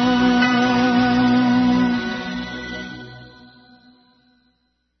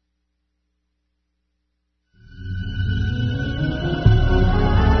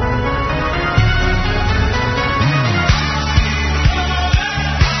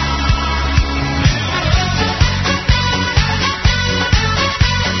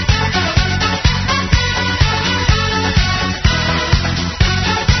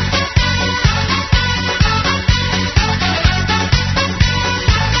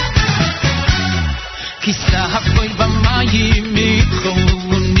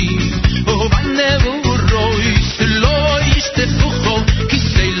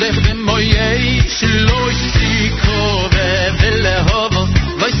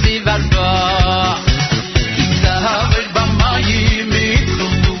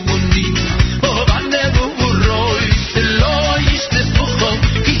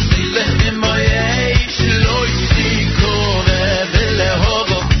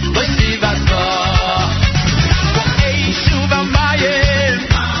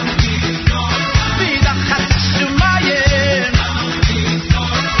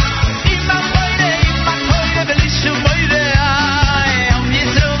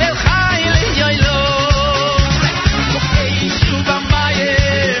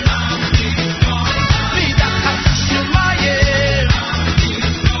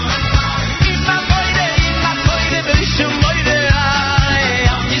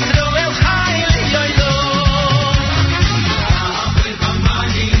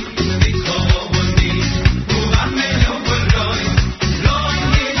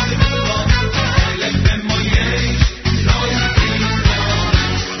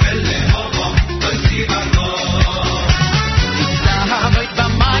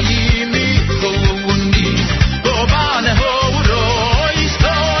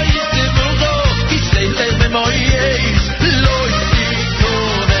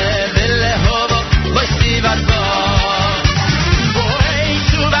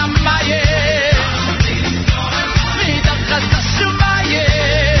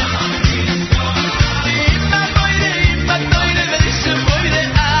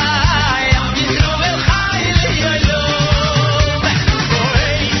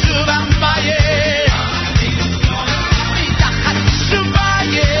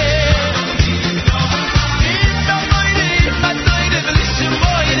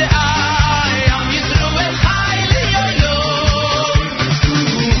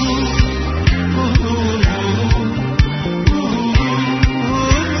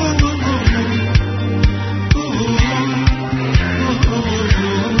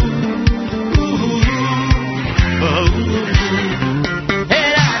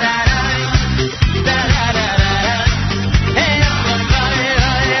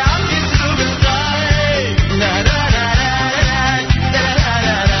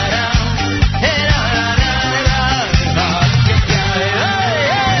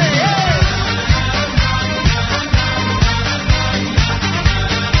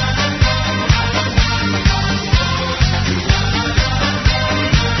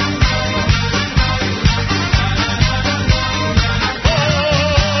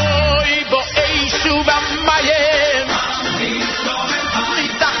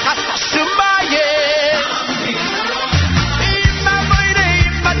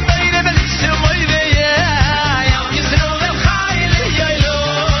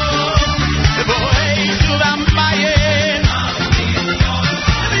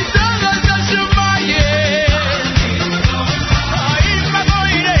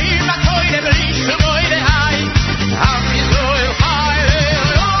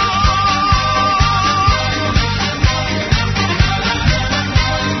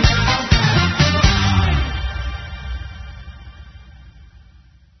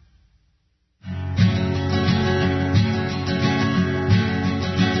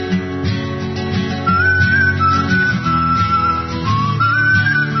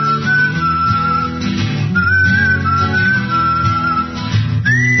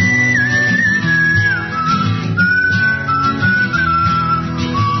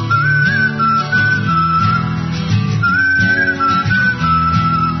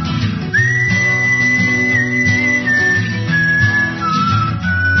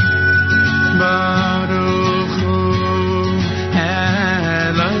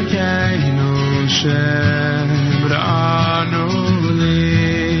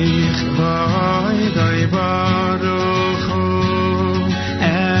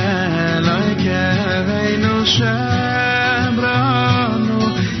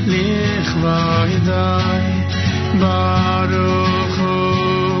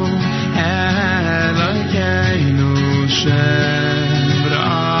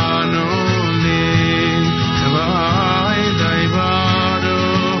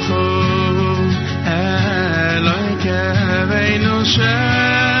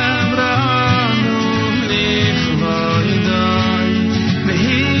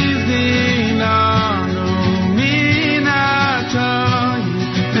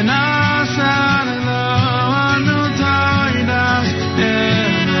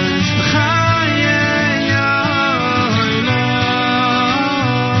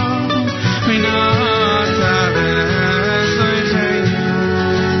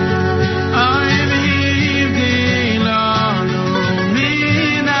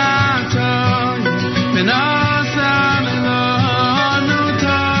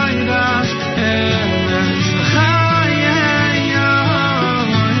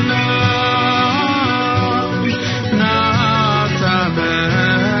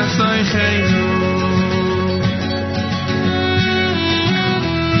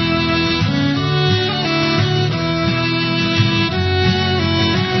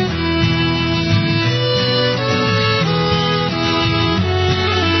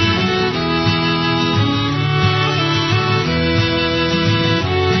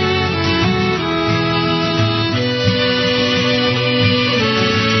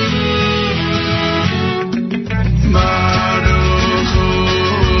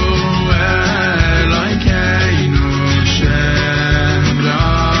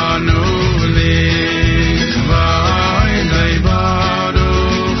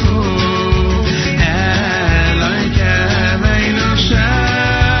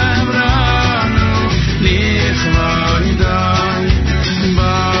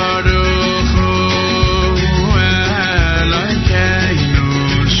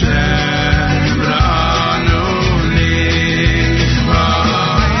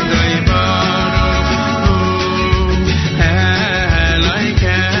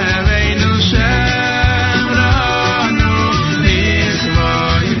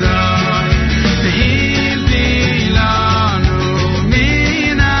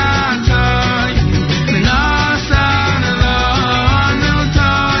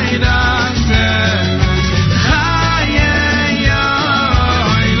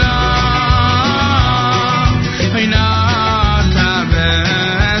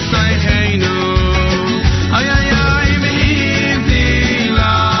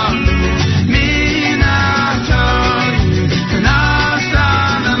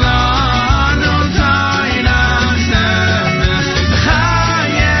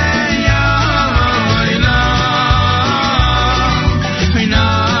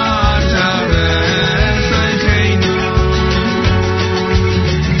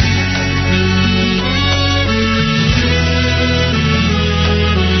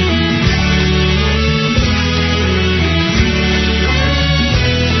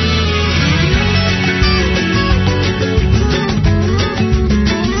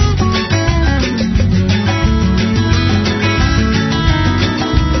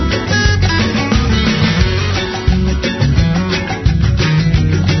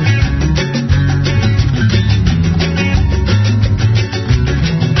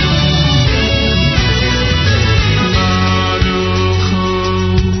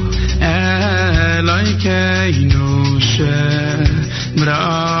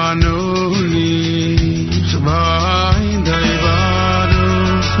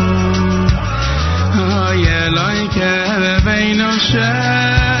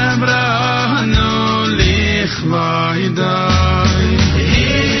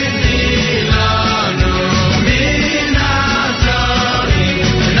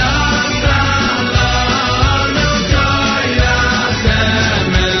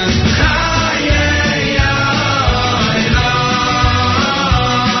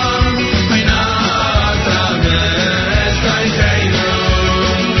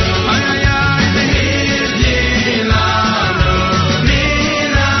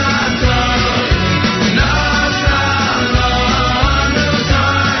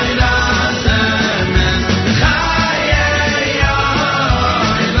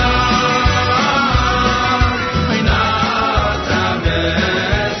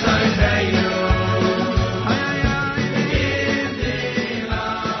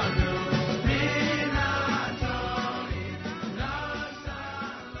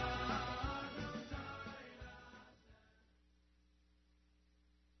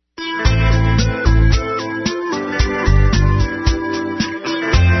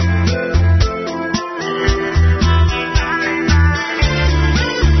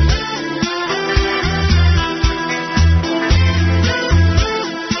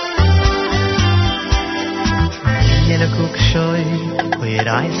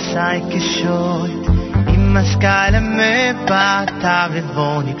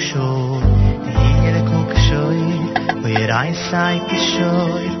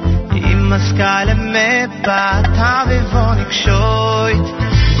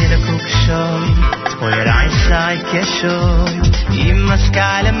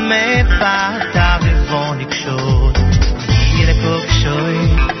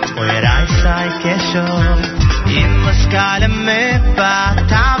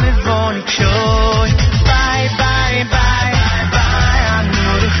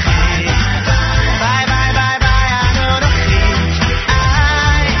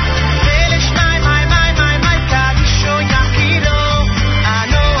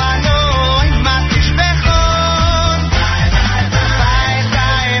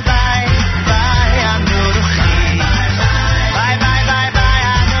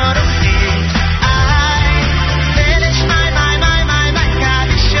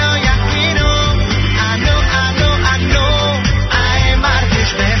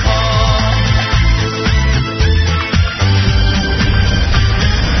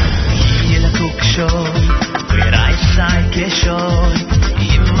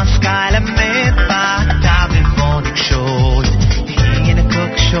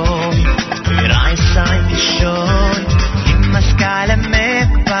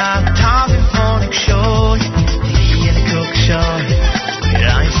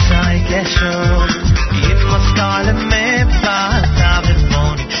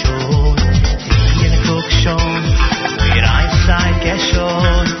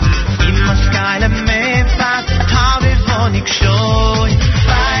 Show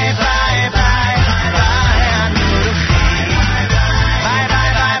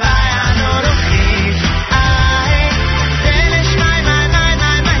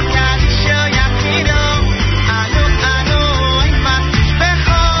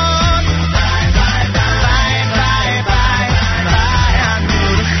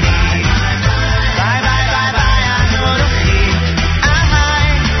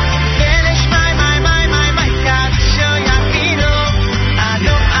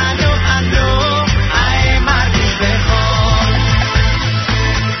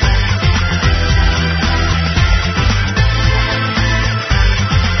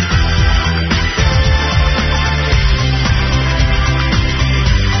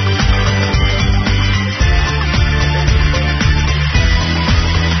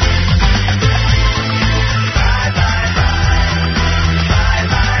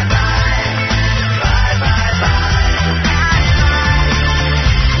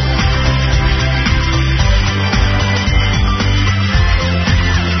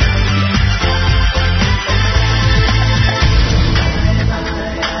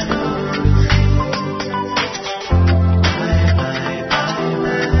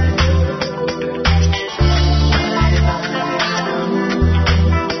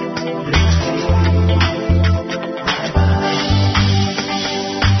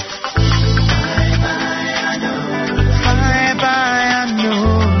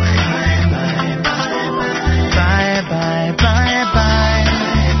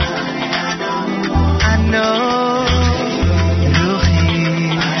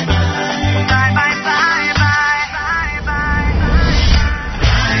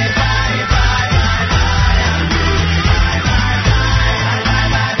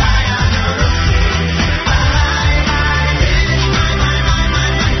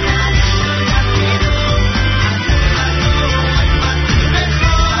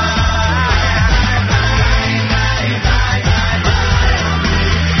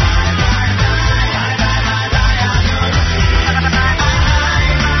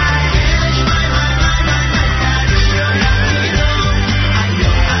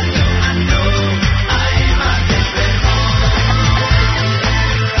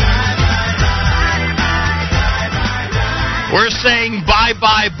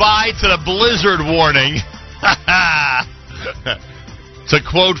bye to the blizzard warning. It's a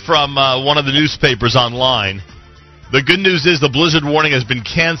quote from one of the newspapers online. The good news is the blizzard warning has been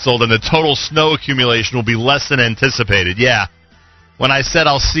canceled and the total snow accumulation will be less than anticipated. Yeah. When I said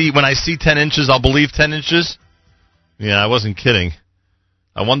when I see 10 inches, I'll believe 10 inches. Yeah, I wasn't kidding.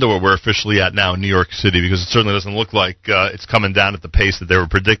 I wonder where we're officially at now in New York City, because it certainly doesn't look like it's coming down at the pace that they were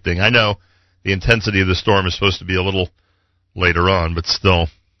predicting. I know the intensity of the storm is supposed to be a little later on, but still,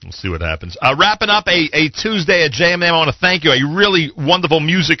 we'll see what happens. Wrapping up a Tuesday at JM, I want to thank you. A really wonderful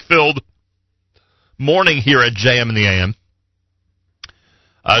music-filled morning here at JM in the AM.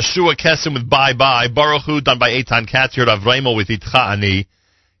 Shua Kesem with Bye Bye. Baruch Hu, done by Eitan Katz. Here at Avremo with Itcha Ani.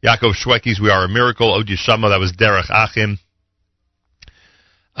 Yaakov Shwekis, We Are a Miracle. Od Yeshama, that was Derech Achim.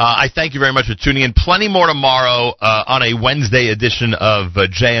 I thank you very much for tuning in. Plenty more tomorrow on a Wednesday edition of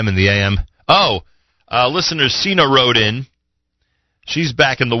JM in the AM. Listener Sina wrote in. She's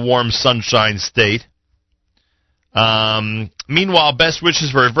back in the warm sunshine state. Meanwhile, best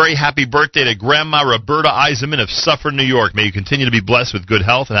wishes for a very happy birthday to Grandma Roberta Eisenman of Suffern, New York. May you continue to be blessed with good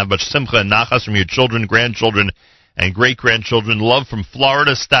health and have much simcha and nachas from your children, grandchildren, and great-grandchildren. Love from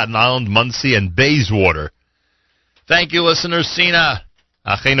Florida, Staten Island, Muncie, and Bayswater. Thank you, listener Sina.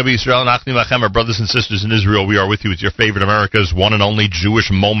 Achenu Israel and Achnu Lachem, our brothers and sisters in Israel, we are with you with your favorite America's one and only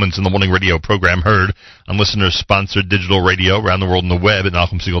Jewish Moments in the Morning radio program, heard on listener-sponsored digital radio around the world on the web at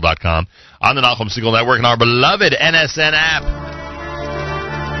NachumSegal.com, on the Nachum Segal Network, and our beloved NSN app.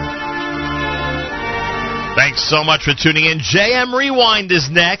 Thanks so much for tuning in. JM Rewind is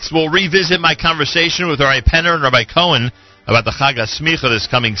next. We'll revisit my conversation with Rabbi Penner and Rabbi Cohen about the Chag HaSmicha this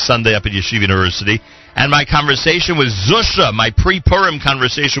coming Sunday up at Yeshiva University, and my conversation with Zusha, my pre-Purim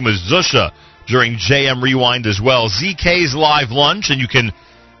conversation with Zusha during JM Rewind as well. ZK's live lunch, and you can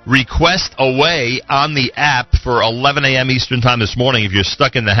request away on the app for 11 a.m. Eastern Time this morning. If you're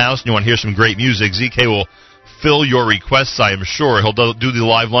stuck in the house and you want to hear some great music, ZK will fill your requests, I am sure. He'll do the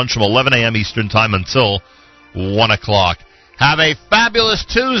live lunch from 11 a.m. Eastern Time until 1 o'clock. Have a fabulous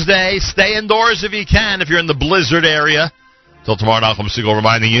Tuesday. Stay indoors if you can, if you're in the blizzard area. Till tomorrow, Nachum Segal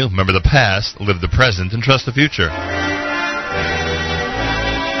reminding you, remember the past, live the present, and trust the future.